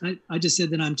atheists? I just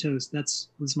said that I'm toast.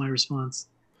 Was my response.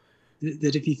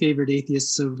 That if he favored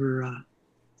atheists over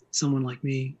someone like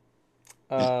me.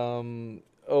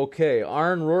 Okay.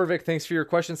 Arn Rorvik, thanks for your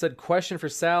question. Said, question for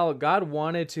Sal. God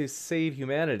wanted to save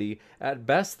humanity. At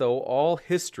best, though, all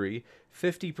history,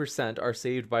 50% are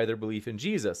saved by their belief in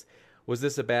Jesus. Was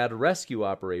this a bad rescue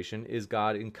operation? Is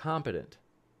God incompetent?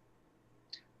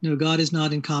 No, God is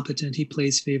not incompetent. He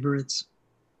plays favorites.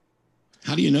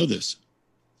 How do you know this?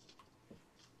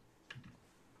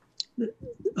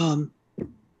 I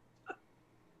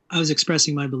was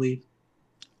expressing my belief.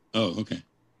 Oh, okay.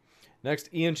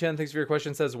 Next, Ian Chen, thanks for your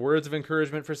question, says, words of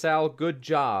encouragement for Sal. Good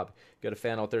job. Got a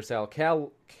fan out there, Sal.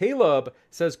 Caleb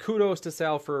says, kudos to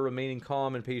Sal for remaining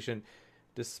calm and patient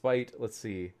despite, let's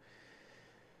see.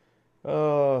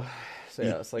 Oh, so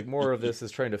yeah, it's like more of this is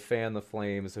trying to fan the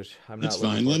flames, which I'm not. That's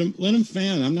fine. Let him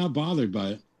fan. I'm not bothered by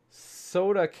it.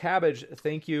 Soda Cabbage,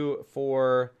 thank you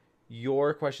for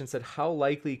your question. Said, how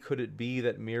likely could it be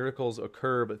that miracles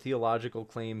occur, but theological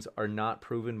claims are not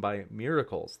proven by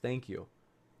miracles? Thank you.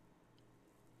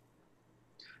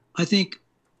 I think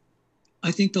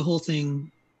the whole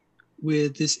thing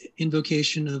with this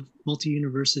invocation of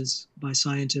multi-universes by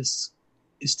scientists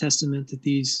is testament that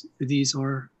these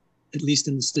are, at least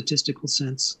in the statistical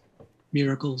sense,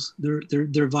 miracles.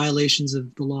 They're violations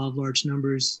of the law of large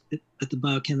numbers at the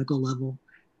biochemical level,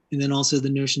 and then also the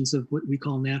notions of what we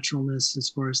call naturalness as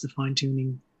far as the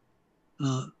fine-tuning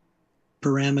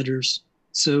parameters.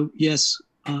 So yes,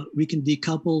 we can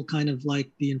decouple kind of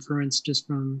like the inference just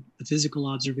from the physical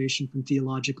observation from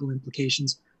theological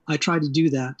implications. I try to do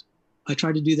that.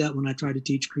 When I try to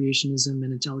teach creationism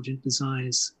and intelligent design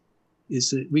is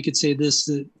that we could say this,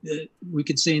 that we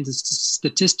could say in the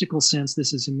statistical sense,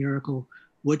 this is a miracle.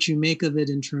 What you make of it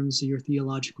in terms of your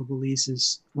theological beliefs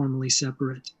is formally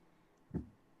separate.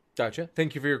 Gotcha.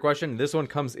 Thank you for your question. This one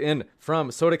comes in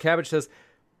from Soda Cabbage, says,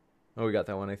 oh, we got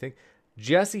that one, I think.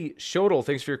 Jesse Shodel,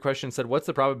 thanks for your question, said, what's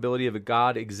the probability of a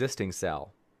God existing,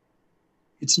 Sal?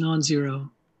 It's non-zero.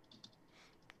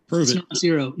 Prove it's it.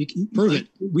 Non-zero. Prove it.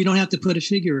 We don't have to put a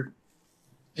figure.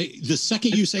 Hey, the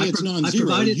second you say it's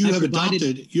non-zero, you have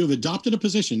adopted a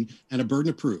position and a burden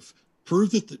of proof.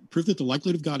 Prove that the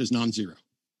likelihood of God is non-zero.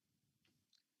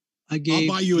 I'll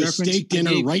buy you a steak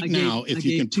dinner right now if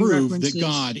you can prove that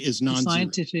God is non-zero.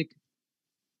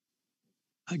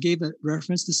 I gave a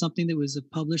reference to something that was a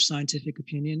published scientific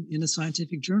opinion in a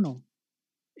scientific journal.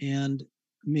 And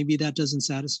maybe that doesn't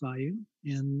satisfy you,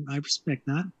 and I respect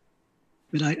that.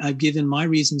 But I've given my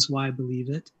reasons why I believe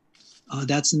it.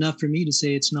 That's enough for me to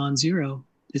say it's non-zero.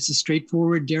 It's a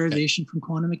straightforward derivation from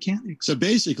quantum mechanics. So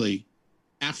basically,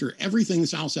 after everything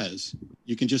Sal says,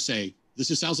 you can just say, this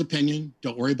is Sal's opinion.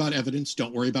 Don't worry about evidence.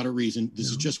 Don't worry about a reason. This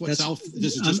is just what Sal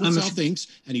thinks,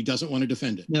 and he doesn't want to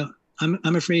defend it. No,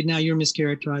 I'm afraid now you're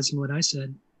mischaracterizing what I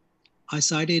said. I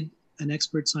cited an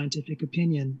expert scientific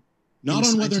opinion. Not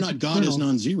on whether or not God is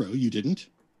non-zero. You didn't.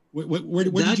 Where did you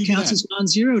do that? That counts as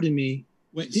non-zero to me.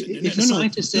 If a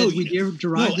scientist said we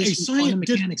derive this from quantum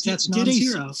mechanics, that's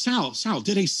non-zero. Sal,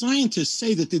 did a scientist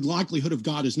say that the likelihood of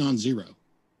God is non-zero?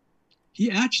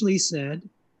 He actually said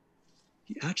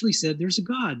there's a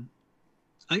God.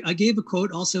 I gave a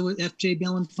quote also with F.J.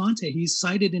 Belinfante. He's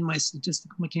cited in my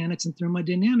statistical mechanics and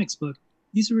thermodynamics book.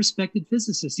 He's a respected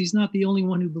physicist. He's not the only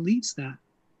one who belieds that.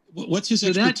 What's his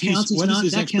expertise?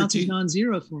 That counts as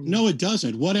non-zero for me. No, it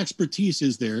doesn't. What expertise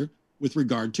is there with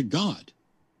regard to God?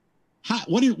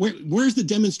 Where's the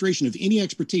demonstration of any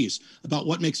expertise about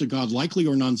what makes a God likely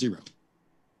or non-zero?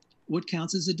 What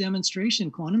counts as a demonstration?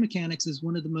 Quantum mechanics is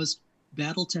one of the most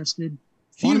battle-tested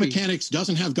Quantum mechanics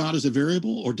doesn't have God as a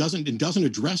variable, or doesn't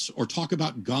address or talk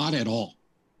about God at all.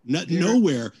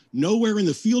 Nowhere in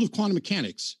the field of quantum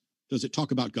mechanics does it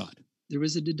talk about God. There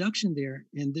was a deduction there,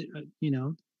 and you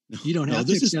don't have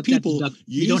to accept that.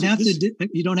 You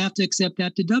don't have to accept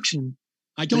that deduction.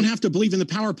 I don't have to believe in the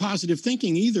power of positive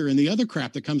thinking either, and the other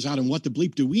crap that comes out and what the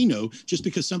bleep do we know just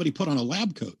because somebody put on a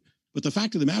lab coat. But the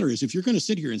fact of the matter is, if you're going to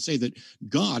sit here and say that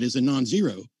God is a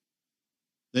non-zero,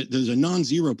 that there's a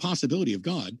non-zero possibility of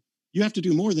God, you have to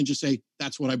do more than just say,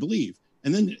 that's what I believe.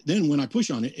 And then when I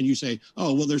push on it and you say,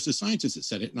 oh, well, there's the scientist that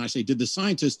said it. And I say, did the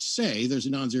scientist say there's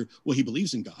a non-zero? Well, he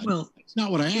believes in God. Well, that's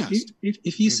not what I asked.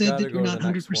 If you said that you're not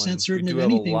 100% certain of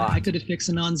anything, I could have fixed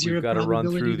a non-zero probability. We've got to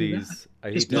run through these.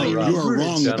 I hate to interrupt. You are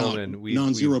wrong about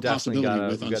non-zero possibility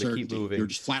with uncertainty. You're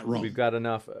just flat wrong. We've got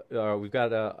enough. We've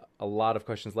got a lot of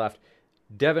questions left.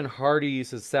 Devin Hardy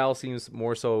says, Sal seems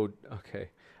more so... Okay.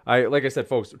 Like I said,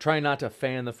 folks, try not to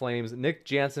fan the flames. Nick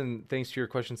Jansen, thanks to your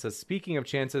question, says, speaking of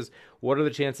chances, what are the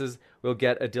chances we'll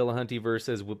get a Dillahunty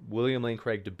versus William Lane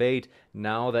Craig debate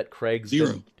now that Craig's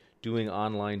been doing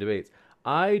online debates?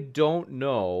 I don't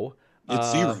know.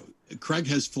 It's zero. Craig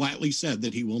has flatly said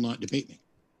that he will not debate me.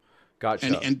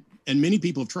 Gotcha. And many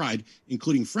people have tried,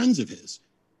 including friends of his.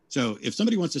 So if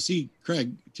somebody wants to see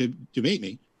Craig to debate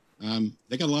me,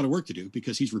 they got a lot of work to do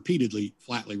because he's repeatedly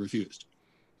flatly refused.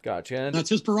 Gotcha. And that's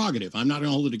his prerogative. I'm not going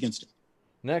to hold it against him.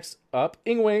 Next up,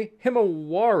 Ingwe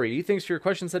Himawari, thanks for your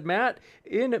question, said, Matt,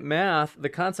 in math, the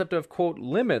concept of, quote,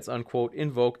 limits, unquote,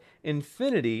 invoke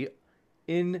infinity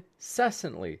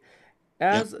incessantly.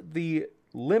 As the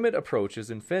limit approaches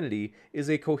infinity is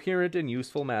a coherent and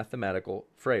useful mathematical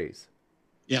phrase.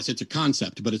 Yes, it's a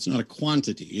concept, but it's not a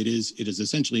quantity. It is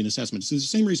essentially an assessment. It's the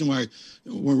same reason why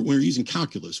we're using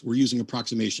calculus. We're using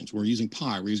approximations. We're using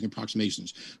pi. We're using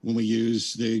approximations. When we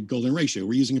use the golden ratio,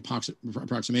 we're using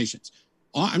approximations.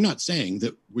 I'm not saying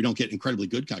that we don't get incredibly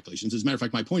good calculations. As a matter of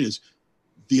fact, my point is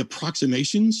the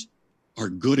approximations are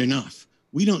good enough.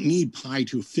 We don't need pi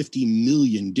to 50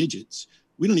 million digits.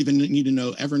 We don't even need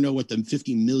to ever know what the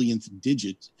 50 millionth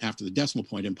digit after the decimal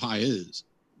point in pi is.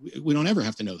 We don't ever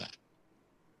have to know that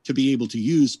to be able to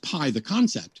use pi, the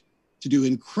concept, to do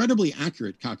incredibly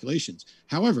accurate calculations.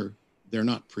 However, they're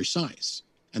not precise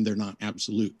and they're not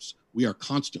absolutes. We are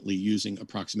constantly using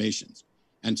approximations.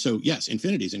 And so, yes,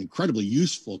 infinity is an incredibly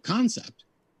useful concept.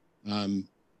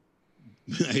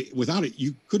 Without it,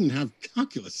 you couldn't have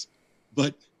calculus.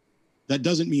 But that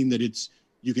doesn't mean that it's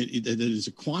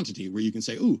a quantity where you can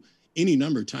say, "Ooh, any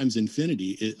number times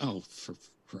infinity is." Oh, for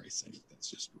Christ's sake,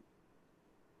 that's just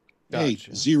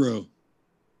gotcha. Zero.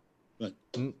 But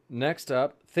next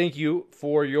up, thank you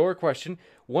for your question.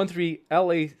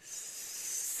 13LACLE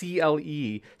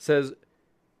says,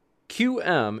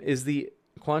 QM is the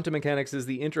quantum mechanics is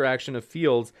the interaction of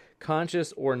fields,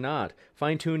 conscious or not.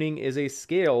 Fine-tuning is a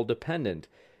scale dependent.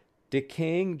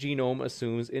 Decaying genome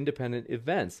assumes independent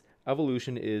events.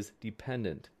 Evolution is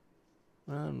dependent.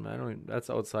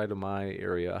 That's outside of my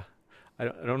area. I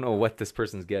don't know what this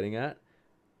person's getting at.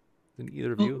 Did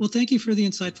either of you? Well, thank you for the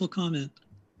insightful comment.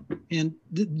 And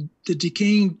the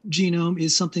decaying genome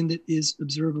is something that is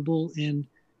observable, and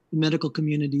the medical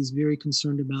community is very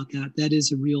concerned about that. That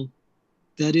is a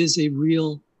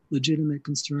real legitimate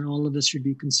concern. All of us should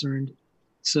be concerned.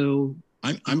 So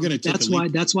I'm going to take that's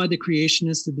why the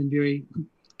creationists have been very,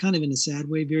 kind of in a sad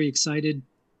way, very excited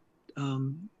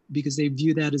because they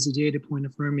view that as a data point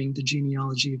affirming the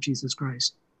genealogy of Jesus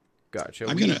Christ. Gotcha.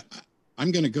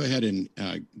 I'm going to go ahead and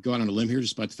go out on a limb here,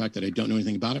 despite the fact that I don't know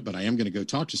anything about it, but I am going to go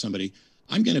talk to somebody.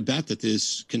 I'm going to bet that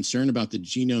this concern about the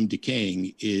genome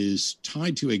decaying is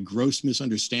tied to a gross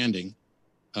misunderstanding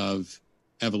of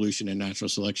evolution and natural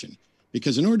selection.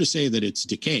 Because in order to say that it's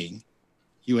decaying,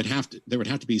 there would have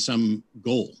to be some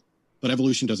goal, but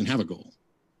evolution doesn't have a goal.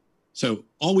 So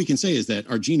all we can say is that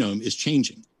our genome is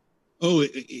changing. Oh,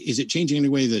 is it changing in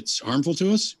a way that's harmful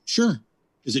to us? Sure.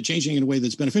 Is it changing in a way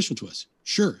that's beneficial to us?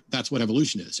 Sure, that's what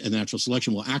evolution is, and natural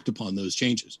selection will act upon those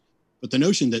changes. But the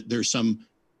notion that there's some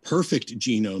perfect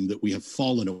genome that we have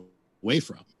fallen away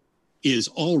from is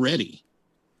already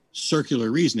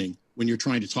circular reasoning when you're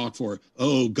trying to talk for,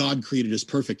 oh, God created us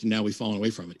perfect and now we've fallen away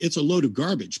from it. It's a load of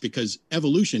garbage because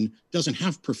evolution doesn't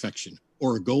have perfection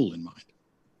or a goal in mind.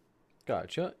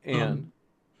 Gotcha. And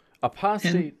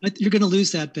apostate. And you're going to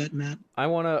lose that bet, Matt. I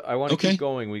want to keep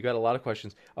going. We got a lot of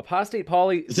questions. Apostate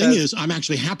Polly. The thing is, I'm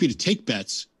actually happy to take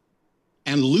bets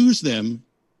and lose them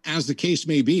as the case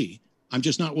may be. I'm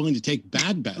just not willing to take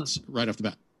bad bets right off the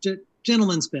bat.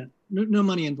 Gentleman's bet. No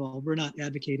money involved. We're not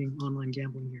advocating online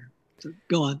gambling here. So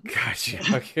go on. Gotcha.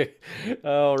 Okay.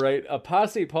 All right.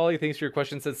 Apostate Polly, thanks for your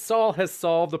question. Says Saul has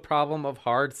solved the problem of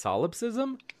hard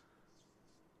solipsism.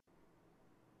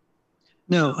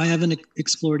 No, I haven't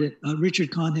explored it.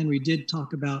 Richard Conhenry did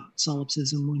talk about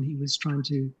solipsism when he was trying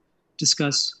to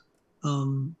discuss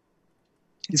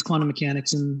his quantum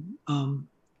mechanics, and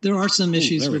there are some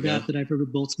issues with that I've heard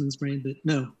with Boltzmann's brain, but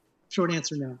no. Short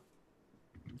answer, no.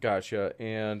 Gotcha.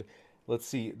 And let's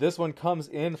see. This one comes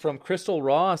in from Crystal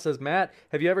Raw. Says, Matt,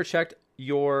 have you ever checked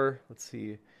your? Let's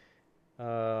see.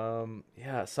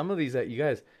 Yeah, some of these that you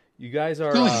guys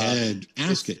are. Go ahead,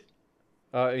 ask it.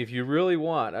 If you really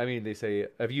want, I mean, they say,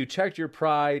 have you checked your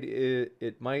pride?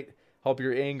 It might help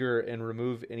your anger and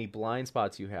remove any blind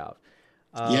spots you have.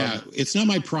 Yeah, it's not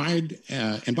my pride.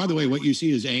 And by the way, what you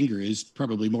see as anger is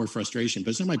probably more frustration,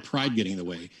 but it's not my pride getting in the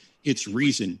way. It's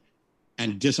reason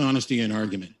and dishonesty and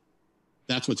argument.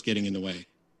 That's what's getting in the way.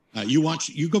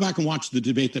 You go back and watch the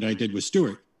debate that I did with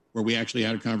Stuart, where we actually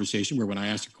had a conversation where when I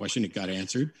asked a question, it got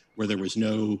answered, where there was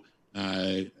no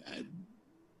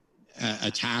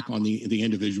attack on the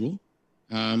individual.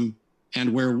 And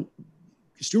where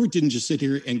Stuart didn't just sit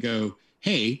here and go,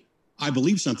 hey, I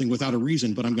believe something without a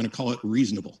reason, but I'm going to call it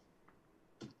reasonable.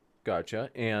 Gotcha.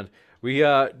 And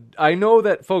I know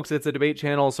that, folks, it's a debate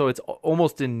channel, so it's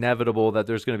almost inevitable that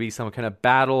there's going to be some kind of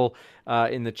battle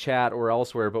in the chat or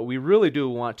elsewhere, but we really do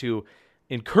want to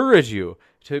encourage you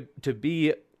to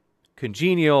be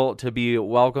congenial, to be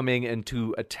welcoming, and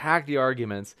to attack the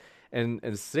arguments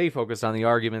and stay focused on the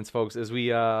arguments, folks, as we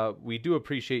do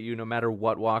appreciate you no matter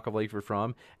what walk of life you're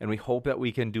from, and we hope that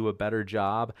we can do a better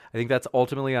job. I think that's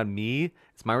ultimately on me.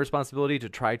 It's my responsibility to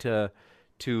try to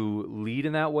lead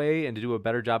in that way and to do a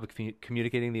better job of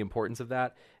communicating the importance of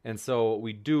that. And so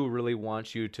we do really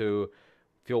want you to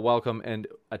feel welcome and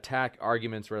attack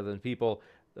arguments rather than people.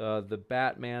 The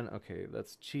Batman, okay,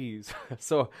 that's cheese.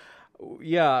 So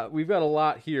yeah, we've got a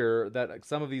lot here that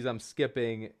some of these I'm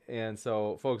skipping. And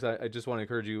so, folks, I just want to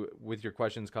encourage you with your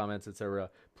questions, comments, etc.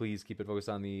 Please keep it focused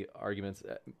on the arguments.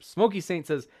 Smoky Saint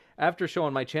says, after show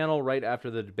on my channel, right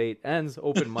after the debate ends,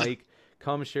 open mic,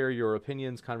 come share your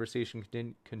opinions. Conversation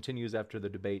continues after the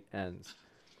debate ends.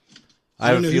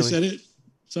 I don't know who said it.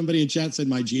 Somebody in chat said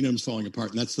my genome's falling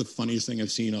apart, and that's the funniest thing I've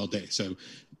seen all day. So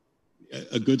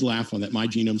a good laugh on that. My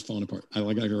genome's falling apart. I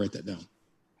got to go write that down.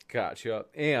 Gotcha.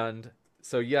 And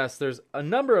so, yes, there's a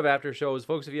number of after shows.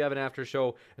 Folks, if you have an after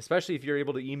show, especially if you're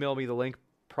able to email me the link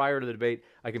prior to the debate,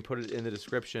 I can put it in the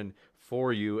description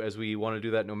for you, as we want to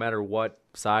do that no matter what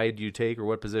side you take or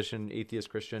what position, atheist,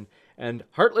 Christian. And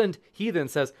Heartland Heathen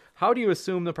says, how do you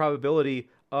assume the probability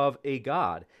of a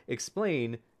God?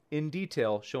 Explain in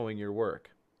detail showing your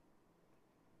work.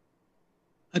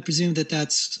 I presume that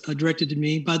that's directed to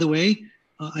me. By the way,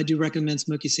 I do recommend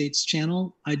Smoky Saint's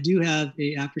channel. I do have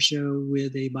a after show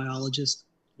with a biologist.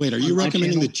 Wait, are you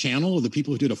recommending the channel of the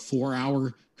people who did a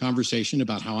 4-hour conversation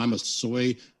about how I'm a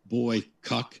soy boy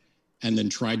cuck and then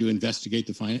tried to investigate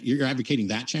the finance? You're advocating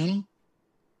that channel?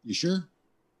 You sure?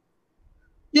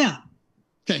 Yeah.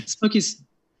 Okay. Smoky's.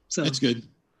 So that's good.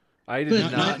 I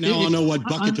did not. Now I'll know what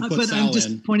bucket to put Sal in. I'm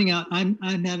just pointing out, I'm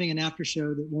having an after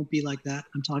show that won't be like that.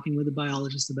 I'm talking with a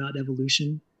biologist about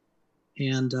evolution,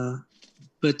 and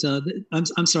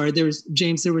I'm sorry. There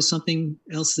was something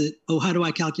else that. Oh, how do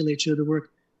I calculate show the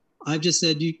work? I've just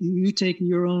said you take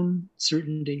your own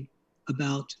certainty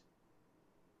about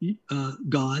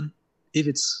God.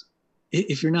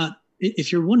 If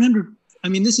you're 100. I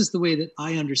mean, this is the way that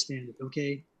I understand it.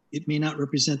 Okay, it may not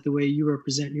represent the way you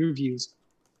represent your views.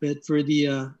 But for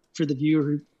the viewer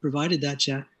who provided that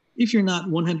chat, if you're not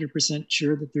 100%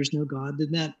 sure that there's no God,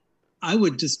 then I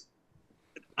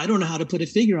don't know how to put a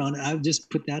figure on it. I would just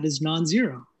put that as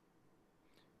non-zero.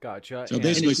 Gotcha. So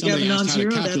basically, somebody asked how to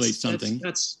calculate something.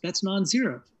 That's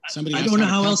non-zero. I don't know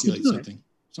how else to do it.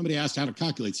 Somebody asked how to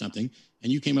calculate something,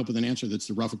 and you came up with an answer that's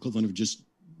the rough equivalent of just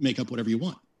make up whatever you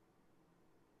want.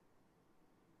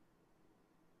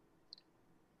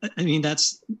 I mean,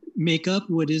 that's make up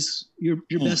what is your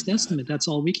best estimate. That's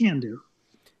all we can do.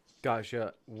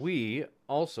 Gotcha. We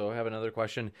also have another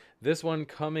question. This one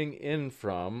coming in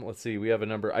from, let's see, we have a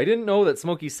number. I didn't know that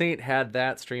Smoky Saint had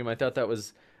that stream. I thought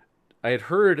I had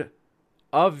heard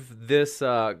of this.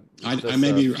 I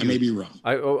may be wrong.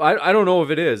 I don't know if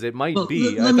it is. It might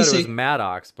be. I thought it was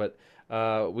Maddox, but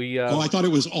I thought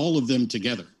it was all of them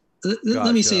together.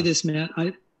 Let me say this, Matt.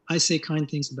 I say kind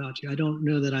things about you. I don't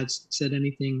know that I've said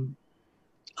anything.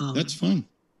 That's fine.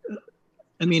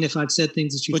 I mean, if I've said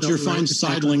things that you. But you're fine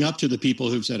sidling up to the people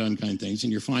who've said unkind things,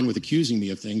 and you're fine with accusing me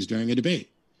of things during a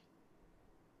debate.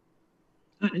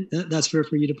 That's fair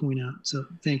for you to point out. So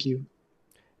thank you.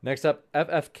 Next up,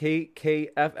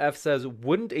 FFKKFF says,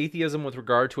 wouldn't atheism with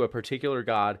regard to a particular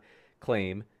God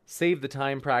claim save the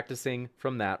time practicing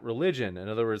from that religion. In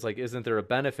other words, like, isn't there a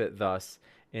benefit thus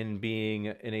in being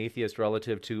an atheist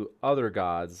relative to other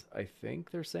gods? I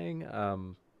think they're saying,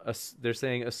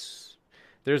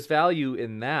 there's value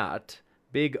in that.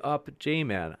 Big up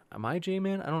J-Man. Am I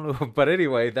J-Man? I don't know. But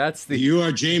anyway, that's the... You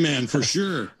are J-Man for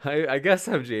sure. I guess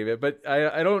I'm J-Man, but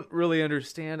I don't really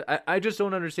understand. I just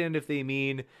don't understand if they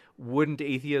mean, wouldn't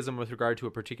atheism with regard to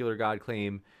a particular God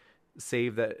claim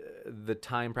save the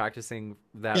time practicing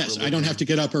that Yes, religion? I don't have to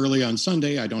get up early on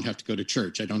Sunday. I don't have to go to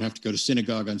church. I don't have to go to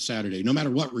synagogue on Saturday. No matter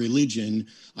what religion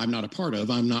I'm not a part of,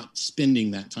 I'm not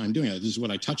spending that time doing it. This is what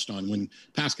I touched on when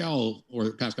Pascal,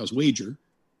 or Pascal's wager,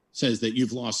 says that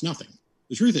you've lost nothing.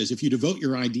 The truth is, if you devote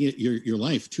your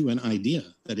life to an idea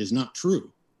that is not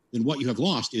true, then what you have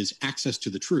lost is access to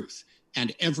the truth.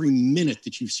 And every minute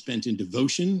that you've spent in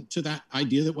devotion to that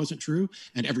idea that wasn't true,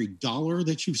 and every dollar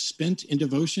that you've spent in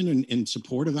devotion and in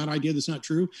support of that idea that's not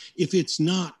true, if it's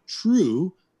not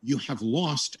true, you have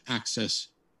lost access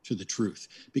to the truth.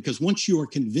 Because once you are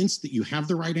convinced that you have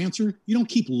the right answer, you don't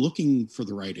keep looking for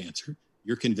the right answer.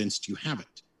 You're convinced you have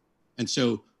it. And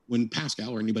so when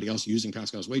Pascal or anybody else using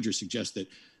Pascal's wager suggests that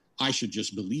I should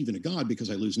just believe in a God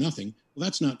because I lose nothing, well,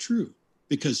 that's not true.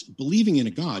 Because believing in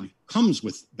a God comes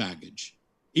with baggage.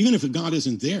 Even if a God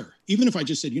isn't there, even if I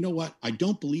just said, you know what, I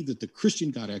don't believe that the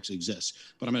Christian God actually exists,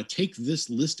 but I'm going to take this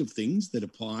list of things that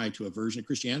apply to a version of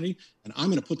Christianity, and I'm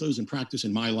going to put those in practice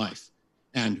in my life.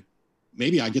 And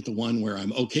maybe I get the one where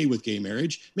I'm okay with gay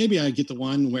marriage. Maybe I get the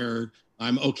one where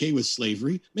I'm okay with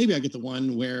slavery. Maybe I get the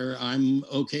one where I'm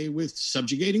okay with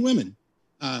subjugating women.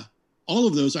 All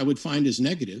of those I would find as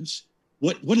negatives.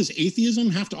 What does atheism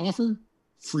have to offer?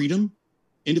 Freedom,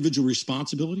 individual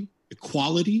responsibility,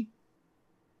 equality,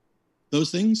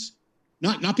 those things.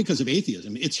 Not because of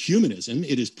atheism. It's humanism.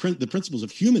 It is the principles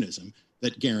of humanism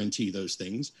that guarantee those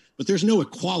things. But there's no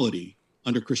equality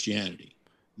under Christianity.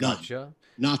 None. Gotcha.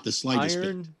 Not the slightest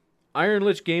bit. Iron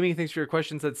Lich Gaming, thanks for your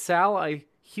question. Said, Sal, I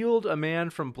healed a man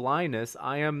from blindness.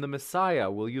 I am the Messiah.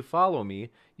 Will you follow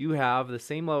me? You have the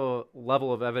same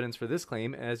level of evidence for this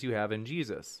claim as you have in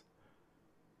Jesus.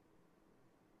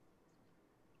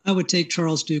 I would take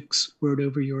Charles Duke's word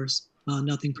over yours.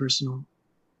 Nothing personal.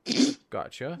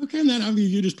 Gotcha. How can that not be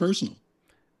viewed as personal?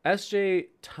 S.J.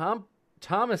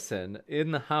 Thomason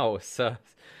in the house.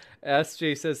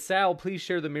 S.J. says, Sal, please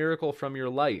share the miracle from your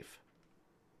life.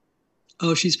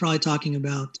 Oh, she's probably talking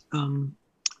about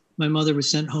my mother was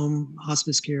sent home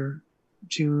hospice care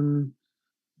June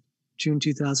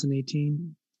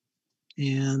 2018.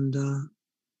 And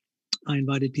I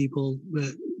invited people.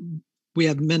 We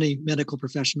have many medical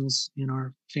professionals in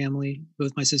our family.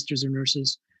 Both my sisters are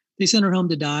nurses. They sent her home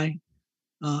to die.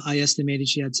 I estimated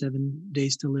she had 7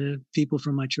 days to live. People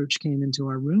from my church came into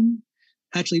our room.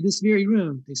 Actually, this very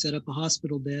room, they set up a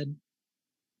hospital bed,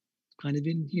 kind of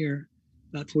in here.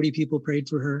 About 40 people prayed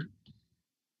for her.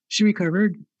 She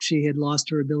recovered. She had lost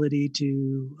her ability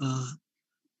to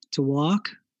walk.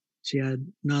 She had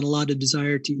not a lot of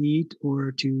desire to eat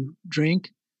or to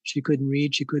drink. She couldn't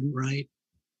read. She couldn't write.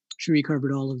 She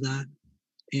recovered all of that.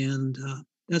 And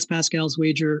that's Pascal's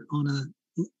wager on a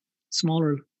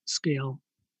smaller scale.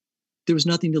 There was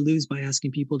nothing to lose by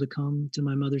asking people to come to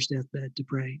my mother's deathbed to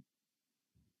pray.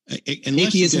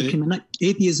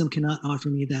 Atheism cannot offer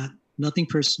me that. Nothing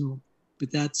personal,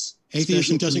 but that's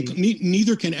atheism doesn't.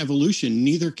 Neither can evolution.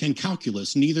 Neither can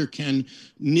calculus. Neither can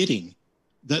knitting.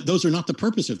 Those are not the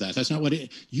purpose of that. That's not what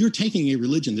you're taking a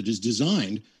religion that is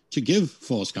designed to give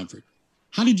false comfort.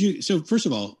 How did you? So first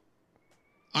of all,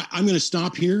 I'm going to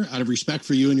stop here out of respect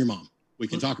for you and your mom. We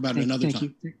can talk about it another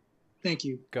time. Thank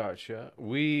you. Gotcha.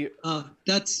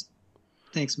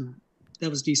 Thanks, Matt. That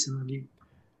was decent of you.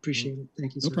 Appreciate it.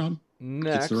 Thank you, sir. No problem.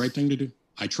 Next. It's the right thing to do.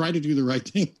 I try to do the right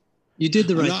thing. You did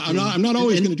the right thing. I'm not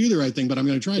always going to do the right thing, but I'm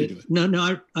going to try to do it.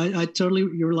 No, I totally,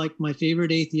 you're like my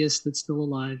favorite atheist that's still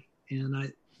alive.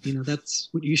 And that's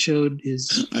what you showed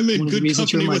is I'm in good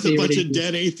company with a bunch of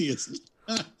dead atheists.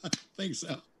 Thanks,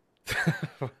 Sal.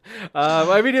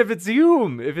 I mean, if it's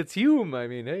Hume, I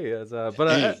mean, hey,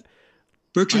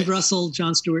 Bertrand Russell,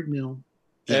 John Stuart Mill.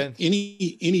 And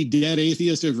any dead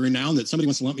atheist of renown that somebody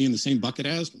wants to lump me in the same bucket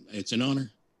as, it's an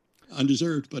honor.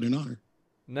 Undeserved, but an honor.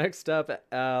 Next up,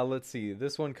 let's see.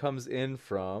 This one comes in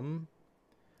from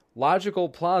Logical,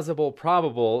 Plausible,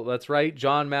 Probable. That's right.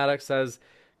 John Maddox says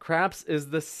craps is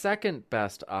the second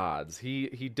best odds.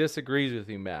 He disagrees with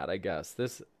you, Matt, I guess.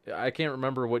 I can't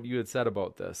remember what you had said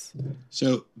about this.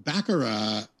 So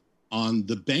Baccarat on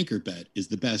the banker bet is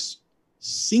the best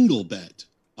single bet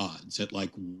odds at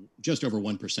like just over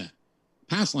 1%.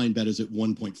 Pass line bet is at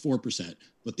 1.4%,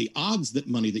 but the odds that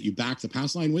money that you back the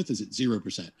pass line with is at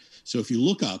 0%. So if you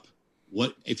look up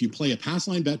what if you play a pass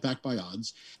line bet backed by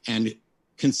odds and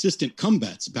consistent come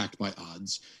bets backed by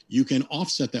odds, you can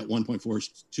offset that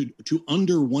 1.4 to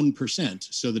under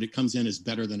 1% so that it comes in as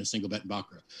better than a single bet in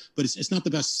Baccarat. But it's not the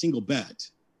best single bet.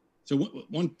 So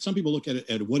some people look at it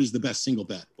at what is the best single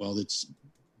bet? Well, it's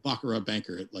Baccarat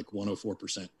Banker at like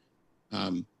 104%.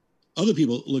 Other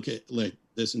people look at like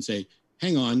this and say,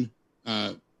 hang on,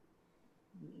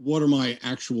 what are my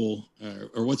actual,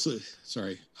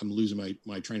 sorry, I'm losing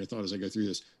my train of thought as I go through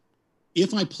this.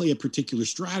 If I play a particular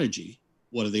strategy,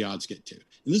 what do the odds get to?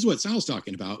 And this is what Sal's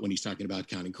talking about when he's talking about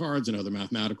counting cards and other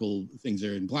mathematical things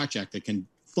there in blackjack that can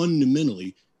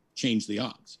fundamentally change the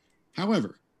odds.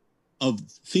 However, of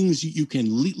things you can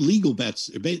legal bets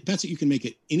that you can make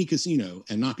at any casino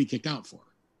and not be kicked out for,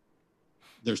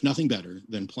 there's nothing better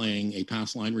than playing a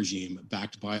pass line regime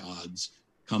backed by odds,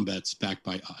 come bets backed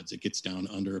by odds. It gets down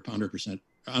under 100%,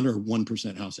 under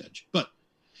 1% house edge. But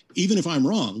even if I'm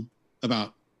wrong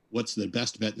about what's the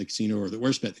best bet in the casino or the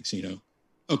worst bet in the casino,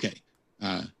 okay,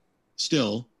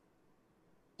 still,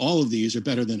 all of these are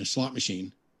better than a slot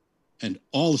machine, and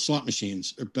all the slot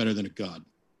machines are better than a god.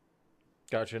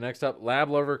 Gotcha. Next up, Lab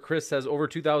Lover Chris says, over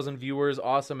 2,000 viewers.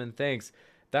 Awesome, and thanks.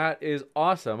 That is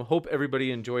awesome. Hope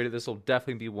everybody enjoyed it. This will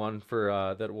definitely be one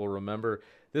for that we'll remember.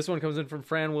 This one comes in from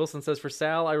Fran Wilson, says, for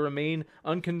Sal, I remain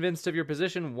unconvinced of your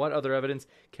position. What other evidence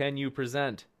can you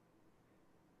present?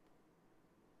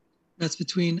 That's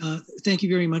between, thank you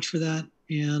very much for that.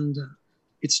 And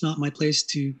it's not my place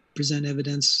to present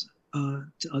evidence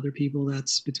to other people.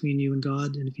 That's between you and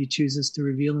God. And if he chooses to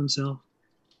reveal himself,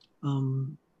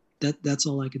 that's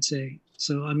all I could say.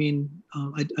 So, I mean,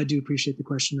 I do appreciate the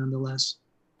question nonetheless.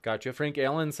 Gotcha. Frank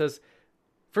Allen says,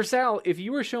 for Sal, if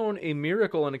you were shown a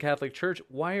miracle in a Catholic church,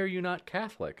 why are you not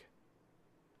Catholic?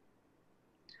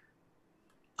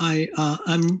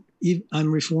 I'm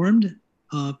Reformed.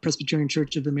 Presbyterian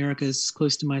Church of America is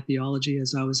close to my theology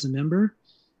as I was a member.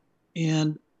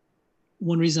 And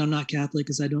one reason I'm not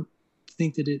Catholic is I don't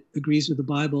think that it agrees with the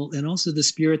Bible. And also the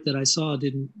spirit that I saw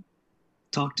didn't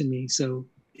talk to me. So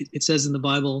it says in the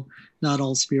Bible, not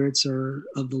all spirits are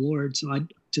of the Lord. So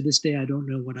to this day, I don't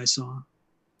know what I saw.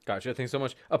 Gotcha. Thanks so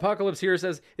much. Apocalypse here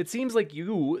says, it seems like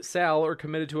you, Sal, are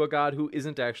committed to a God who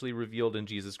isn't actually revealed in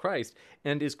Jesus Christ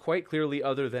and is quite clearly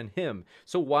other than him.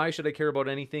 So why should I care about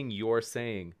anything you're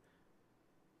saying?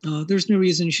 There's no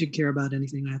reason you should care about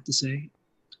anything I have to say.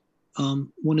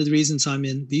 One of the reasons I'm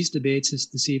in these debates is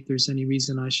to see if there's any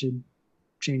reason I should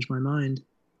change my mind.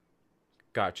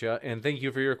 Gotcha. And thank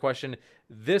you for your question.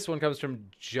 This one comes from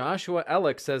Joshua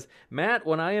Ellick, says, Matt,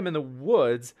 when I am in the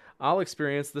woods, I'll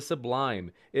experience the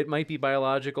sublime. It might be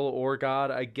biological or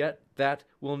God. I get that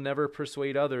will never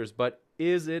persuade others, but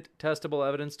is it testable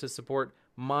evidence to support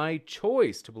my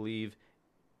choice to believe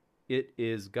it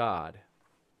is God?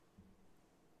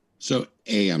 So,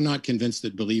 I'm not convinced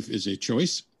that belief is a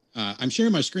choice. I'm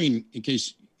sharing my screen in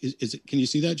case, is it, can you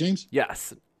see that, James?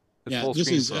 Yes.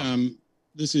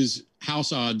 This is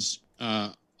house odds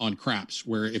on craps,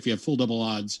 where if you have full double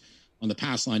odds on the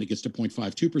pass line, it gets to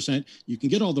 0.52%. You can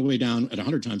get all the way down at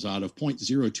 100 times odd of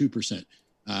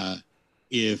 0.02%.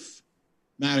 If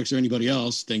Maddox or anybody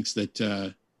else thinks that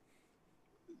that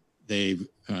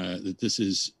this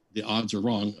is, the odds are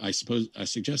wrong, I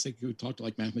suggest they could talk to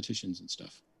like mathematicians and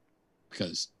stuff,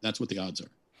 because that's what the odds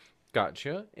are.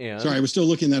 Gotcha. And sorry, I was still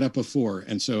looking that up before,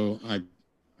 and so I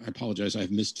apologize.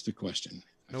 I've missed the question.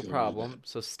 No problem.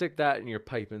 So stick that in your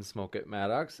pipe and smoke it,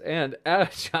 Maddox. And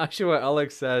Joshua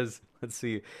Alex says, let's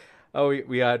see. Oh,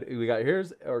 we got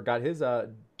his.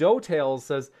 Doughtails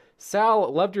says,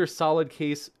 Sal, loved your solid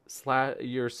case.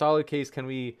 Can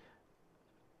we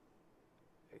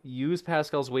use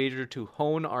Pascal's wager to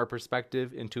hone our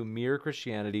perspective into mere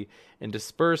Christianity and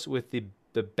disperse with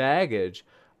the baggage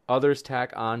others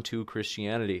tack on to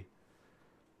Christianity?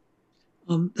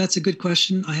 That's a good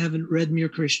question. I haven't read Mere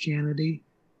Christianity.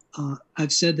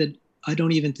 I've said that I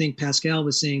don't even think Pascal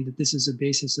was saying that this is a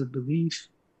basis of belief.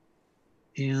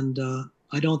 And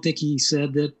I don't think he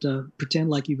said that pretend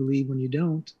like you believe when you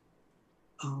don't.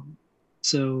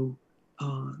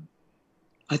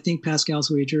 I think Pascal's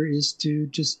wager is to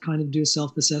just kind of do a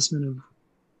self-assessment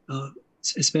of,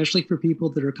 especially for people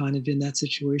that are kind of in that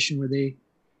situation where they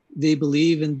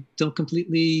believe and don't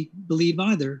completely believe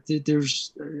either.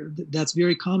 That's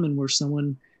very common, where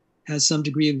someone has some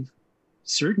degree of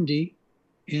certainty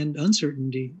and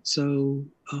uncertainty. So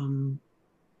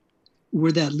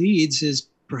where that leads is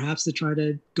perhaps to try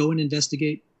to go and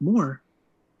investigate more.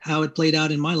 How it played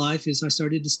out in my life is I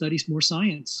started to study more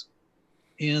science,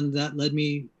 and that made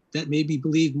me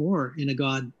believe more in a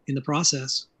God in the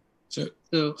process. So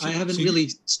I haven't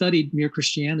really studied Mere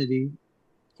Christianity.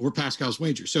 or Pascal's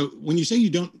wager. So when you say you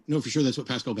don't know for sure that's what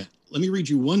Pascal meant, let me read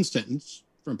you one sentence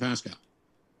from Pascal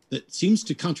that seems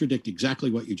to contradict exactly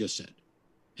what you just said,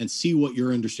 and see what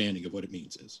your understanding of what it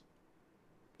means is.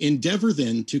 Endeavor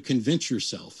then to convince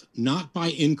yourself, not by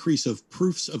increase of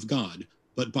proofs of God,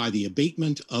 but by the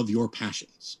abatement of your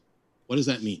passions. What does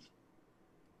that mean?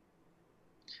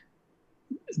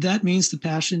 That means the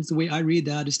passions, the way I read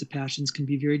that is the passions can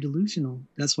be very delusional.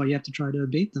 That's why you have to try to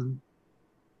abate them.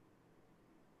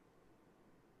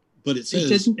 But it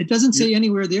says... It doesn't say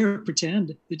anywhere there,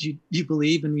 pretend that you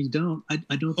believe and you don't. I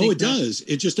don't think Oh, it does.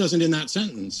 It just doesn't in that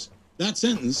sentence. That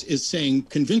sentence is saying,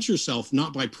 convince yourself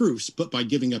not by proofs, but by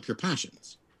giving up your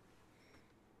passions.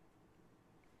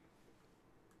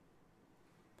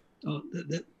 Oh,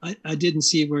 I didn't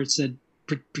see where it said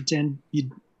pretend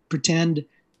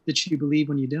that you believe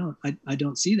when you don't. I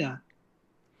don't see that.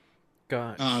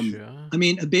 Gotcha. I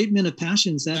mean, abatement of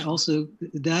passions, that also,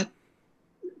 that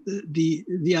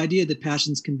the idea that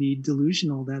passions can be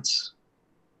delusional, that's,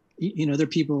 there are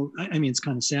people, I mean, it's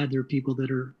kind of sad. There are people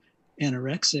that are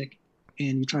anorexic,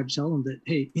 and you try to tell them that,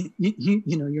 hey,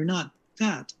 you're not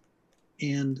fat,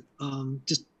 and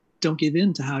just don't give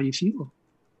in to how you feel.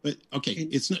 But okay,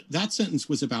 it's not, that sentence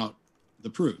was about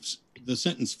the proofs. The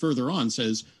sentence further on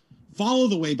says, follow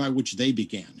the way by which they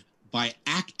began, by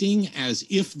acting as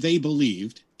if they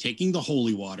believed, taking the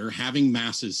holy water, having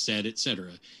masses said,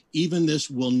 etc. Even this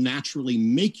will naturally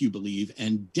make you believe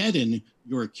and deaden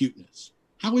your acuteness.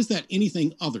 How is that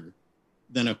anything other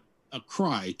than a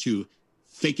cry to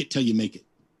fake it till you make it?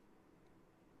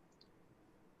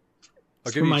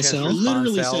 I'll give For you a chance to myself, respond,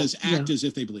 Literally Sal. says act as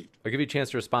if they believed. I'll give you a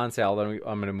chance to respond, Sal, then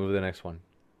I'm going to move to the next one.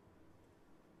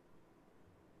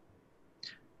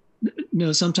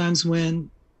 No, sometimes when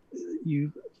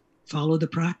you follow the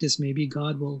practice, maybe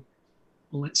God will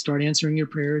start answering your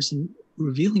prayers and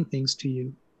revealing things to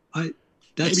you. That's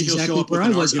Maybe he'll show exactly up with where I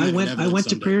an was. argument and I went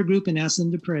to evidence prayer group and asked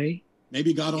them to pray.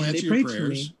 Maybe God will And answer they your prayed for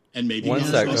prayers, me. and maybe One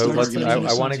he'll sec. also start arguing I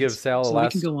against want to give Sal a so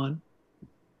last. we can go on.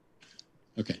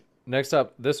 Okay. Next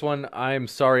up, this one, I'm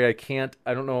sorry,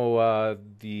 I don't know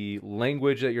the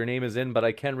language that your name is in, but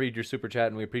I can read your super chat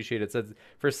and we appreciate it. It says,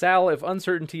 for Sal, if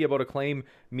uncertainty about a claim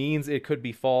means it could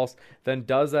be false, then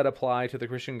does that apply to the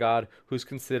Christian God who's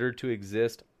considered to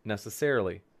exist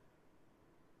necessarily?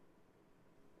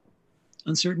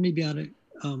 Uncertainty beyond it.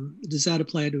 Does that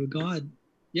apply to a God?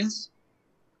 Yes.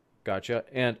 Gotcha.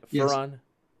 And Yes.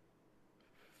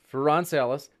 Ferran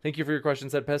Salas, thank you for your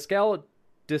question, said Pascal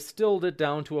distilled it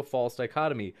down to a false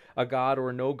dichotomy, a God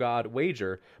or no God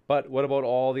wager. But what about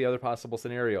all the other possible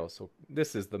scenarios? So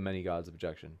this is the many gods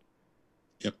objection.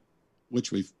 Yep.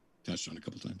 Which we've touched on a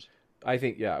couple times. I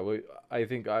think, yeah,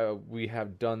 we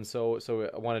have done so. So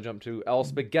I want to jump to El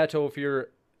Spaghetto.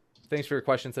 Thanks for your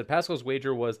question. Said Pascal's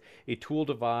wager was a tool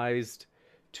devised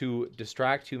to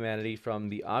distract humanity from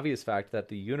the obvious fact that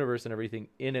the universe and everything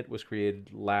in it was created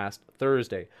last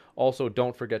Thursday. Also,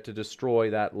 don't forget to destroy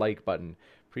that like button.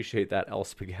 Appreciate that, El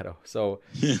Spaghetto. So,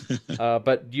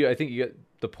 but I think you get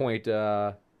the point,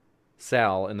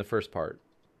 Sal, in the first part.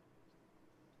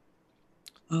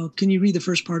 Can you read the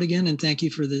first part again? And thank you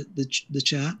for the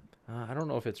chat. I don't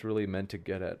know if it's really meant to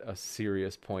get at a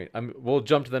serious point. We'll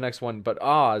jump to the next one, but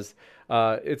Oz,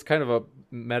 it's kind of a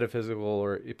metaphysical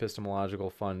or epistemological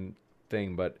fun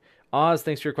thing. But Oz,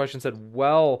 thanks for your question, said,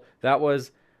 well, that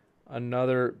was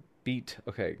another beat.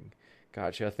 Okay,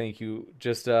 gotcha. Thank you.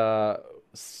 Just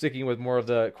sticking with more of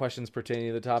the questions pertaining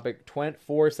to the topic.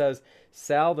 Twent4 says,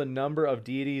 Sal, the number of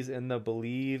deities in the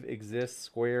believe exists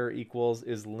square equals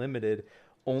is limited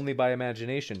only by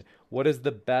imagination. What is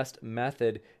the best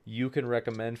method you can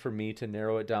recommend for me to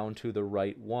narrow it down to the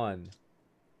right one?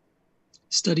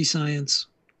 Study science,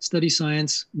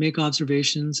 make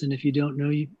observations. And if you don't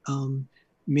know,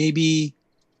 maybe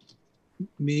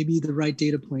the right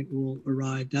data point will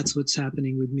arrive. That's what's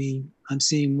happening with me. I'm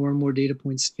seeing more and more data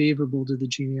points favorable to the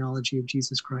genealogy of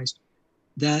Jesus Christ.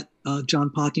 That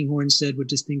John Polkinghorne said what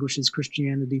distinguishes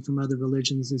Christianity from other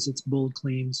religions is its bold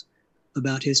claims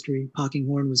about history.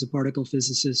 Polkinghorne was a particle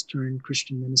physicist turned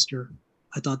Christian minister.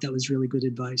 I thought that was really good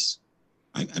advice.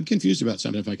 I'm confused about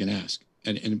something, if I can ask,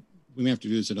 and we may have to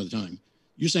do this another time.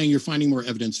 You're saying you're finding more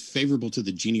evidence favorable to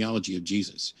the genealogy of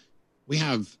Jesus. We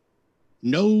have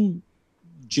no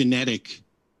genetic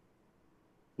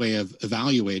way of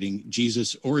evaluating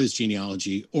Jesus or his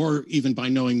genealogy, or even by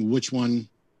knowing which one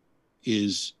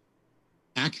is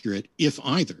accurate, if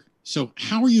either. So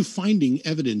how are you finding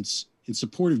evidence in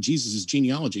support of Jesus's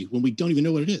genealogy when we don't even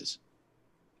know what it is?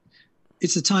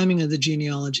 It's the timing of the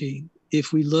genealogy.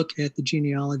 If we look at the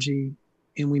genealogy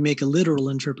and we make a literal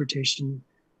interpretation,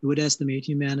 it would estimate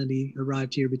humanity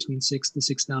arrived here between 6 to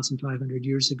 6,500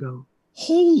 years ago.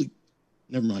 Holy,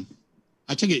 never mind.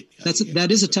 I take it.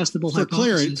 That is a testable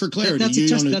hypothesis. For clarity, that's you a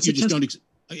just don't. That's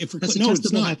a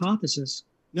testable hypothesis.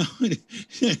 No,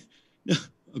 no.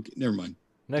 Okay, never mind.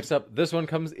 Next up, this one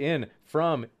comes in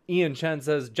from Ian Chen,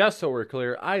 says, just so we're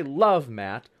clear, I love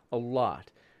Matt a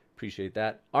lot. Appreciate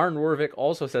that. Arn Warwick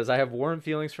also says, I have warm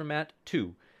feelings for Matt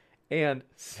too. And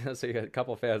so you got a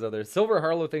couple fans out there. Silver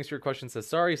Harlow, thanks for your question, says,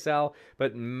 sorry, Sal,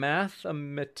 but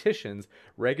mathematicians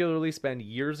regularly spend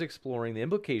years exploring the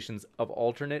implications of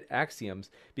alternate axioms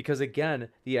because, again,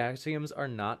 the axioms are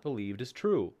not believed as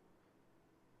true.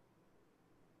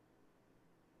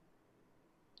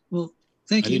 Well,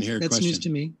 thank you. That's question. news to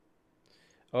me.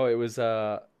 Oh, it was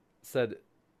said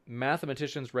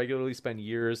mathematicians regularly spend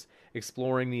years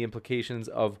exploring the implications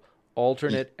of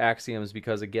alternate axioms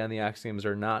because, again, the axioms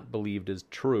are not believed as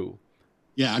true.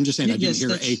 Yeah, I'm just saying I didn't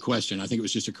hear a question. I think it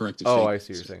was just a corrective statement. I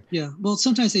see what you're saying. Yeah, well,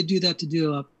 sometimes they do that to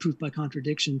do a proof by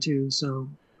contradiction, too. So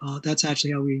that's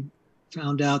actually how we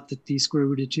found out that the square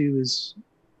root of 2 is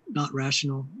not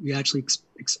rational. We actually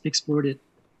explored it.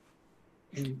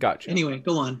 And gotcha. Anyway,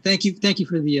 go on. Thank you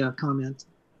for the comment.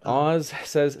 Oz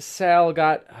says, Sal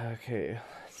got... Okay,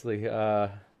 let's see.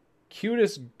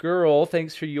 Cutest girl,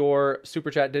 thanks for your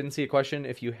super chat. Didn't see a question.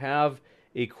 If you have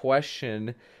a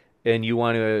question and you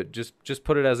want to just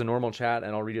put it as a normal chat,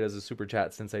 and I'll read it as a super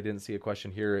chat since I didn't see a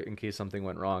question here in case something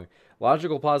went wrong.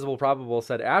 Logical, Plausible, Probable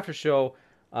said, after show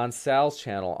on Sal's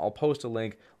channel. I'll post a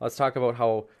link. Let's talk about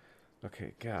how...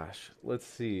 Okay, gosh. Let's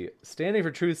see. Standing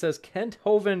for Truth says, Kent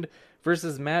Hovind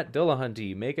versus Matt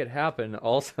Dillahunty. Make it happen.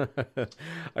 Also,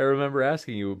 I remember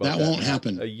asking you about that. That won't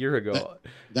happen. A year ago.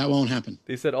 That won't happen.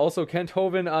 They said, also, Kent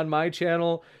Hovind on my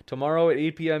channel tomorrow at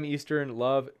 8 p.m. Eastern.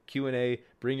 Love Q&A.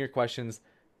 Bring your questions.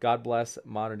 God bless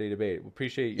Modern Day Debate. We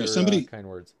appreciate your kind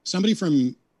words. Somebody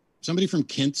from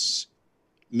Kent's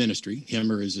ministry,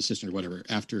 him or his assistant or whatever,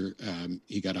 after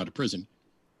he got out of prison,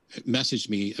 messaged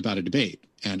me about a debate,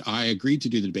 and I agreed to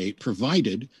do the debate,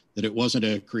 provided that it wasn't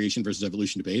a creation versus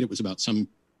evolution debate. It was about some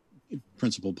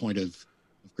principal point of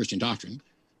Christian doctrine,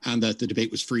 and that the debate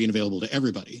was free and available to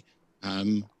everybody,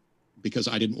 because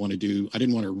I didn't want to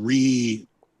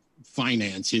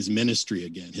refinance his ministry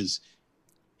again, his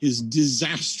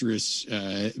disastrous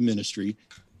ministry.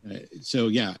 So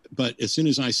yeah, but as soon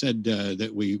as I said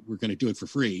that we were going to do it for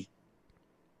free,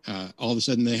 all of a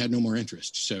sudden they had no more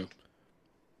interest. So.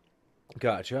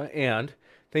 Gotcha. And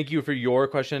thank you for your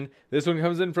question. This one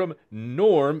comes in from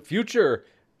Norm Future.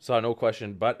 Saw no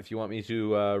question, but if you want me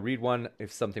to read one, if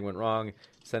something went wrong,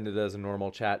 send it as a normal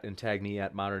chat and tag me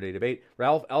at Modern Day Debate.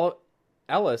 Ralph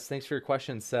Ellis, thanks for your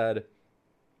question, said,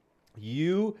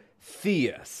 you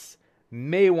theists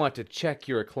may want to check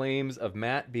your claims of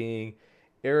Matt being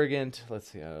arrogant.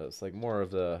 Let's see, it's like more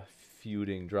of the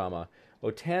feuding drama.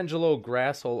 Otangelo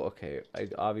Grasshole. Okay,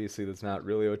 obviously that's not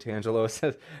really Otangelo. It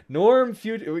says Norm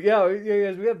Future. Yeah,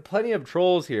 we have plenty of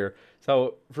trolls here.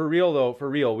 So for real,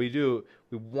 we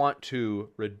want to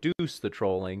reduce the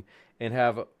trolling and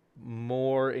have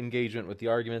more engagement with the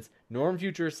arguments. Norm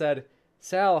Future said,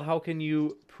 Sal, how can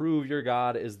you prove your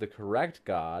God is the correct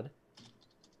God?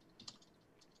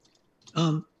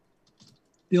 The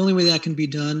only way that can be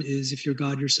done is if you're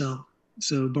God yourself.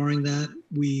 So barring that,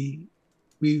 we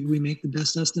make the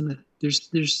best estimate. There's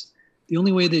the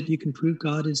only way that you can prove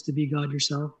God is to be God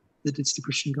yourself, that it's the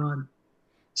Christian God.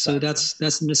 So that's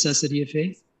the necessity of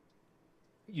faith.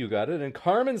 You got it. And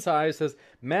Carmen Sai says,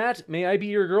 Matt, may I be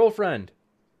your girlfriend?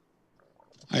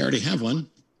 I already have one.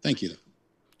 Thank you.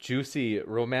 Juicy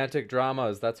romantic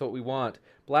dramas. That's what we want.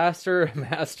 Blaster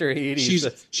Master 80.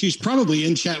 She's probably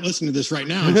in chat listening to this right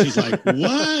now, and she's like,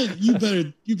 "What?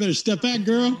 You better step back,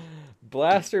 girl."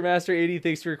 Blaster Master 80,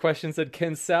 thanks for your question, said,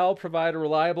 can Sal provide a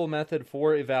reliable method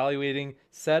for evaluating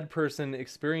said person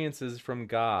experiences from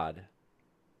God?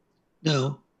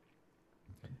 No.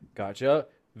 Gotcha.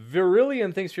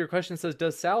 Virillion, thanks for your question, says,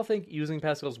 does Sal think using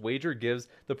Pascal's wager gives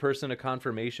the person a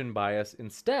confirmation bias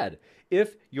instead?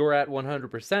 If you're at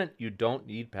 100%, you don't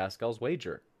need Pascal's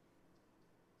wager.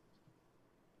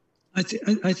 I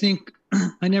think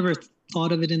I never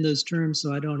thought of it in those terms,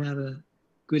 so I don't have a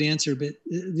good answer. But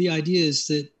the idea is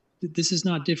that this is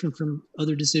not different from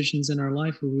other decisions in our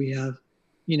life where we have,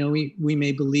 we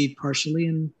may believe partially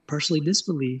and partially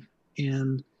disbelieve.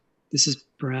 And this is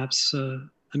perhaps,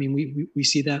 we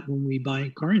see that when we buy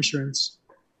car insurance.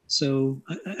 So,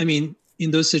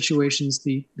 in those situations,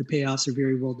 the payoffs are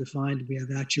very well defined. We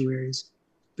have actuaries.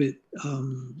 But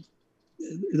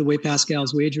the way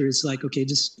Pascal's wager is like, okay,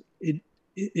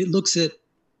 it looks at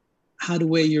how to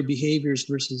weigh your behaviors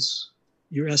versus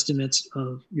your estimates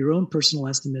of your own personal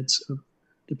estimates of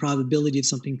the probability of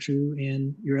something true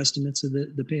and your estimates of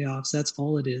the payoffs. That's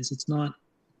all it is. It's not,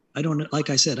 I don't know, like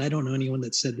I said, I don't know anyone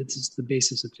that said this is the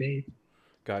basis of faith.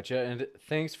 Gotcha. And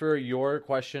thanks for your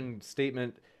question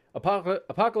statement.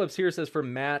 Apocalypse here says, for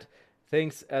Matt,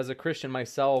 thanks as a Christian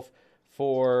myself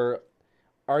for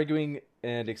arguing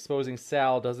and exposing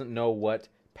Sal doesn't know what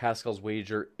Pascal's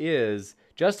wager is.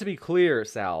 Just to be clear,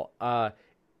 Sal,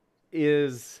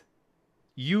 is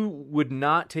you would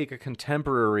not take a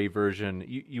contemporary version.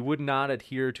 You would not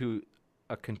adhere to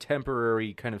a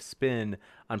contemporary kind of spin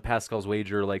on Pascal's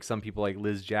wager like some people like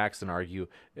Liz Jackson argue.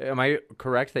 Am I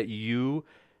correct that you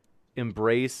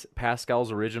embrace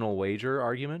Pascal's original wager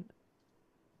argument?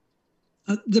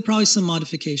 There are probably some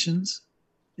modifications.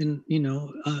 And,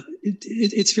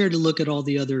 it's fair to look at all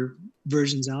the other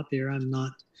versions out there. I'm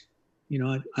not,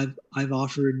 I've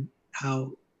offered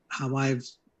how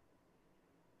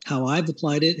I've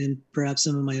applied it and perhaps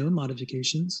some of my own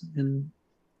modifications. And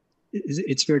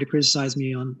it's fair to criticize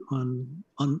me on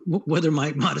whether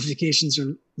my modifications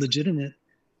are legitimate,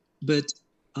 but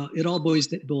it all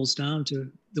boils down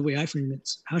to the way I frame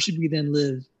it. How should we then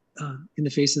live in the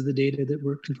face of the data that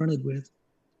we're confronted with?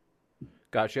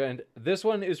 Gotcha. And this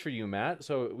one is for you, Matt.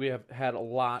 So we have had a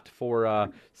lot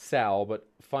for Sal, but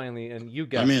finally, and you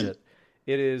guessed it,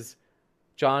 it is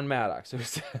John Maddox, who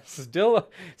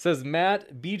says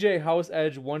Matt, BJ House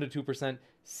Edge 1 to 2%,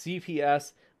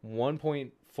 CPS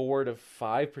 1.4 to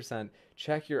 5%.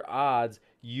 Check your odds.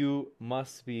 You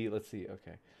must be. Let's see.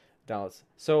 Okay, Dallas.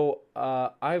 So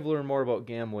I've learned more about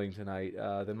gambling tonight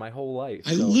than my whole life.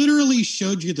 I literally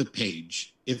showed you the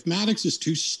page. If Maddox is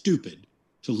too stupid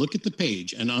to look at the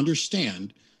page and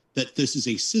understand that this is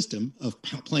a system of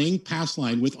playing pass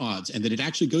line with odds and that it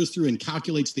actually goes through and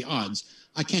calculates the odds,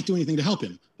 I can't do anything to help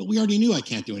him. But we already knew I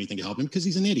can't do anything to help him because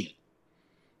he's an idiot.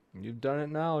 You've done it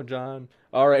now, John.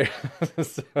 All right.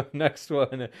 So next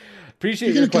one.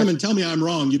 Appreciate You're going to come and tell me I'm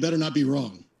wrong. You better not be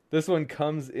wrong. This one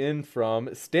comes in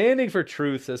from Standing for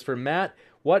Truth. Says, for Matt,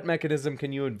 what mechanism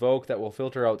can you invoke that will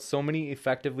filter out so many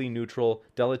effectively neutral,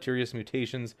 deleterious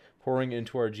mutations pouring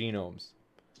into our genomes?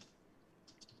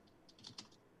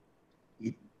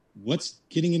 What's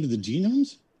getting into the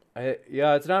genomes?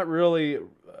 Yeah, it's not really.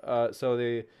 So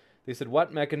they said,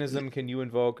 what mechanism can you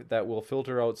invoke that will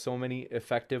filter out so many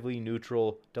effectively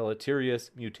neutral, deleterious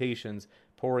mutations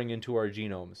pouring into our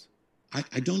genomes?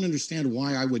 I don't understand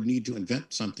why I would need to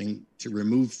invent something to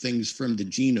remove things from the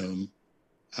genome,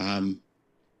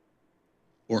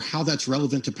 or how that's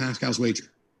relevant to Pascal's wager.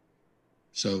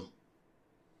 So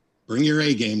bring your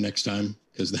A game next time,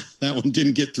 because that one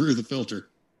didn't get through the filter.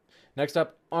 Next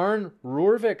up, Arn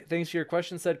Roervik, thanks for your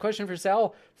question, said, question for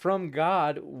Sal from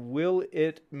God. Will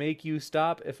it make you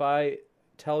stop if I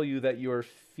tell you that you are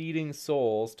feeding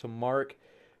souls to Mark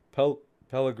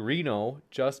Pellegrino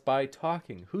just by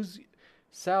talking? Who's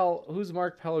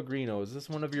Mark Pellegrino? Is this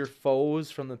one of your foes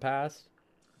from the past?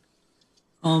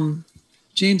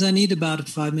 James, I need about a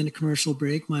 5-minute commercial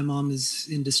break. My mom is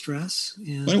in distress.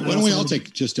 And why don't we all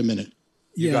take just a minute?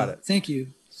 You got it. Thank you.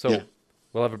 So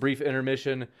we'll have a brief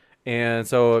intermission. And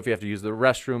so if you have to use the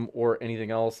restroom or anything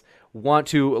else, want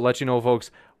to let you know, folks,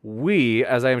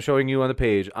 as I am showing you on the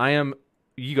page, I am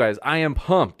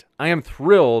pumped. I am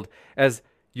thrilled as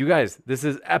you guys, this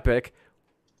is epic.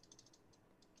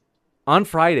 On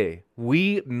Friday,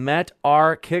 we met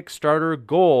our Kickstarter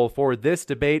goal for this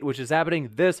debate, which is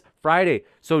happening this Friday.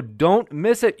 So don't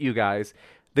miss it, you guys.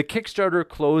 The Kickstarter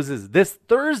closes this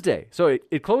Thursday. So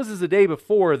it closes the day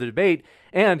before the debate.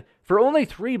 And for only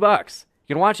 $3,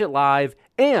 you can watch it live,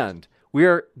 and we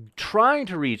are trying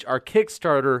to reach our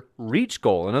Kickstarter reach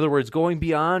goal. In other words, going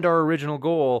beyond our original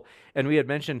goal. And we had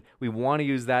mentioned we want to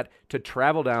use that to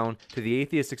travel down to the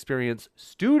Atheist Experience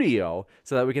studio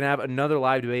so that we can have another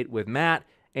live debate with Matt,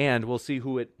 and we'll see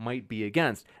who it might be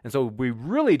against. And so we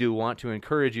really do want to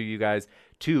encourage you guys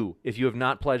to, if you have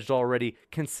not pledged already,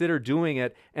 consider doing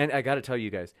it. And I got to tell you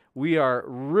guys, we are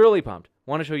really pumped.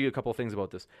 Want to show you a couple of things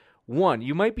about this. One,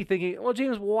 you might be thinking, well,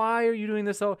 James, why are you doing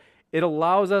this? So it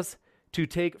allows us to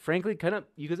take, frankly, kind of,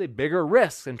 you could say, bigger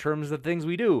risks in terms of things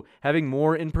we do, having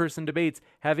more in-person debates,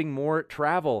 having more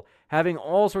travel, having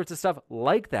all sorts of stuff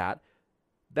like that,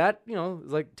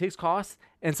 takes costs.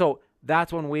 And so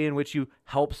that's one way in which you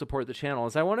help support the channel.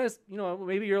 And so I want to,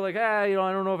 maybe you're like, I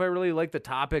don't know if I really like the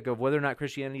topic of whether or not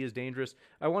Christianity is dangerous.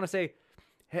 I want to say,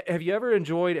 have you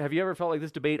ever felt like this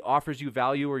debate offers you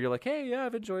value where you're like, hey, yeah,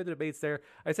 I've enjoyed the debates there.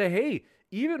 I say, hey,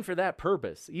 even for that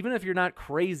purpose, even if you're not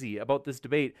crazy about this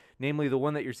debate, namely the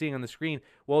one that you're seeing on the screen,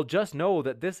 well, just know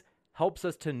that this helps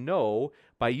us to know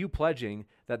by you pledging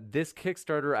that this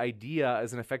Kickstarter idea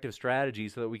is an effective strategy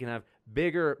so that we can have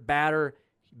bigger, badder,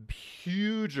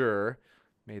 huger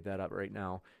made that up right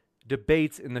now,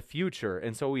 debates in the future.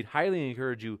 And so we'd highly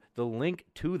encourage you. The link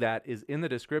to that is in the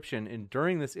description. And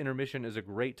during this intermission is a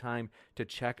great time to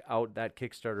check out that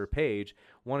Kickstarter page.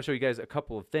 I want to show you guys a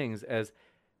couple of things as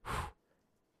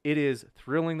it is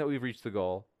thrilling that we've reached the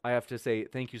goal. I have to say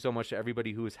thank you so much to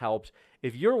everybody who has helped.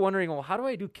 If you're wondering, well, how do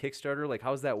I do Kickstarter? Like,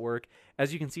 how does that work?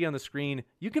 As you can see on the screen,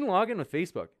 you can log in with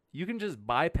Facebook. You can just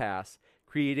bypass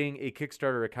creating a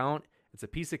Kickstarter account. It's a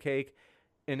piece of cake.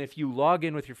 And if you log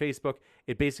in with your Facebook,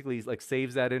 it basically like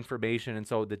saves that information. And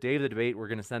so the day of the debate, we're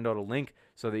going to send out a link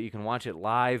so that you can watch it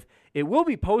live. It will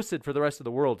be posted for the rest of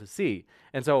the world to see.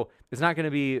 And so it's not going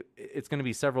to be, it's going to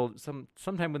be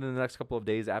sometime within the next couple of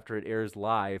days after it airs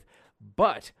live.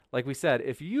 But like we said,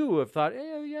 if you have thought,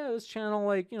 hey, yeah, this channel,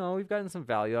 like, we've gotten some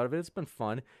value out of it, it's been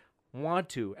fun, want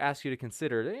to ask you to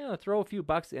consider, throw a few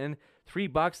bucks in.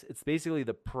 $3, it's basically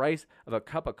the price of a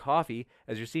cup of coffee.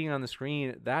 As you're seeing on the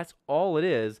screen, that's all it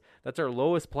is. That's our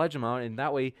lowest pledge amount, and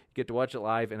that way you get to watch it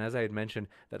live. And as I had mentioned,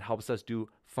 that helps us do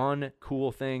fun,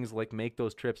 cool things like make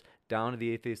those trips down to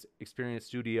the Atheist Experience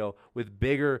Studio with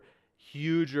bigger,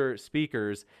 huger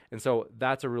speakers. And so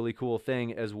that's a really cool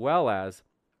thing, as well as,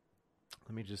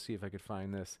 let me just see if I could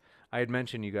find this. I had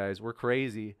mentioned, you guys, we're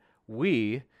crazy.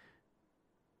 There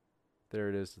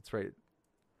it is. That's right.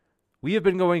 We have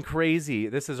been going crazy.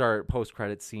 This is our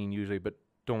post-credit scene usually, but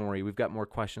don't worry. We've got more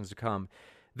questions to come.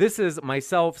 This is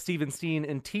myself, Steven Steen,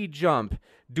 and T-Jump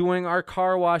doing our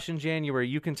car wash in January.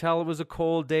 You can tell it was a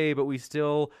cold day, but we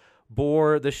still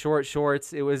bore the short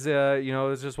shorts. It was,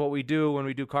 it's just what we do when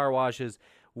we do car washes.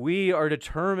 We are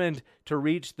determined to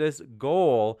reach this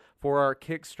goal for our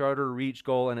Kickstarter reach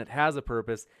goal, and it has a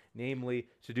purpose, namely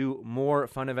to do more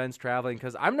fun events traveling,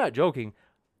 because I'm not joking.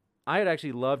 I'd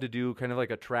actually love to do kind of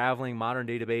like a traveling modern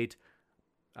day debate.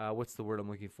 What's the word I'm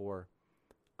looking for?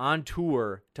 On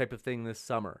tour type of thing this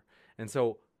summer. And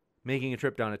so making a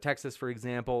trip down to Texas, for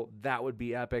example, that would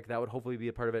be epic. That would hopefully be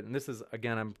a part of it. And this is,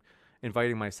 again, I'm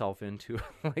inviting myself into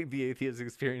like the Atheist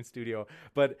Experience Studio.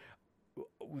 But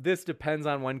this depends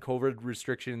on when COVID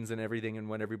restrictions and everything and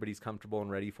when everybody's comfortable and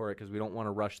ready for it, because we don't want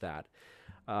to rush that.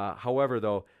 However,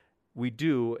 though, we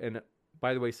do, and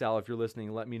by the way, Sal, if you're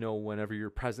listening, let me know whenever you're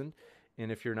present.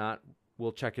 And if you're not,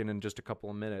 we'll check in just a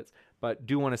couple of minutes. But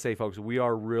do want to say, folks, we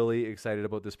are really excited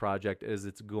about this project, as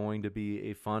it's going to be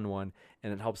a fun one,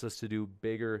 and it helps us to do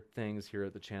bigger things here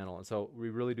at the channel. And so we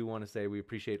really do want to say we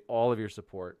appreciate all of your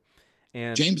support.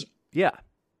 And James, yeah,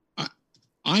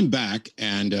 I'm back,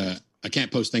 and I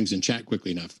can't post things in chat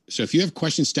quickly enough. So if you have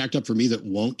questions stacked up for me that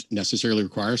won't necessarily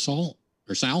require Sal,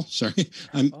 sorry,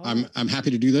 I'm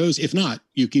happy to do those. If not,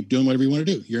 you keep doing whatever you want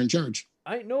to do. You're in charge.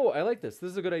 I know. I like this.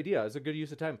 This is a good idea. It's a good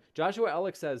use of time. Joshua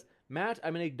Alex says, Matt,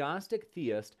 I'm an agnostic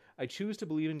theist. I choose to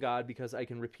believe in God because I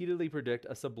can repeatedly predict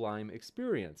a sublime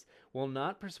experience. While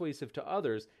not persuasive to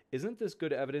others, isn't this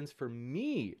good evidence for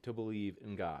me to believe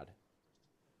in God?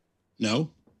 No.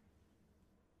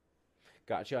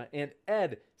 Gotcha. And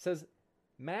Ed says,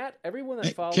 Matt, everyone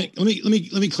that follows... Let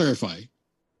me clarify.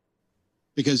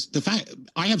 Because the fact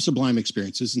I have sublime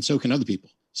experiences, and so can other people.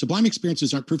 Sublime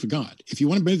experiences aren't proof of God. If you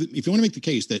want to make the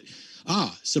case that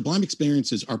sublime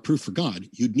experiences are proof for God,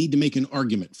 you'd need to make an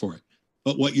argument for it.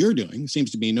 But what you're doing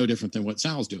seems to be no different than what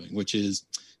Sal's doing, which is,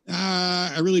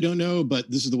 I really don't know,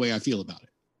 but this is the way I feel about it.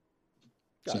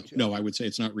 Gotcha. So, no, I would say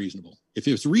it's not reasonable. If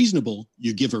it's reasonable,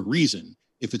 you give a reason.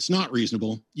 If it's not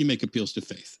reasonable, you make appeals to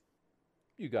faith.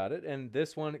 You got it. And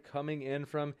this one coming in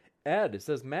from Ed, it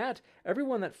says, Matt,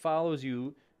 everyone that follows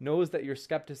you knows that your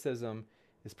skepticism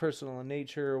is personal in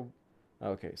nature.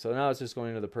 Okay, so now it's just going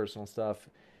into the personal stuff.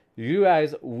 You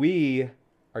guys, we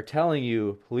are telling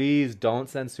you, please don't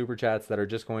send super chats that are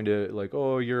just going to like,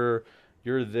 oh, you're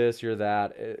this, you're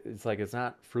that. It's like, it's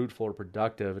not fruitful or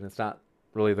productive, and it's not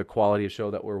really the quality of show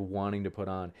that we're wanting to put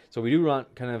on. So we do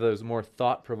want kind of those more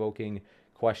thought-provoking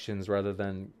questions rather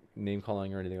than name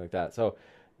calling or anything like that. So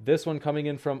this one coming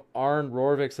in from Arn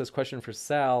Rorvik says, question for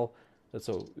Sal.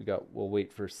 So we'll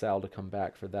wait for Sal to come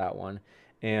back for that one.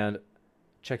 And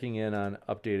checking in on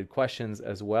updated questions,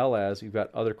 as well as we've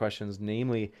got other questions,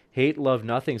 namely Hate Love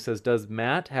Nothing says, does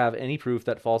Matt have any proof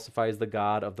that falsifies the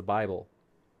God of the Bible?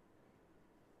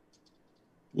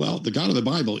 Well, the God of the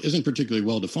Bible isn't particularly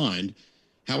well defined.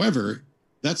 However,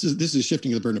 this is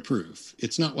shifting the burden of proof.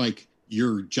 It's not like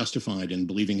you're justified in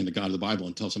believing in the God of the Bible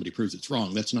until somebody proves it's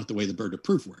wrong. That's not the way the burden of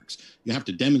proof works. You have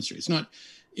to demonstrate.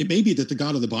 It may be that the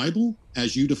God of the Bible,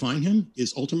 as you define him,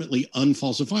 is ultimately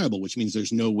unfalsifiable, which means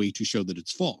there's no way to show that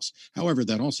it's false. However,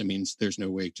 that also means there's no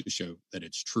way to show that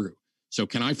it's true. So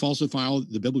can I falsify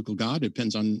the biblical God? It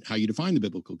depends on how you define the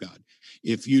biblical God.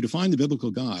 If you define the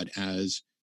biblical God as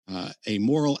a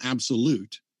moral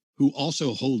absolute who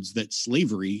also holds that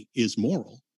slavery is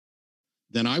moral,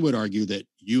 then I would argue that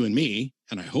you and me,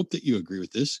 and I hope that you agree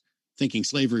with this, thinking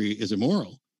slavery is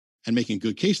immoral and making a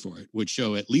good case for it would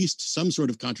show at least some sort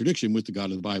of contradiction with the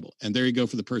God of the Bible. And there you go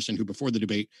for the person who before the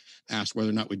debate asked whether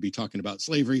or not we'd be talking about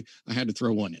slavery. I had to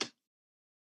throw one in.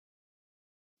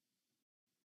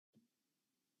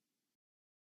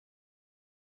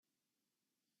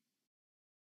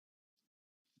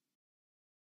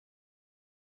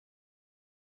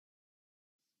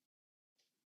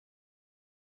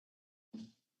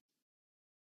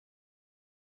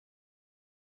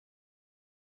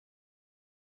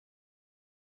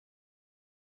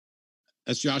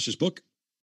 That's Josh's book.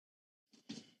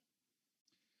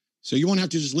 So you won't have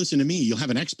to just listen to me. You'll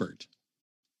have an expert.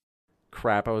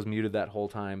 Crap, I was muted that whole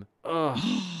time. Ugh.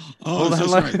 Oh, I'm so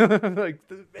sorry. Like,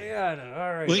 man,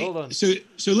 all right, hold on. So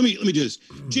let me do this.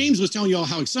 James was telling you all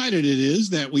how excited it is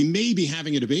that we may be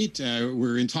having a debate.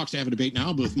 We're in talks to have a debate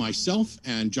now, both myself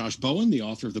and Josh Bowen, the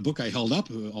author of the book I held up,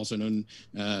 also known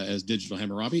as Digital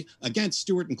Hammurabi, against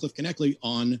Stuart and Cliff Connectley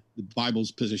on the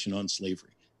Bible's position on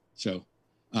slavery. So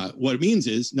what it means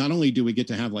is not only do we get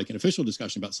to have like an official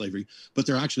discussion about slavery, but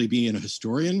there actually being a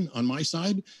historian on my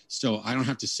side. So I don't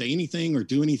have to say anything or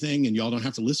do anything, and y'all don't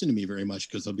have to listen to me very much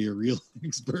because I'll be a real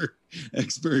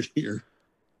expert here.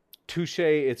 Touche,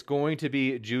 it's going to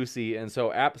be juicy. And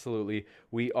so absolutely,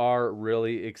 we are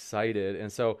really excited.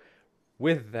 And so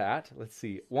with that, let's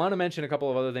see, want to mention a couple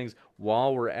of other things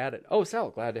while we're at it. Oh,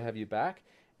 Sal, glad to have you back.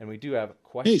 And we do have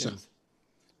questions. Hey, Sal.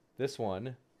 This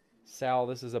one, Sal,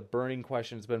 this is a burning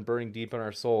question. It's been burning deep in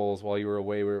our souls while you were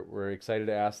away. We're excited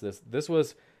to ask this. This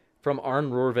was from Arn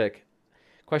Rorvik.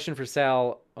 Question for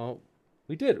Sal. Oh,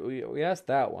 we asked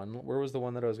that one. Where was the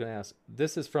one that I was going to ask?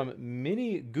 This is from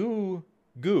Mini Goo.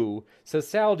 Says,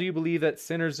 Sal, do you believe that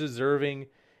sinners deserving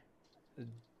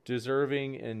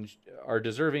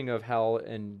of hell,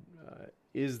 and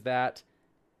is that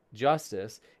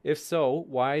justice? If so,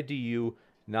 why do you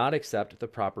not accept the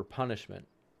proper punishment?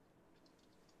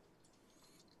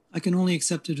 I can only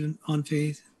accept it on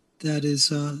faith. That's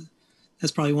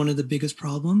probably one of the biggest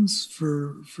problems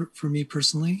for me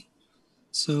personally.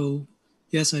 So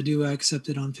yes, I do accept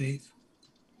it on faith.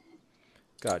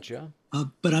 Gotcha.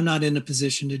 But I'm not in a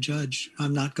position to judge.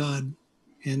 I'm not God.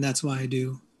 And that's why I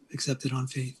do accept it on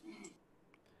faith.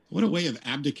 What a way of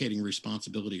abdicating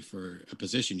responsibility for a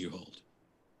position you hold.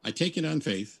 I take it on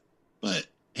faith, but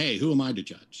hey, who am I to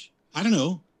judge? I don't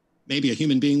know. Maybe a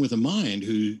human being with a mind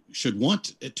who should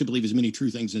want to believe as many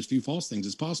true things and as few false things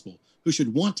as possible, who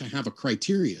should want to have a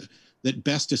criteria that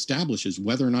best establishes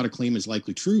whether or not a claim is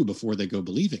likely true before they go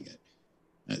believing it.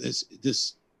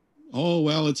 Oh,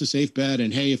 well, it's a safe bet,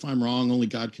 and hey, if I'm wrong, only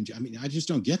God can. I mean, I just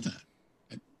don't get that.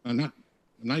 I'm not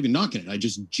even knocking it. I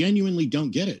just genuinely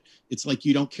don't get it. It's like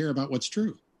you don't care about what's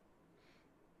true.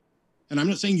 And I'm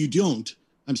not saying you don't.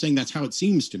 I'm saying that's how it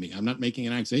seems to me. I'm not making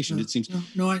an accusation. It seems.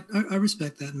 No, I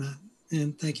respect that, Matt,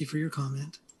 and thank you for your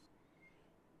comment.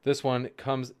 This one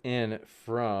comes in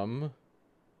from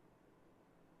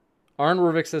Arn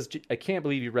Rorvik says, I can't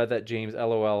believe you read that, James,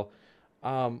 LOL.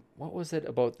 What was it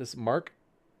about this Mark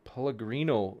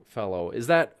Pellegrino fellow? Is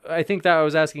that, I think that I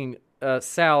was asking,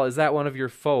 Sal, is that one of your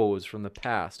foes from the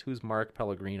past? Who's Mark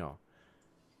Pellegrino?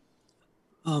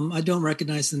 I don't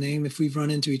recognize the name. If we've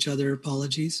run into each other,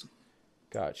 apologies.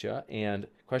 Gotcha. And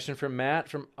question from Matt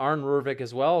from Arn Rorvik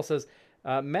as well says,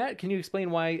 Matt, can you explain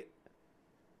why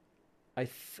I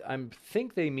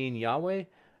think they mean Yahweh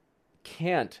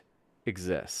can't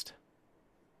exist?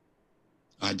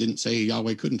 I didn't say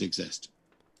Yahweh couldn't exist.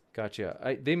 Gotcha.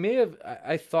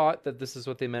 I thought that this is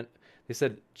what they meant. They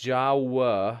said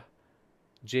Jaweh,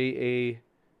 Jaweh.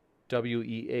 I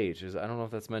don't know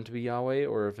if that's meant to be Yahweh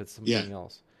or if it's something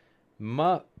else.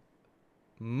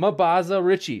 Mabaza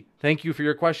Richie, thank you for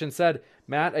your question. Said,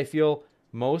 Matt, I feel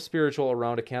most spiritual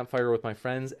around a campfire with my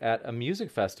friends at a music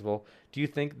festival. Do you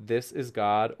think this is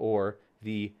God or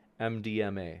the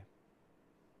MDMA?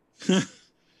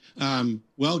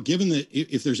 Well, given that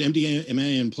if there's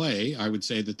MDMA in play, I would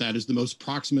say that is the most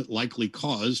proximate likely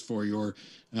cause for your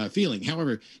feeling.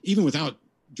 However, even without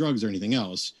drugs or anything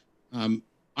else,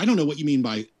 I don't know what you mean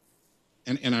by,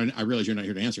 and I realize you're not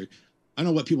here to answer it. I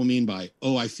don't know what people mean by,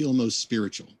 I feel most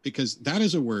spiritual, because that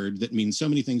is a word that means so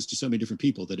many things to so many different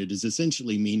people that it is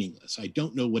essentially meaningless. I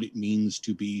don't know what it means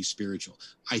to be spiritual.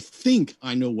 I think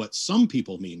I know what some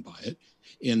people mean by it,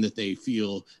 in that they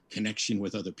feel connection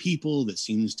with other people that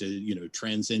seems to,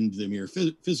 transcend the mere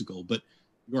physical. But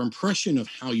your impression of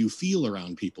how you feel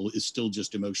around people is still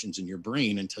just emotions in your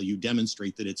brain until you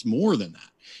demonstrate that it's more than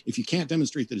that. If you can't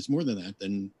demonstrate that it's more than that,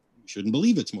 then you shouldn't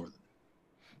believe it's more than that.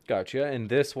 Gotcha. And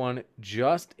this one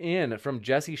just in from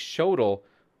Jesse Shodel.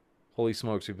 Holy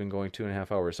smokes, we've been going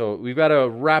 2.5 hours. So we've got to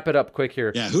wrap it up quick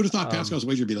here. Yeah, who'd have thought Pascal's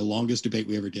Wager would be the longest debate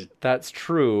we ever did? That's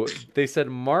true. They said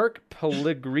Mark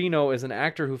Pellegrino is an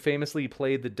actor who famously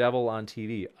played the devil on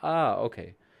TV. Ah,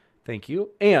 okay. Thank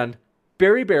you. And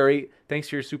Barry, thanks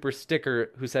to your super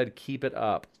sticker, who said keep it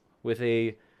up, with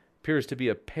appears to be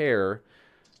a pair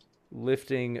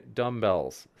lifting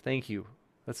dumbbells. Thank you.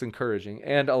 That's encouraging.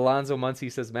 And Alonzo Muncie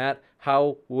says, Matt,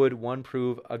 how would one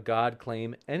prove a God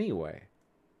claim anyway?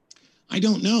 I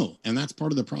don't know. And that's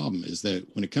part of the problem, is that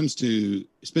when it comes to,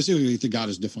 specifically if the God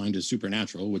is defined as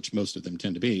supernatural, which most of them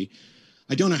tend to be,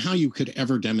 I don't know how you could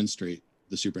ever demonstrate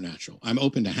the supernatural. I'm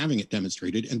open to having it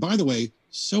demonstrated. And by the way,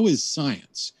 so is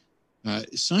science. The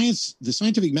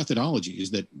scientific methodologies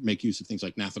that make use of things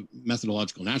like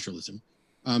methodological naturalism,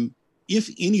 if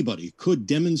anybody could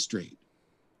demonstrate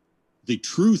the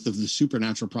truth of the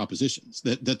supernatural propositions,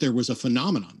 that there was a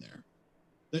phenomenon there,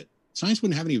 that science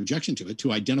wouldn't have any objection to it,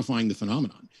 to identifying the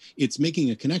phenomenon. It's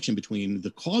making a connection between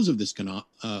the cause of this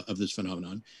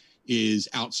phenomenon is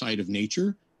outside of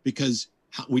nature, because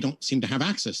we don't seem to have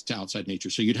access to outside nature.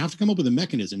 So you'd have to come up with a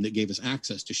mechanism that gave us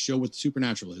access to show what the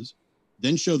supernatural is,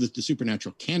 then show that the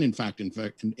supernatural can in fact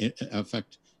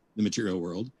affect the material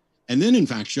world, and then in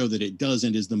fact show that it does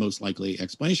and is the most likely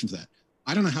explanation for that.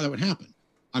 I don't know how that would happen.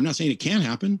 I'm not saying it can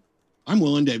happen. I'm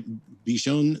willing to be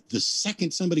shown the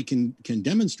second somebody can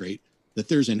demonstrate that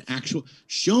there's an actual,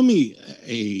 show me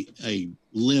a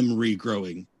limb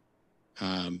regrowing.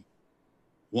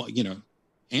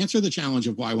 Answer the challenge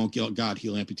of why won't God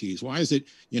heal amputees? Why is it,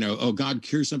 God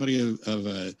cures somebody of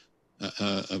a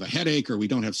headache, or we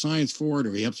don't have science for it,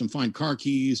 or we have some fine car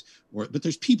keys, but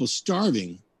there's people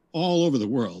starving all over the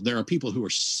world. There are people who are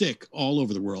sick all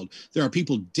over the world. There are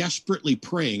people desperately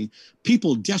praying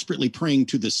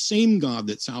to the same God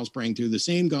that Sal's praying to, the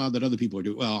same God that other people are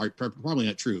doing. Well, probably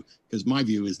not true, because my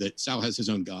view is that Sal has his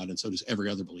own God, and so does every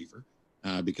other believer,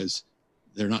 because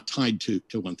they're not tied to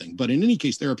one thing. But in any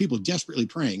case, there are people desperately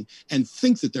praying and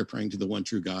think that they're praying to the one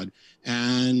true God,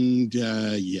 and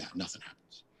nothing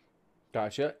happens.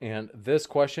 Gotcha. And this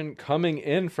question coming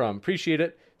in from, appreciate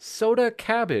it, Soda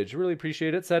Cabbage, really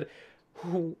appreciate it, said,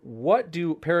 what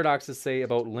do paradoxes say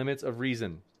about limits of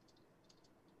reason?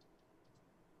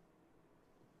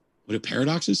 What do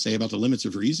paradoxes say about the limits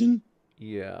of reason?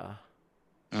 Yeah.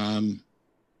 I'm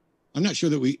not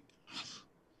sure that we...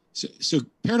 So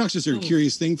paradoxes are a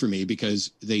curious thing for me,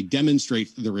 because they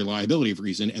demonstrate the reliability of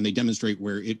reason, and they demonstrate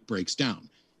where it breaks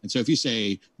down. And so if you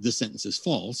say this sentence is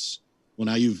false, well,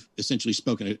 now you've essentially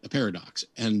spoken a paradox.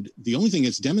 And the only thing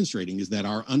it's demonstrating is that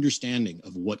our understanding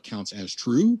of what counts as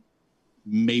true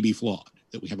may be flawed,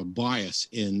 that we have a bias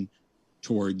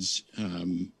towards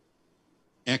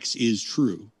X is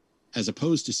true, as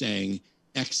opposed to saying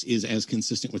X is as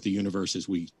consistent with the universe as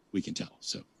we can tell.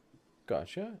 So.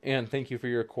 Gotcha. And thank you for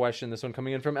your question. This one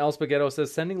coming in from El Spaghetto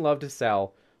says, sending love to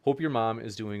Sal. Hope your mom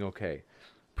is doing okay.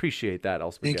 Appreciate that,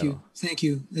 El Spaghetto. Thank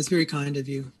you. That's very kind of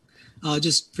you.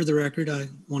 Just for the record, I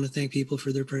want to thank people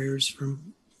for their prayers for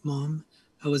Mom.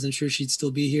 I wasn't sure she'd still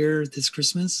be here this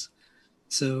Christmas.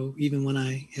 So even when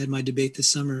I had my debate this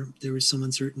summer, there was some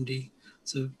uncertainty.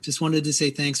 So just wanted to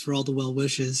say thanks for all the well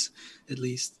wishes, at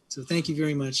least. So thank you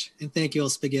very much. And thank you, El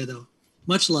Spaghetto.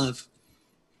 Much love.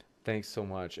 Thanks so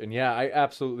much. And yeah, I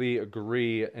absolutely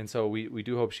agree. And so we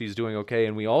do hope she's doing okay.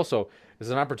 And we also,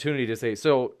 there's an opportunity to say,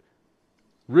 so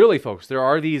really, folks, there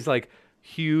are these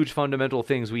huge fundamental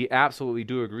things we absolutely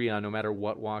do agree on, no matter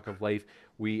what walk of life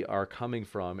we are coming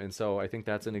from. And so I think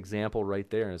that's an example right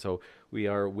there. And so we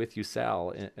are with you,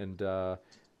 Sal. And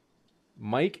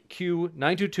Mike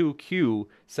Q922Q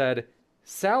said,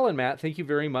 Sal and Matt, thank you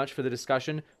very much for the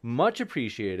discussion. Much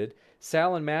appreciated.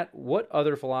 Sal and Matt, what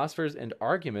other philosophers and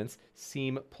arguments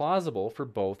seem plausible for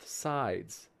both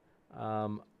sides? I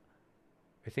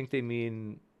think they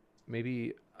mean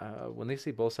maybe when they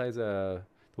say both sides, the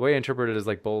way I interpret it is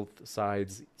both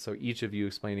sides. So each of you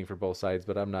explaining for both sides,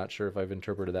 but I'm not sure if I've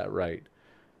interpreted that right.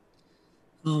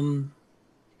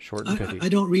 Short and pithy. I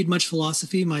don't read much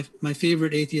philosophy. My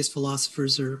favorite atheist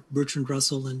philosophers are Bertrand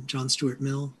Russell and John Stuart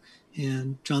Mill.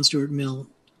 And John Stuart Mill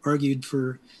argued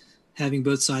for having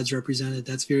both sides represented.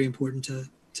 That's very important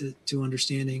to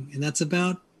understanding. And that's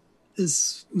about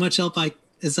as much help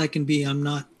as I can be. I'm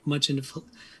not much into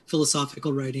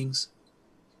philosophical writings.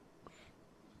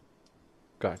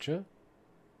 Gotcha.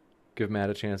 Give Matt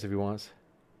a chance if he wants.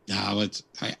 No,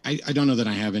 I don't know that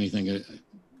I have anything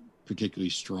particularly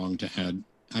strong to add.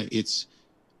 Let's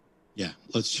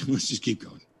just keep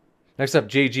going. Next up,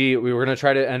 JG, we were going to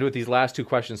try to end with these last two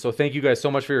questions. So thank you guys so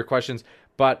much for your questions.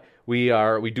 But we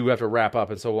do have to wrap up,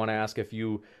 and so I want to ask if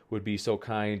you would be so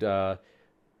kind.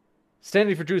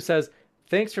 Standing for Truth says,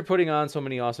 thanks for putting on so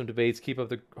many awesome debates. Keep up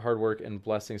the hard work and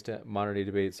blessings to Modern Day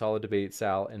Debate. Solid debate,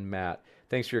 Sal and Matt.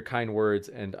 Thanks for your kind words,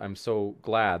 and I'm so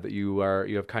glad that you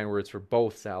have kind words for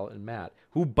both Sal and Matt,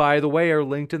 who, by the way, are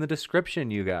linked in the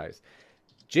description, you guys.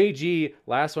 JG,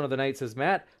 last one of the night, says,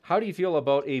 Matt, how do you feel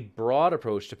about a broad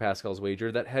approach to Pascal's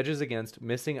wager that hedges against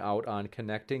missing out on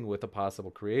connecting with a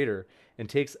possible creator and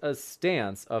takes a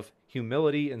stance of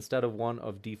humility instead of one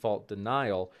of default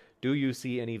denial? Do you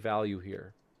see any value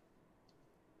here?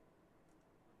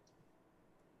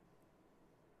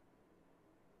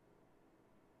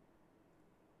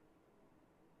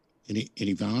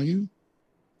 Any value?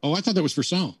 Oh, I thought that was for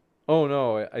Sal. Oh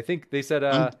no, I think they said.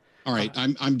 All right,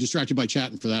 I'm distracted by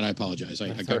chat, and for that I apologize.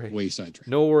 I got way sidetracked.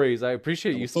 No worries. I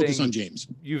appreciate you focus on James.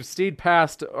 You've stayed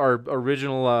past our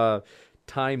original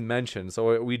time mentioned,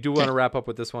 so we do want to wrap up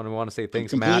with this one. We want to say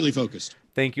thanks, Matt. Completely focused.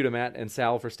 Thank you to Matt and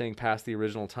Sal for staying past the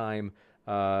original time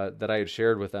that I had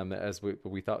shared with them, as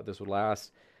we thought this would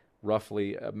last.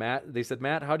 Roughly, they said,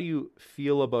 Matt, how do you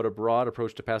feel about a broad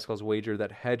approach to Pascal's wager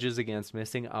that hedges against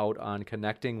missing out on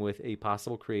connecting with a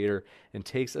possible creator and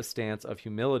takes a stance of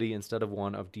humility instead of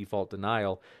one of default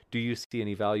denial? Do you see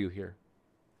any value here?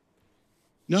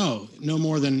 No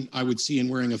more than I would see in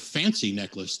wearing a fancy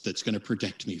necklace that's going to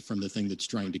protect me from the thing that's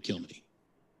trying to kill me.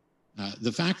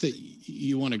 The fact that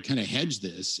you want to kind of hedge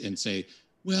this and say,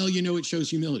 well, it shows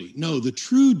humility. No, the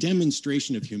true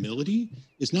demonstration of humility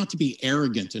is not to be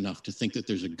arrogant enough to think that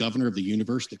there's a governor of the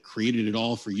universe that created it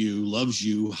all for you, loves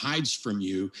you, hides from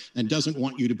you, and doesn't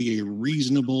want you to be a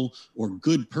reasonable or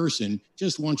good person,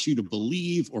 just wants you to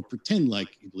believe or pretend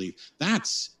like you believe.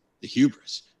 That's the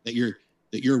hubris, that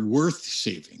you're worth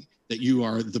saving, that you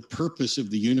are the purpose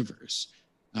of the universe.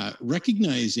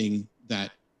 Recognizing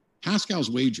that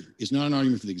Pascal's wager is not an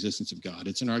argument for the existence of God.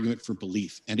 It's an argument for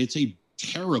belief, and it's a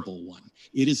terrible one.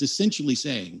 It is essentially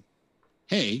saying,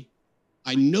 hey,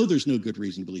 I know there's no good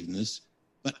reason to believe in this,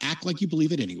 but act like you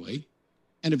believe it anyway,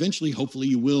 and eventually, hopefully,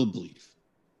 you will believe.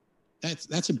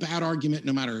 That's a bad argument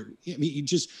no matter,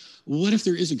 what if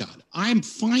there is a God? I'm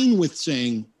fine with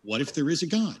saying, what if there is a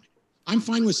God? I'm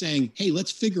fine with saying, hey,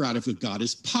 let's figure out if a God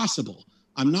is possible.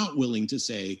 I'm not willing to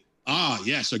say,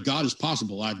 yes, a God is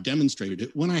possible. I've demonstrated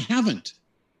it, when I haven't.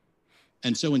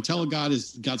 And so until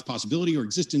God's possibility or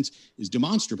existence is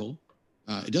demonstrable,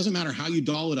 it doesn't matter how you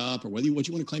doll it up or what you want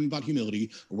to claim about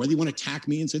humility, or whether you want to attack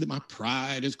me and say that my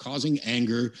pride is causing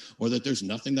anger, or that there's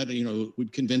nothing that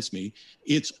would convince me.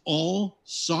 It's all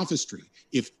sophistry.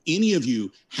 If any of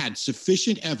you had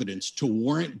sufficient evidence to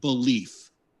warrant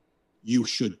belief, you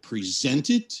should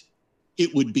present it.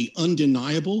 It would be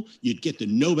undeniable. You'd get the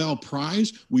Nobel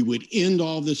Prize. We would end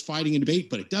all this fighting and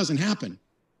debate, but it doesn't happen.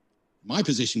 My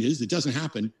position is it doesn't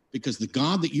happen because the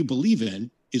God that you believe in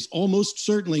is almost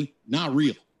certainly not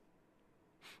real.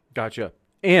 Gotcha.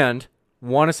 And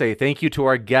want to say thank you to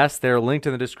our guests. They're linked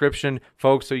in the description,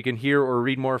 folks, so you can hear or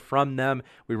read more from them.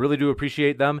 We really do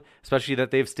appreciate them, especially that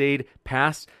they've stayed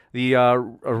past the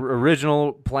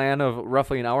original plan of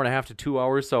roughly an hour and a half to 2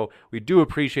 hours. So we do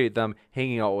appreciate them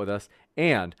hanging out with us.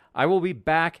 And I will be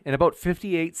back in about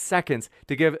 58 seconds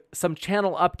to give some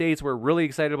channel updates. We're really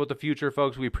excited about the future,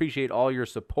 folks. We appreciate all your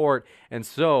support. And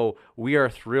so we are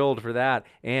thrilled for that.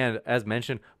 And as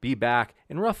mentioned, be back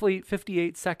in roughly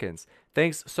 58 seconds.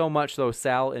 Thanks so much, though,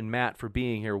 Sal and Matt, for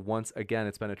being here once again.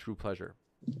 It's been a true pleasure.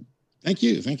 Thank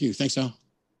you. Thanks, Sal.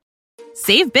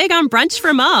 Save big on brunch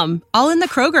for mom, all in the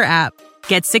Kroger app.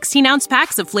 Get 16-ounce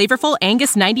packs of flavorful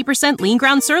Angus 90% lean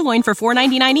ground sirloin for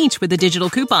 $4.99 each with a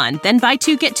digital coupon. Then buy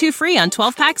 2, get 2 free on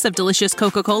 12 packs of delicious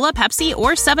Coca-Cola, Pepsi,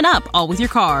 or 7-Up, all with your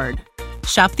card.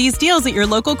 Shop these deals at your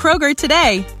local Kroger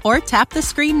today, or tap the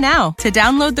screen now to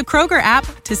download the Kroger app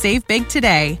to save big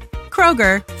today.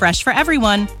 Kroger, fresh for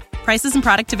everyone. Prices and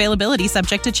product availability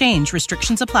subject to change.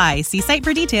 Restrictions apply. See site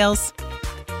for details.